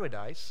in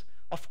paradise.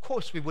 Of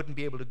course, we wouldn't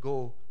be able to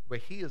go where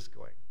he is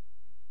going,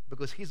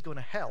 because he's going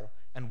to hell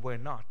and we're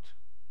not.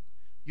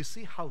 You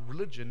see how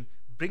religion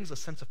brings a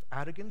sense of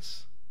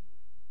arrogance?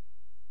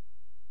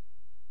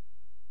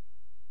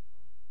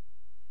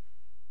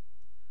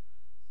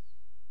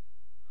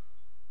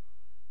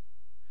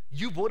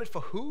 You voted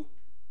for who?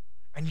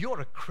 And you're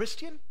a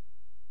Christian?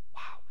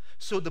 Wow.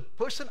 So the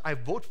person I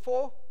vote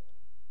for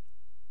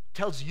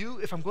tells you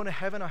if I'm going to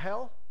heaven or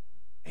hell?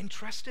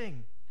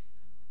 Interesting.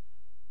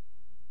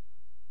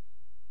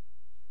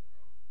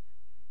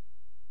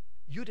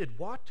 You did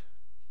what?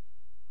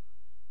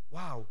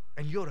 Wow.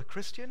 And you're a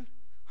Christian?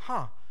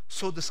 Huh.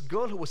 So this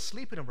girl who was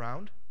sleeping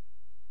around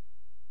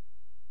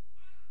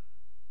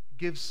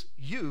gives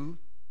you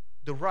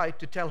the right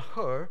to tell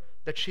her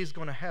that she's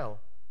going to hell.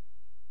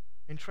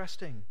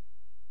 Interesting.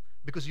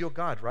 Because you're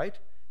God, right?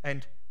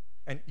 And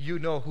you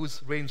know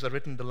whose names are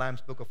written in the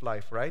Lamb's Book of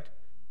Life, right?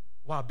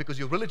 Wow, because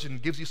your religion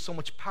gives you so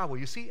much power.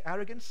 You see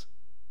arrogance?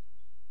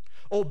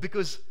 Oh,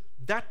 because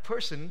that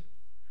person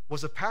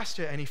was a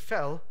pastor and he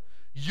fell,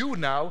 you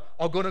now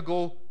are going to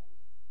go,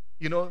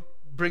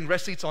 bring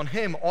receipts on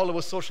him all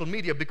over social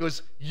media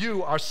because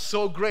you are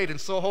so great and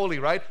so holy,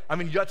 right? I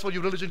mean, that's what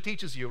your religion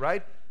teaches you,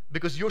 right?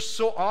 Because you're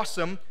so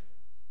awesome.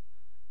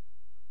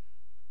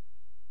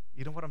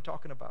 You know what I'm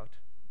talking about?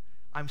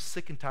 I'm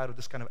sick and tired of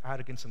this kind of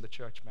arrogance in the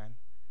church, man.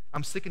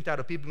 I'm sick and tired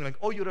of people being like,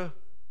 oh, you're a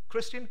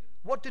Christian?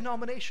 What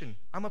denomination?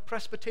 I'm a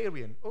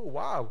Presbyterian. Oh,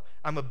 wow.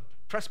 I'm a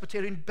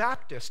Presbyterian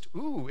Baptist.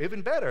 Ooh,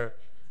 even better.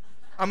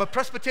 I'm a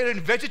Presbyterian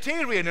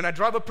vegetarian and I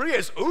drive a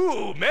Prius.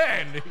 Ooh,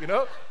 man,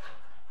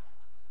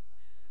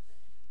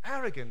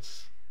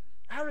 Arrogance.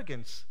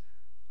 Arrogance.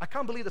 I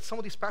can't believe that some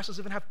of these pastors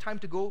even have time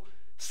to go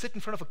sit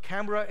in front of a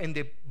camera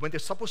and when they're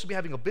supposed to be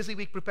having a busy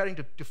week preparing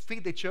to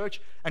feed their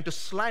church and to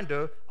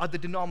slander other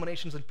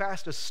denominations and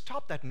pastors.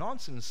 Stop that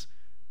nonsense.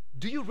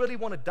 Do you really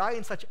want to die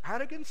in such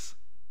arrogance?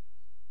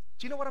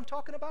 Do you know what I'm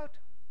talking about?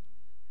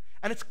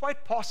 And it's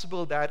quite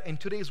possible that in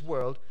today's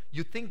world,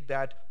 you think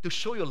that to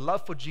show your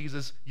love for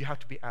Jesus, you have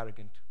to be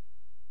arrogant.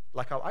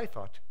 Like how I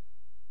thought.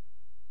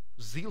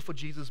 Zeal for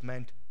Jesus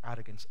meant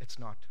arrogance. It's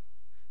not.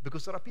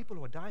 Because there are people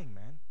who are dying,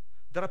 man.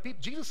 There are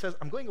people, Jesus says,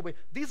 I'm going away.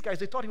 These guys,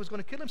 they thought he was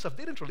going to kill himself.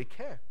 They didn't really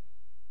care.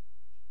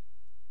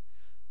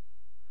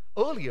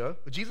 Earlier,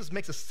 Jesus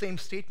makes the same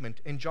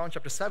statement in John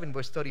chapter 7,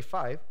 verse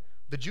 35.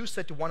 The Jews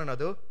said to one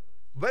another,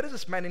 where does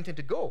this man intend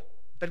to go,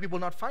 that we will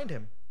not find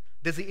him?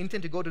 Does he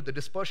intend to go to the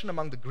dispersion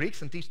among the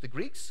Greeks and teach the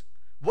Greeks?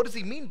 What does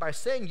he mean by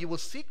saying, you will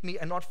seek me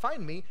and not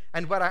find me,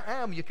 and where I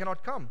am, you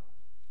cannot come?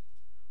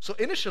 So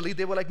initially,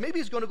 they were like, maybe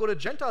he's going to go to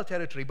Gentile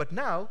territory, but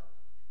now,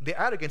 they're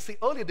arrogant. See,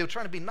 earlier they were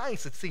trying to be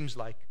nice, it seems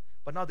like.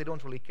 But now they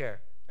don't really care.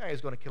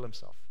 He's going to kill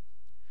himself.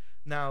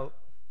 Now,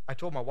 I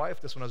told my wife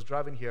this when I was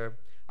driving here.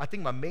 I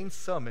think my main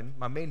sermon,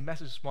 my main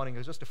message this morning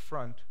is just the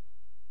front,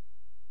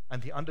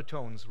 and the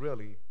undertones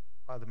really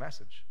are the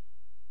message.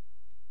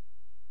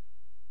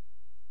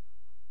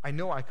 I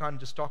know I can't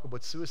just talk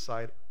about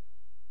suicide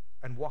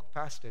and walk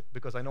past it,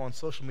 because I know on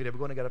social media we're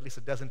going to get at least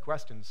a dozen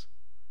questions.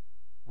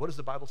 What does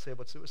the Bible say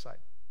about suicide?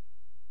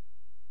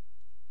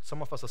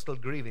 Some of us are still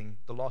grieving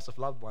the loss of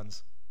loved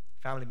ones,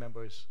 family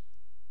members,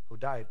 who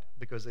died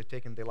because they've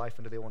taken their life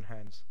into their own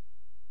hands.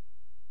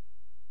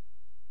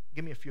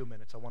 Give me a few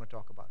minutes. I want to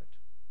talk about it.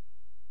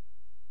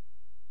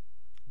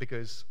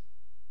 Because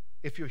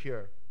if you're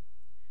here,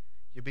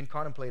 you've been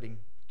contemplating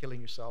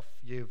killing yourself,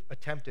 you've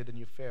attempted and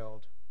you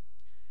failed,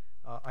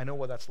 I know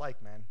what that's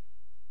like, man.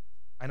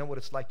 I know what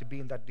it's like to be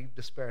in that deep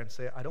despair and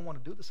say, I don't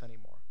want to do this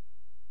anymore.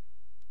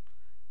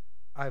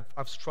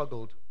 I've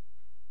struggled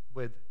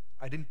with,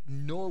 I didn't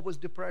know it was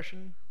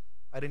depression.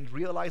 I didn't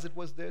realize it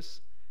was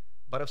this.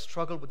 But I've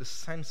struggled with the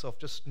sense of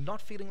just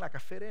not feeling like I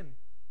fit in.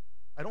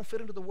 I don't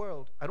fit into the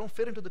world. I don't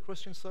fit into the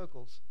Christian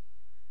circles.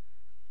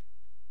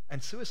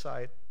 And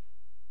suicide,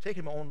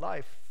 taking my own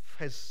life,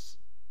 has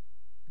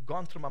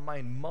gone through my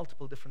mind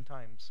multiple different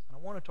times. And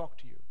I want to talk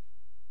to you.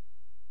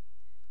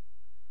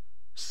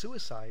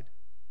 Suicide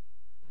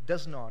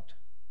does not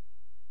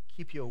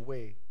keep you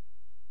away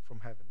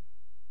from heaven.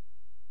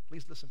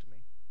 Please listen to me.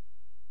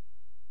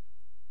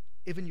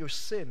 Even your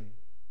sin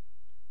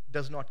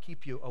does not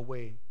keep you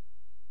away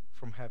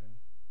from heaven.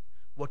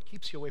 What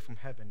keeps you away from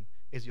heaven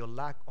is your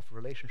lack of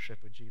relationship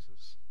with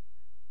Jesus.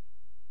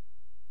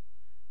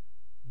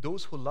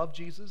 Those who love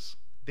Jesus,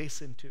 they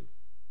sin too.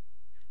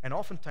 And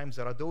oftentimes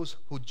there are those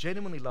who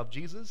genuinely love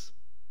Jesus,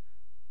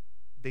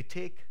 they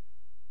take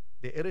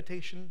their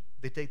irritation,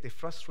 they take their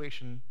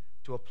frustration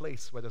to a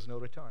place where there's no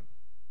return.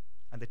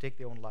 And they take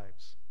their own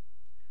lives.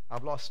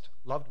 I've lost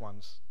loved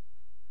ones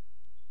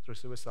through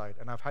suicide,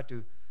 and I've had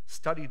to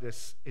study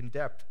this in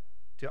depth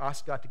to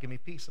ask God to give me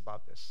peace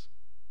about this.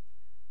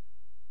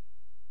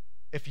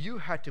 If you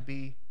had to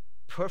be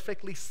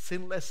perfectly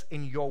sinless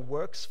in your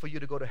works for you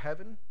to go to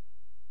heaven,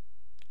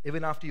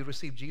 even after you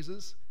receive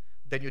Jesus,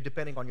 then you're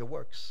depending on your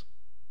works.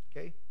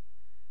 Okay?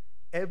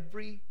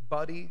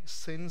 Everybody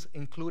sins,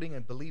 including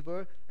a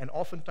believer, and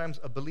oftentimes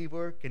a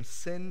believer can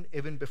sin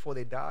even before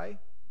they die.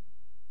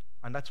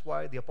 And that's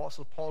why the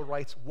Apostle Paul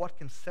writes, what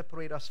can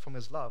separate us from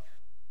his love?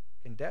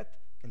 Can death?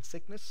 Can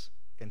sickness?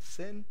 Can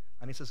sin?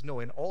 And he says, no,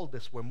 in all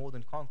this we're more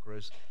than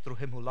conquerors through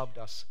him who loved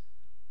us.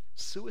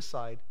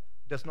 Suicide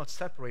does not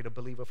separate a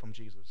believer from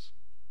Jesus.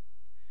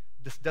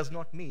 This does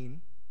not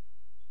mean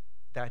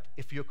that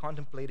if you're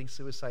contemplating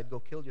suicide, go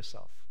kill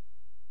yourself.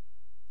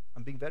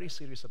 I'm being very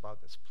serious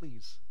about this.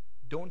 Please,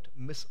 don't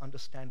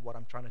misunderstand what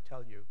I'm trying to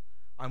tell you.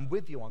 I'm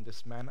with you on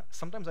this, man.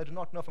 Sometimes I do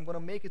not know if I'm going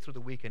to make it through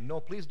the weekend. No,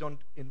 please don't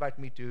invite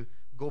me to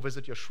go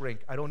visit your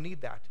shrink. I don't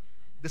need that.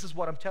 This is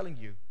what I'm telling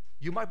you.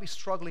 You might be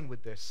struggling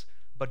with this,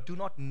 but do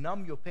not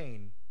numb your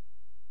pain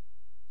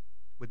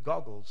with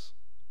goggles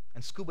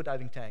and scuba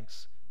diving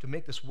tanks to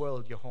make this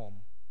world your home.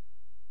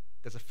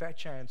 There's a fair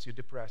chance you're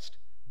depressed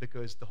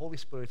because the Holy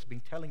Spirit's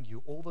been telling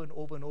you over and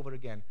over and over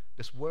again,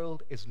 this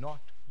world is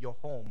not your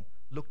home.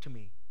 Look to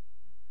me.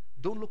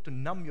 Don't look to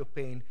numb your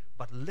pain,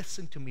 but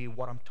listen to me,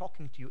 what I'm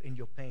talking to you in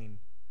your pain.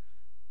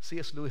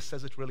 C.S. Lewis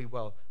says it really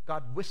well.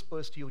 God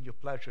whispers to you in your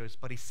pleasures,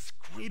 but he's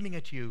screaming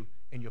at you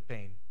in your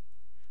pain.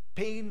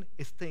 Pain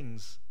is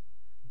things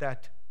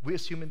that we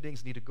as human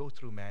beings need to go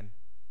through, man.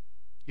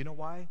 You know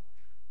why?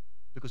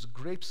 Because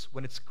grapes,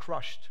 when it's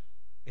crushed,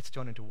 it's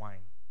turned into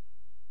wine.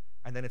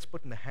 And then it's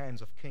put in the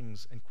hands of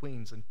kings and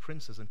queens and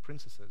princes and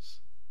princesses.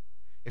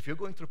 If you're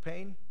going through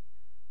pain,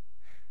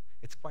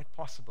 it's quite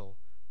possible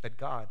that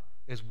God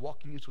is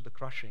walking you through the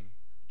crushing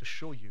to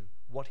show you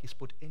what he's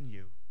put in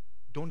you.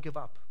 Don't give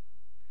up.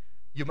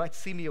 You might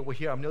see me over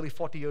here. I'm nearly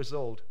 40 years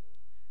old,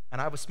 and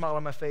I have a smile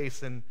on my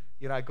face, and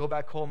I go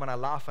back home and I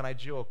laugh and I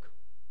joke.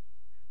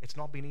 It's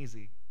not been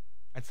easy,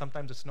 and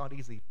sometimes it's not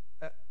easy.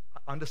 I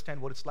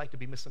understand what it's like to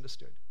be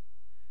misunderstood.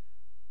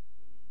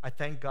 I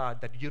thank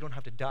God that you don't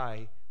have to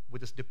die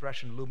with this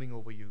depression looming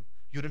over you.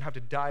 You don't have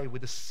to die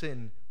with the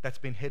sin that's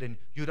been hidden.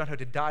 You don't have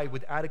to die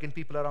with arrogant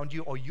people around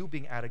you or you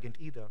being arrogant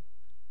either.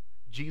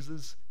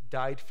 Jesus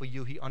died for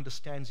you. He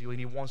understands you and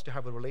he wants to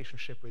have a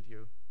relationship with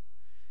you.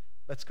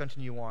 Let's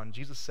continue on.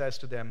 Jesus says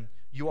to them,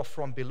 you are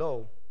from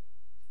below.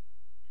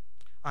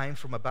 I am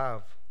from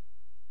above.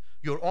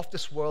 You're of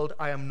this world.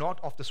 I am not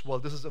of this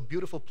world. This is a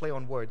beautiful play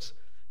on words.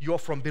 You are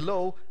from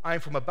below. I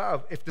am from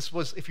above.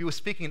 If he was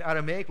speaking in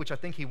Aramaic, which I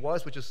think he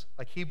was, which is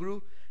like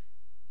Hebrew,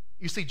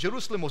 you see,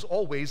 Jerusalem was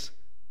always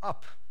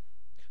up.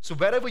 So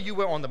wherever you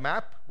were on the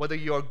map, whether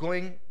you're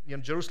going,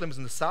 Jerusalem is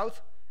in the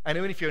south, and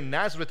even if you're in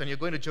Nazareth and you're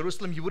going to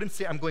Jerusalem, you wouldn't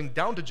say, I'm going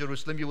down to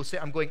Jerusalem. You will say,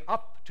 I'm going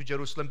up to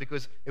Jerusalem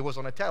because it was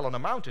on a tell, on a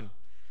mountain.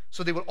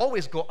 So they will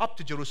always go up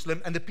to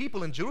Jerusalem, and the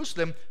people in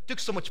Jerusalem took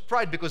so much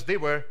pride because they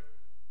were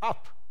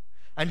up.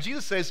 And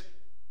Jesus says,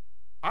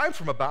 I'm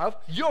from above,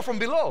 you're from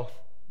below.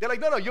 They're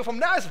like, no, you're from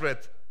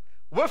Nazareth.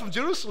 We're from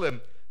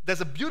Jerusalem. There's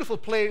a beautiful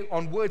play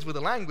on words with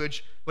the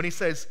language when he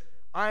says,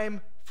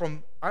 I'm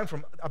from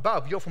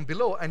above, you're from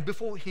below. And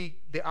before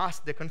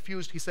they're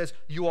confused, he says,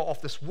 you are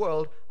of this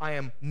world, I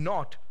am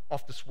not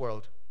of this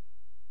world.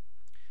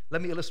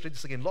 Let me illustrate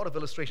this again. A lot of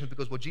illustrations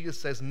because what Jesus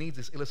says needs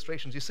is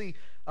illustrations. You see,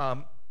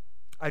 I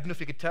don't know if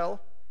you could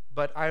tell,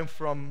 but I'm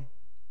from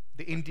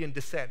the Indian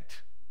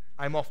descent.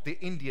 I'm of the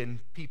Indian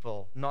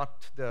people,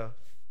 not the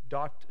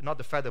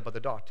feather, but the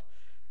dot.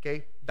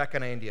 Okay, that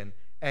kind of Indian.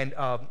 And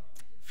a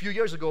few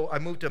years ago, I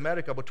moved to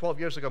America. About 12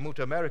 years ago, I moved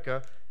to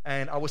America,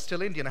 and I was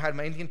still Indian. I had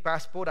my Indian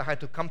passport. I had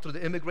to come through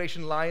the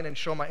immigration line and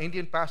show my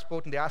Indian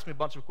passport, and they asked me a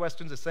bunch of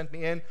questions. They sent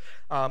me in.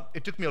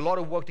 It took me a lot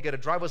of work to get a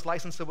driver's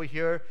license over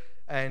here,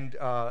 and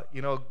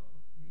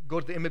go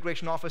to the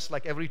immigration office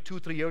like every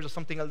 2-3 years or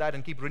something like that,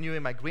 and keep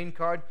renewing my green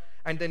card.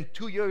 And then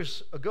 2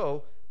 years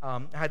ago,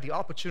 I had the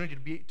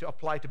opportunity to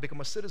apply to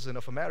become a citizen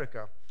of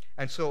America.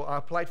 And so I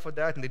applied for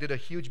that, and they did a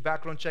huge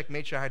background check,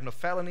 made sure I had no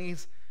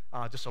felonies,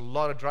 just a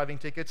lot of driving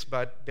tickets,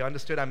 but they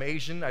understood I'm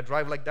Asian. I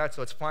drive like that,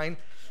 so it's fine.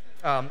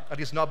 At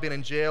least not been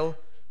in jail.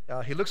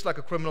 He looks like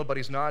a criminal, but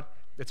he's not.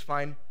 It's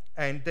fine.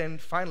 And then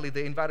finally,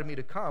 they invited me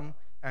to come,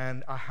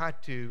 and I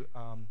had to,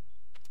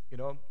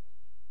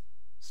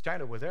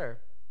 stand over there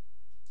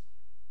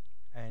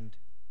and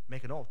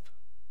make an oath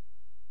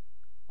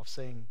of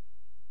saying,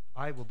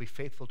 I will be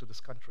faithful to this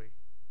country.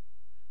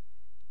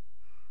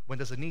 When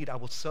there's a need, I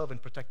will serve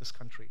and protect this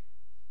country.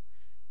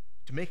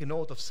 To make an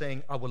oath of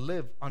saying, I will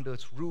live under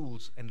its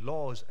rules and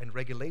laws and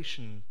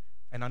regulation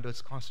and under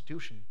its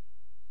constitution.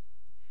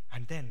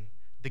 And then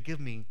they give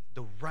me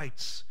the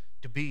rights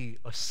to be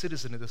a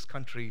citizen of this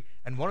country.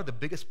 And one of the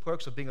biggest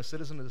perks of being a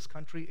citizen of this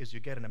country is you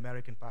get an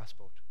American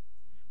passport,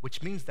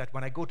 which means that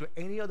when I go to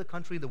any other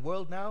country in the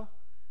world now,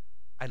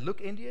 I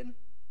look Indian,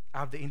 I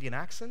have the Indian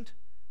accent,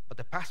 but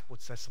the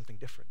passport says something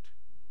different.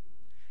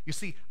 You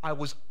see, I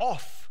was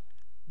off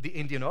the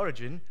Indian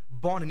origin,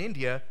 born in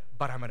India,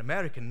 but I'm an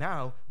American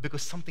now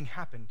because something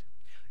happened.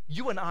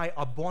 You and I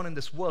are born in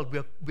this world.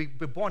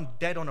 We're born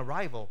dead on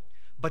arrival,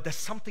 but there's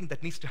something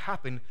that needs to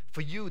happen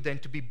for you then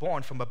to be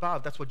born from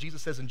above. That's what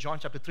Jesus says in John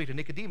chapter 3 to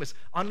Nicodemus.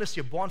 Unless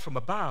you're born from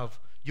above,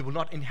 you will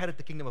not inherit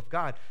the kingdom of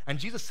God. And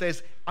Jesus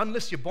says,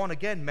 unless you're born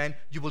again, man,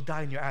 you will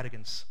die in your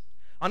arrogance.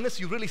 unless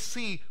you really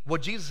see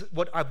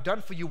what I've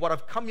done for you, what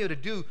I've come here to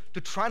do,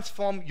 to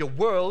transform your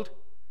world,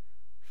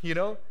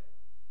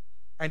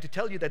 and to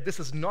tell you that this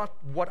is not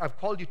what I've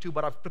called you to,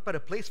 but I've prepared a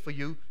place for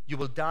you, you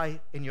will die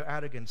in your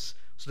arrogance.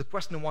 So the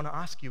question I want to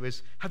ask you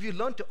is, have you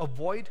learned to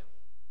avoid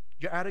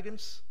your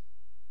arrogance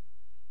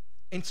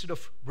instead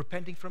of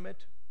repenting from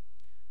it?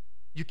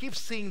 You keep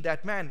seeing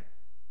that, man,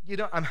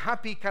 I'm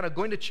happy kind of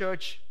going to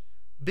church,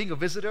 being a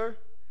visitor,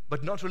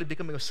 but not really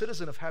becoming a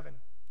citizen of heaven.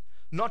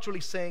 Not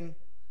really saying,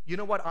 you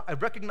know what, I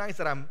recognize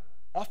that I'm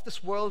off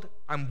this world,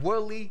 I'm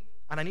worldly,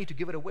 and I need to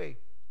give it away.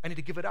 I need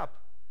to give it up.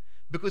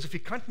 Because if you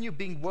continue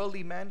being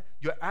worldly, man,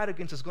 your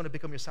arrogance is going to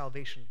become your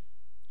salvation.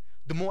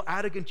 The more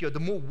arrogant you are, the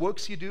more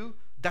works you do,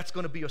 that's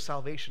going to be your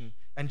salvation.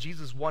 And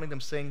Jesus is warning them,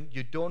 saying,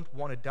 you don't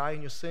want to die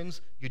in your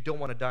sins, you don't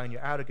want to die in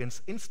your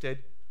arrogance. Instead,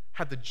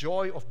 have the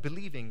joy of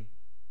believing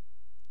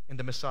in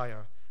the Messiah.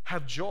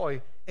 Have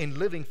joy in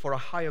living for a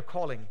higher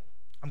calling.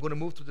 I'm going to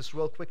move through this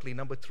real quickly.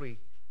 Number 3.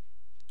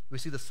 We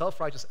see the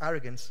self-righteous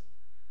arrogance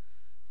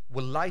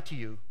will lie to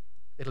you.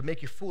 It'll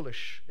make you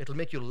foolish. It'll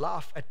make you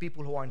laugh at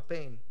people who are in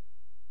pain.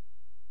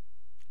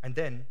 And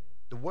then,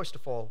 the worst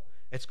of all,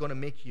 it's going to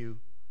make you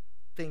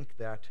think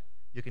that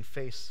you can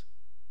face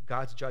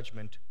God's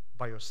judgment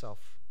by yourself.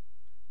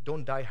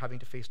 Don't die having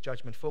to face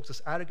judgment. Folks,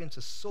 this arrogance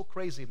is so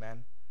crazy,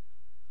 man.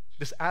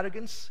 This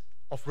arrogance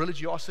of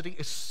religiosity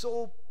is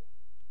so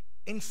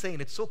insane.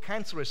 It's so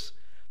cancerous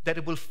that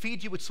it will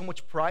feed you with so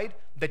much pride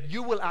that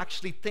you will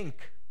actually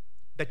think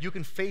that you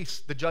can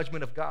face the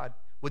judgment of God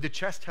with your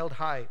chest held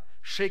high,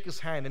 shake his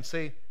hand and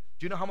say,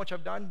 do you know how much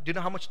I've done? Do you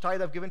know how much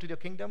tithe I've given to your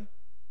kingdom?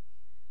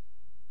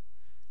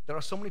 There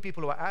are so many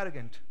people who are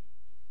arrogant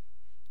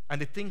and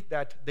they think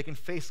that they can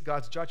face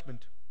God's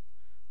judgment.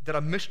 There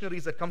are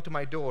missionaries that come to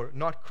my door,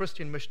 not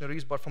Christian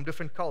missionaries, but from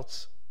different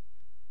cults.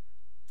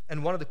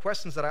 And one of the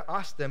questions that I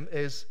ask them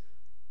is,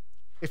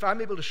 if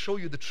I'm able to show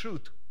you the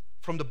truth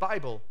from the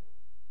Bible,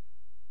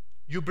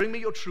 you bring me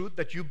your truth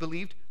that you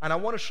believed, and I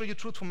want to show you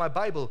truth from my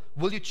Bible.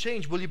 Will you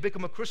change? Will you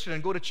become a Christian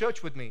and go to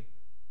church with me?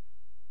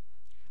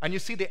 And you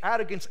see the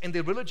arrogance in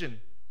their religion.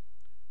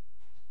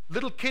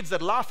 Little kids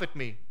that laugh at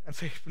me and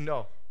say,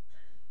 no.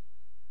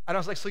 And I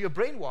was like, so you're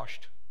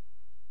brainwashed.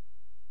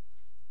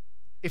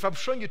 If I'm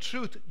showing you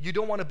truth, you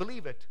don't want to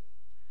believe it.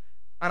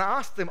 And I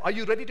asked them, are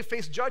you ready to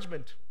face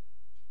judgment?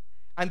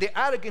 And the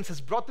arrogance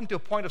has brought them to a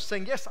point of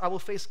saying, yes, I will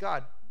face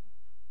God.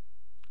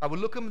 I will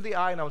look him in the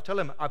eye and I will tell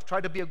him, I've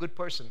tried to be a good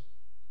person.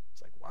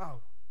 It's like, wow.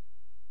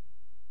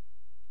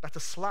 That's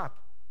a slap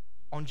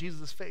on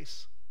Jesus'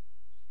 face.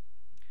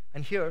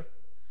 And here,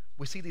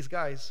 we see these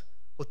guys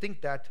who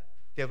think that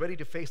they're ready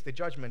to face the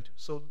judgment.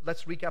 So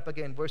let's recap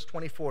again. Verse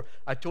 24,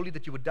 I told you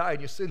that you would die in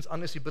your sins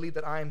unless you believe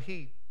that I am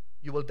he.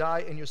 You will die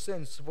in your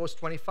sins. Verse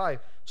 25,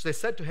 so they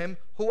said to him,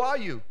 who are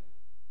you?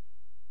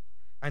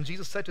 And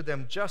Jesus said to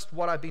them, just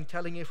what I've been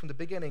telling you from the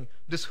beginning.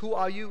 This who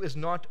are you is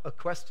not a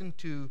question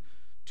to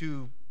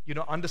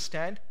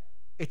understand.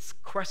 It's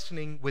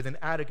questioning with an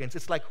arrogance.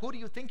 It's like, who do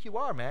you think you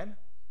are, man?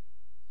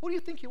 Who do you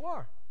think you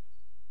are?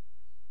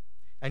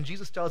 And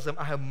Jesus tells them,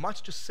 I have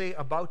much to say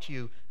about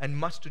you and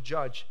much to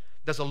judge.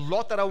 There's a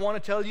lot that I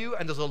want to tell you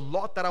and there's a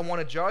lot that I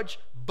want to judge,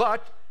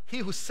 but he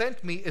who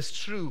sent me is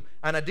true,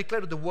 and I declare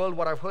to the world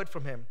what I've heard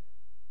from him.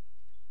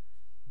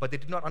 But they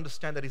did not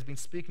understand that he's been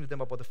speaking to them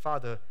about the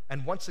Father.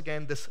 And once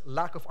again, this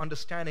lack of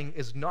understanding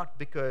is not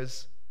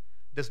because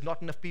there's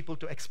not enough people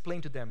to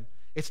explain to them.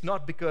 It's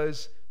not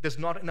because there's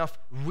not enough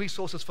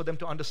resources for them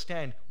to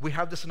understand. We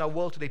have this in our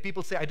world today.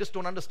 People say, I just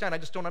don't understand, I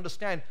just don't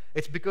understand.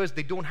 It's because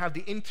they don't have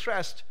the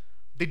interest,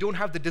 they don't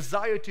have the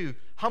desire to.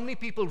 How many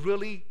people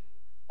really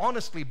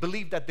honestly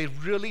believe that they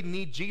really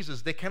need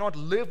Jesus? They cannot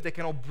live, they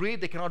cannot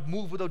breathe, they cannot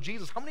move without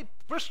Jesus. How many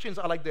Christians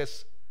are like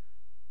this?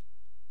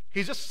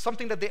 He's just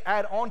something that they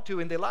add on to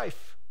in their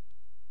life.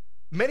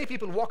 Many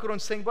people walk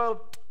around saying,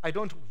 well, I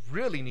don't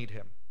really need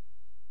him.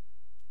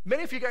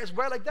 Many of you guys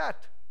were like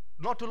that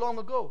not too long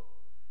ago.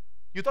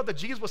 You thought that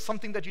Jesus was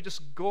something that you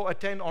just go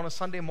attend on a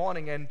Sunday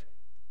morning and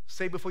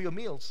say before your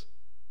meals.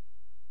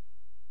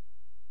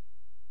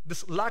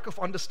 This lack of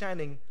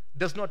understanding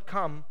does not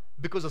come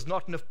because there's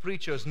not enough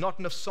preachers, not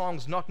enough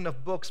songs, not enough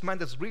books. Man,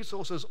 there's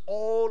resources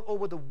all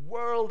over the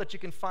world that you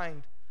can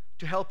find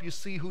to help you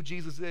see who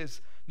Jesus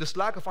is. This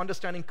lack of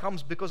understanding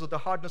comes because of the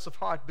hardness of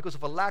heart, because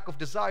of a lack of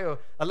desire,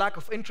 a lack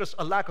of interest,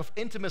 a lack of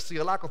intimacy,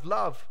 a lack of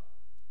love.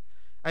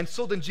 And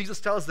so then Jesus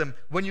tells them,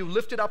 when you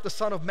lifted up the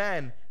Son of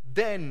Man,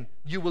 then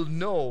you will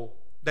know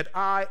that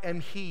I am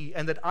he,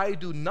 and that I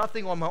do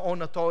nothing on my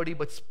own authority,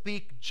 but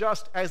speak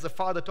just as the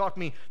Father taught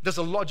me. There's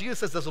a lot, Jesus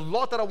says, there's a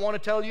lot that I want to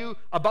tell you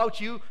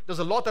about you. There's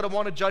a lot that I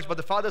want to judge, but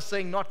the Father's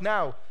saying, not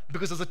now,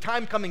 because there's a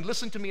time coming,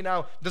 listen to me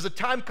now, there's a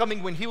time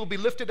coming when he will be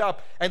lifted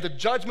up, and the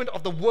judgment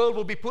of the world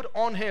will be put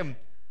on him.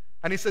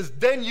 And he says,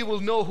 then you will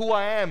know who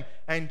I am.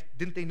 And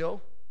didn't they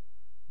know?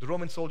 The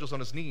Roman soldiers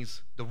on his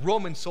knees. The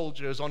Roman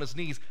soldiers on his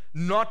knees.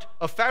 Not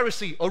a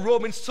Pharisee, a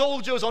Roman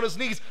soldier is on his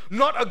knees.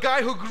 Not a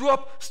guy who grew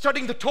up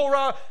studying the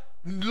Torah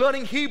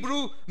learning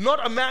Hebrew,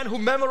 not a man who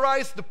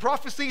memorized the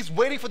prophecies,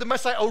 waiting for the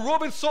Messiah, a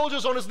Roman soldier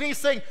on his knees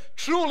saying,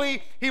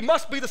 truly, he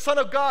must be the Son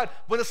of God.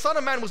 When the Son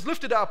of Man was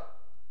lifted up,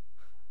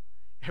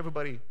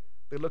 everybody,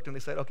 they looked and they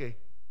said, okay,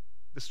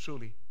 this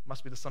truly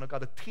must be the Son of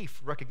God. The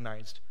thief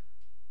recognized.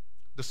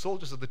 The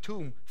soldiers of the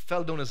tomb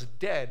fell down as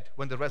dead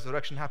when the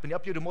resurrection happened.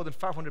 Up here to more than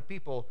 500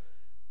 people,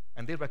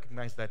 and they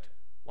recognized that,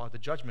 wow, the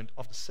judgment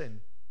of the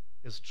sin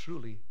is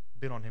truly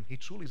been on him. He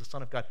truly is the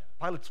Son of God.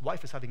 Pilate's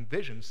wife is having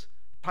visions.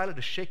 Pilate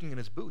is shaking in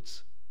his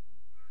boots.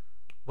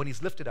 When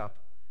he's lifted up,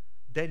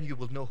 then you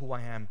will know who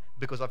I am,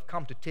 because I've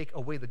come to take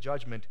away the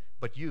judgment,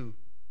 but you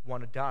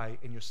want to die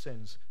in your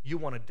sins. You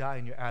want to die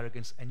in your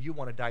arrogance, and you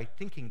want to die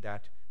thinking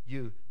that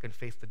you can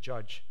face the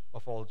judge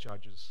of all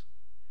judges.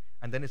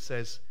 And then it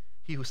says,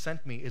 he who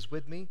sent me is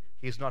with me.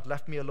 He has not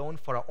left me alone,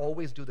 for I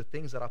always do the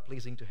things that are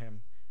pleasing to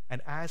him. And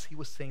as he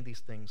was saying these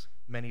things,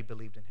 many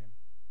believed in him.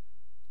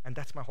 And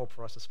that's my hope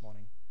for us this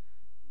morning.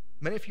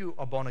 Many of you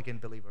are born-again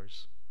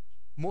believers.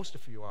 Most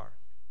of you are.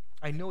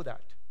 I know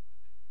that.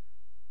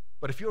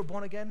 But if you're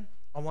born again,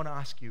 I want to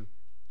ask you,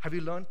 have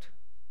you learned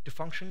to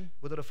function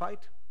without a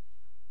fight?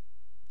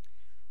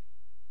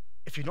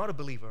 If you're not a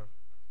believer,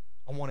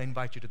 I want to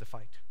invite you to the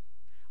fight.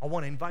 I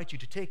want to invite you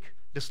to take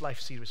this life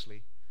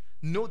seriously.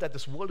 Know that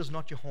this world is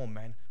not your home,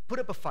 man. Put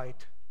up a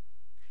fight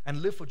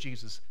and live for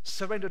Jesus.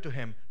 Surrender to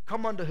him.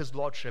 Come under his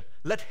lordship.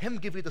 Let him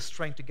give you the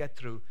strength to get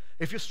through.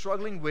 If you're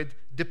struggling with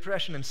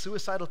depression and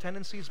suicidal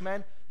tendencies,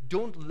 man,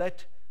 don't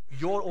let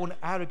your own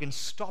arrogance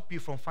stop you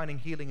from finding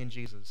healing in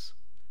Jesus.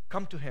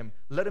 Come to him.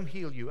 Let him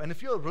heal you. And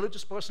if you're a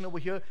religious person over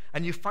here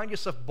and you find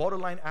yourself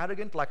borderline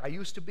arrogant like I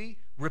used to be,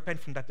 repent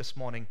from that this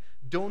morning.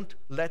 Don't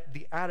let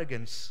the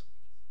arrogance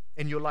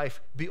in your life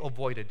be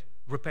avoided.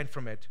 Repent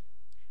from it.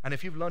 And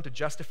if you've learned to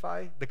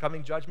justify the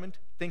coming judgment,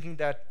 thinking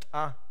that,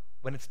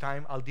 when it's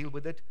time, I'll deal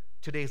with it,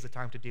 today is the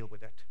time to deal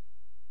with it.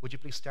 Would you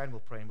please stand? We'll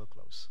pray and we'll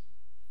close.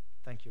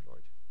 Thank you,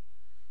 Lord.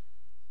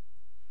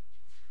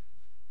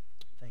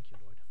 Thank you,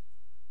 Lord.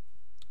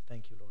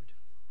 Thank you, Lord.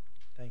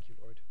 Thank you,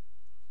 Lord.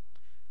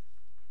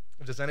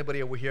 If there's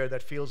anybody over here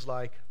that feels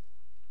like,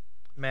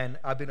 man,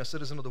 I've been a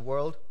citizen of the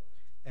world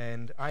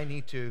and I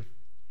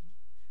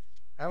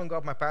haven't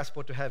got my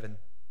passport to heaven.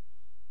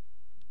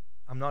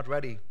 I'm not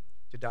ready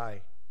to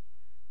die.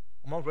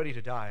 I'm not ready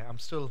to die. I'm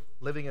still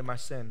living in my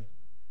sin.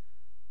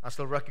 I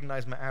still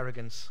recognize my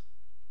arrogance.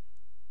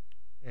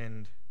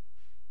 And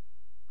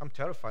I'm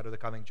terrified of the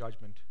coming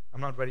judgment.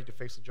 I'm not ready to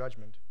face the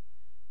judgment.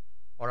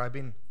 Or I've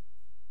been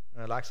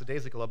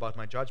lackadaisical about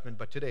my judgment,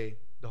 but today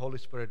the Holy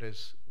Spirit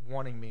is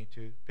wanting me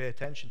to pay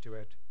attention to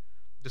it.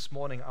 This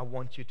morning I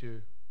want you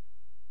to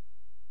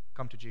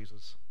come to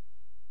Jesus.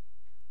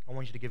 I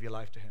want you to give your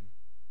life to him.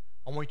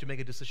 I want you to make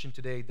a decision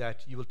today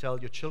that you will tell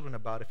your children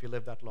about if you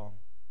live that long.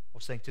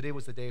 Of saying, today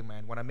was the day,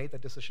 man, when I made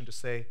that decision to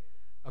say,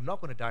 I'm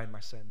not going to die in my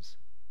sins.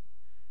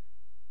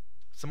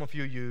 Some of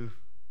you,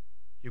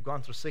 you've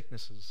gone through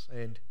sicknesses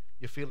and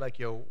you feel like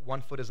your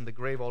one foot is in the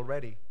grave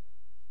already.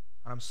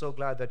 And I'm so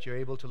glad that you're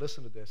able to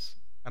listen to this.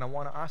 And I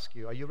want to ask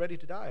you, are you ready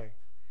to die?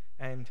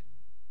 And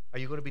are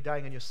you going to be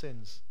dying in your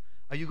sins?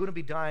 Are you going to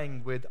be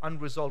dying with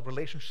unresolved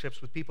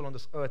relationships with people on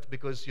this earth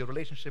because your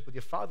relationship with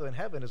your Father in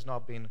heaven has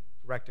not been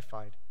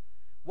rectified?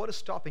 What is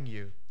stopping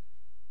you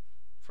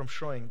from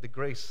showing the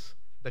grace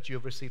that you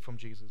have received from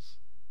Jesus?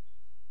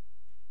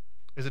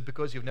 Is it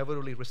because you've never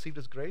really received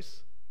his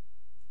grace?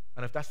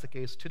 And if that's the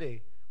case,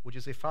 today, would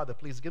you say, Father,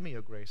 please give me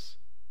your grace?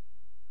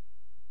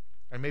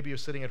 And maybe you're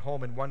sitting at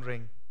home and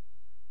wondering,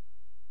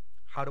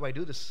 how do I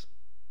do this?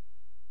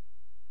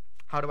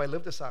 How do I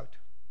live this out?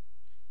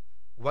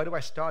 Where do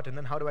I start, and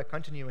then how do I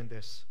continue in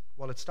this?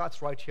 Well, it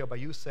starts right here by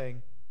you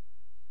saying,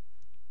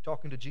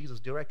 talking to Jesus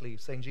directly,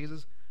 saying,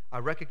 Jesus, I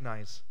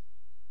recognize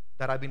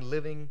that I've been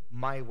living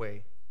my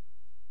way.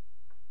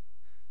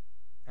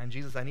 And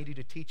Jesus, I need you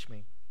to teach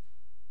me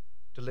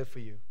to live for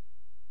you.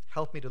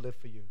 Help me to live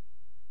for you.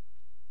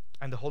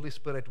 And the Holy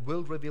Spirit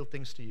will reveal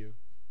things to you.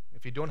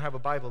 If you don't have a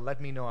Bible,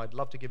 let me know. I'd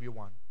love to give you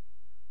one.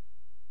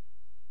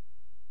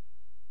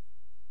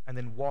 And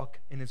then walk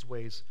in his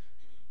ways.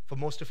 For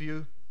most of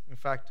you, in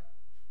fact,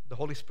 the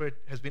Holy Spirit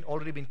has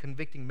already been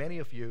convicting many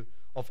of you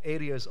of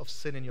areas of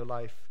sin in your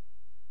life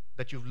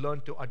that you've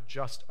learned to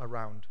adjust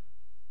around.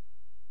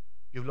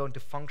 You've learned to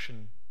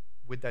function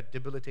with that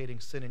debilitating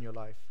sin in your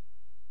life.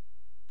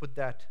 Put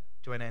that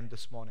to an end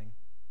this morning.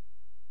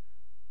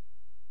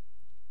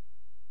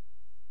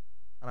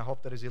 And I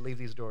hope that as you leave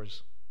these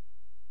doors,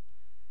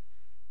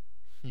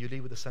 you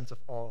leave with a sense of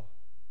awe,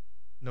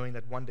 knowing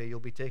that one day you'll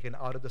be taken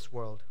out of this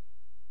world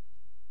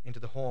into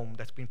the home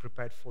that's been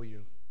prepared for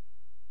you.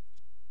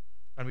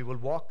 And we will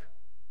walk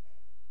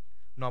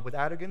not with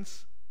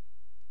arrogance,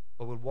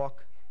 but we'll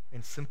walk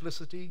in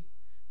simplicity,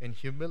 in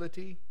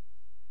humility,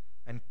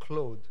 and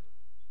clothed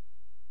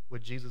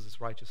with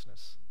Jesus'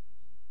 righteousness.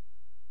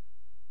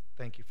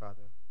 Thank you,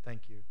 Father.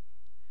 Thank you.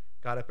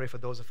 God, I pray for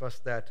those of us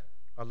that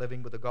are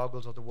living with the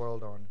goggles of the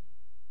world on,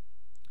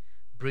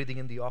 breathing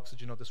in the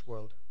oxygen of this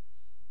world.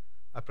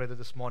 I pray that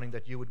this morning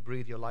that you would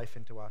breathe your life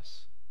into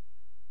us,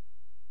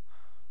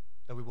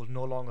 that we will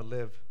no longer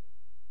live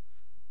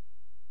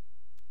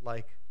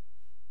like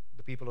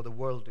the people of the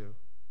world do,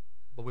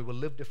 but we will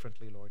live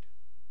differently, Lord,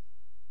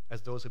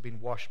 as those who've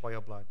been washed by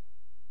your blood.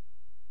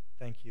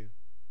 Thank you.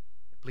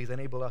 Please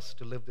enable us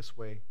to live this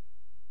way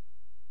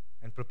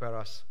and prepare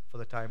us for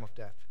the time of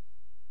death.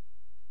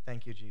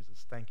 Thank you,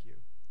 Jesus. Thank you.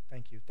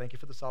 Thank you. Thank you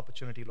for this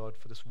opportunity, Lord,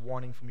 for this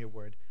warning from your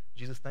word.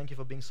 Jesus, thank you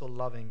for being so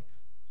loving,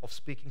 of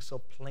speaking so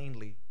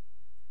plainly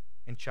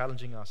and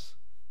challenging us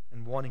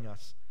and warning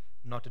us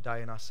not to die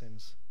in our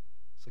sins.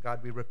 So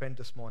God, we repent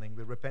this morning.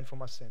 We repent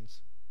from our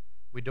sins.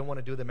 We don't want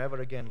to do them ever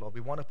again, Lord.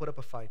 We want to put up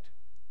a fight.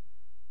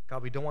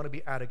 God, we don't want to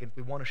be arrogant.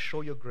 We want to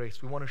show your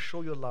grace. We want to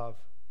show your love.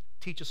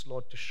 Teach us,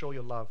 Lord, to show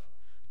your love.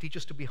 Teach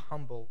us to be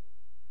humble.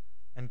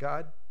 And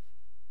God,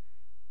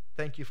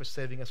 thank you for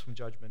saving us from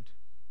judgment.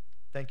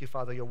 Thank you,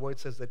 Father. Your word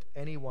says that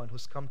anyone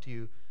who's come to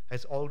you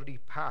has already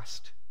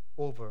passed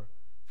over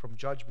from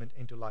judgment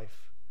into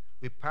life.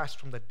 We passed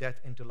from the death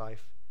into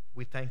life.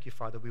 We thank you,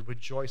 Father. We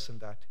rejoice in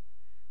that.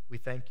 We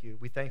thank you.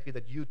 We thank you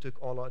that you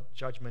took all our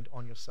judgment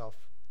on yourself.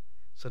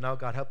 So now,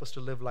 God, help us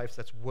to live lives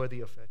that's worthy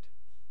of it.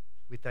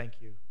 We thank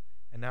you.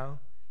 And now,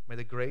 may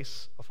the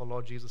grace of our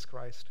Lord Jesus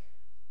Christ,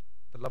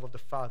 the love of the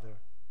Father,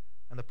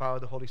 and the power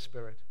of the Holy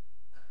Spirit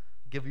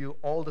give you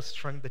all the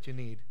strength that you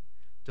need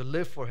to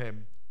live for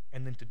him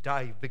and then to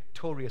die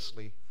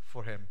victoriously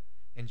for him.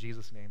 In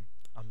Jesus' name,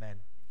 amen.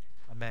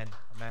 Amen.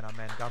 Amen.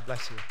 Amen. God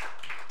bless you.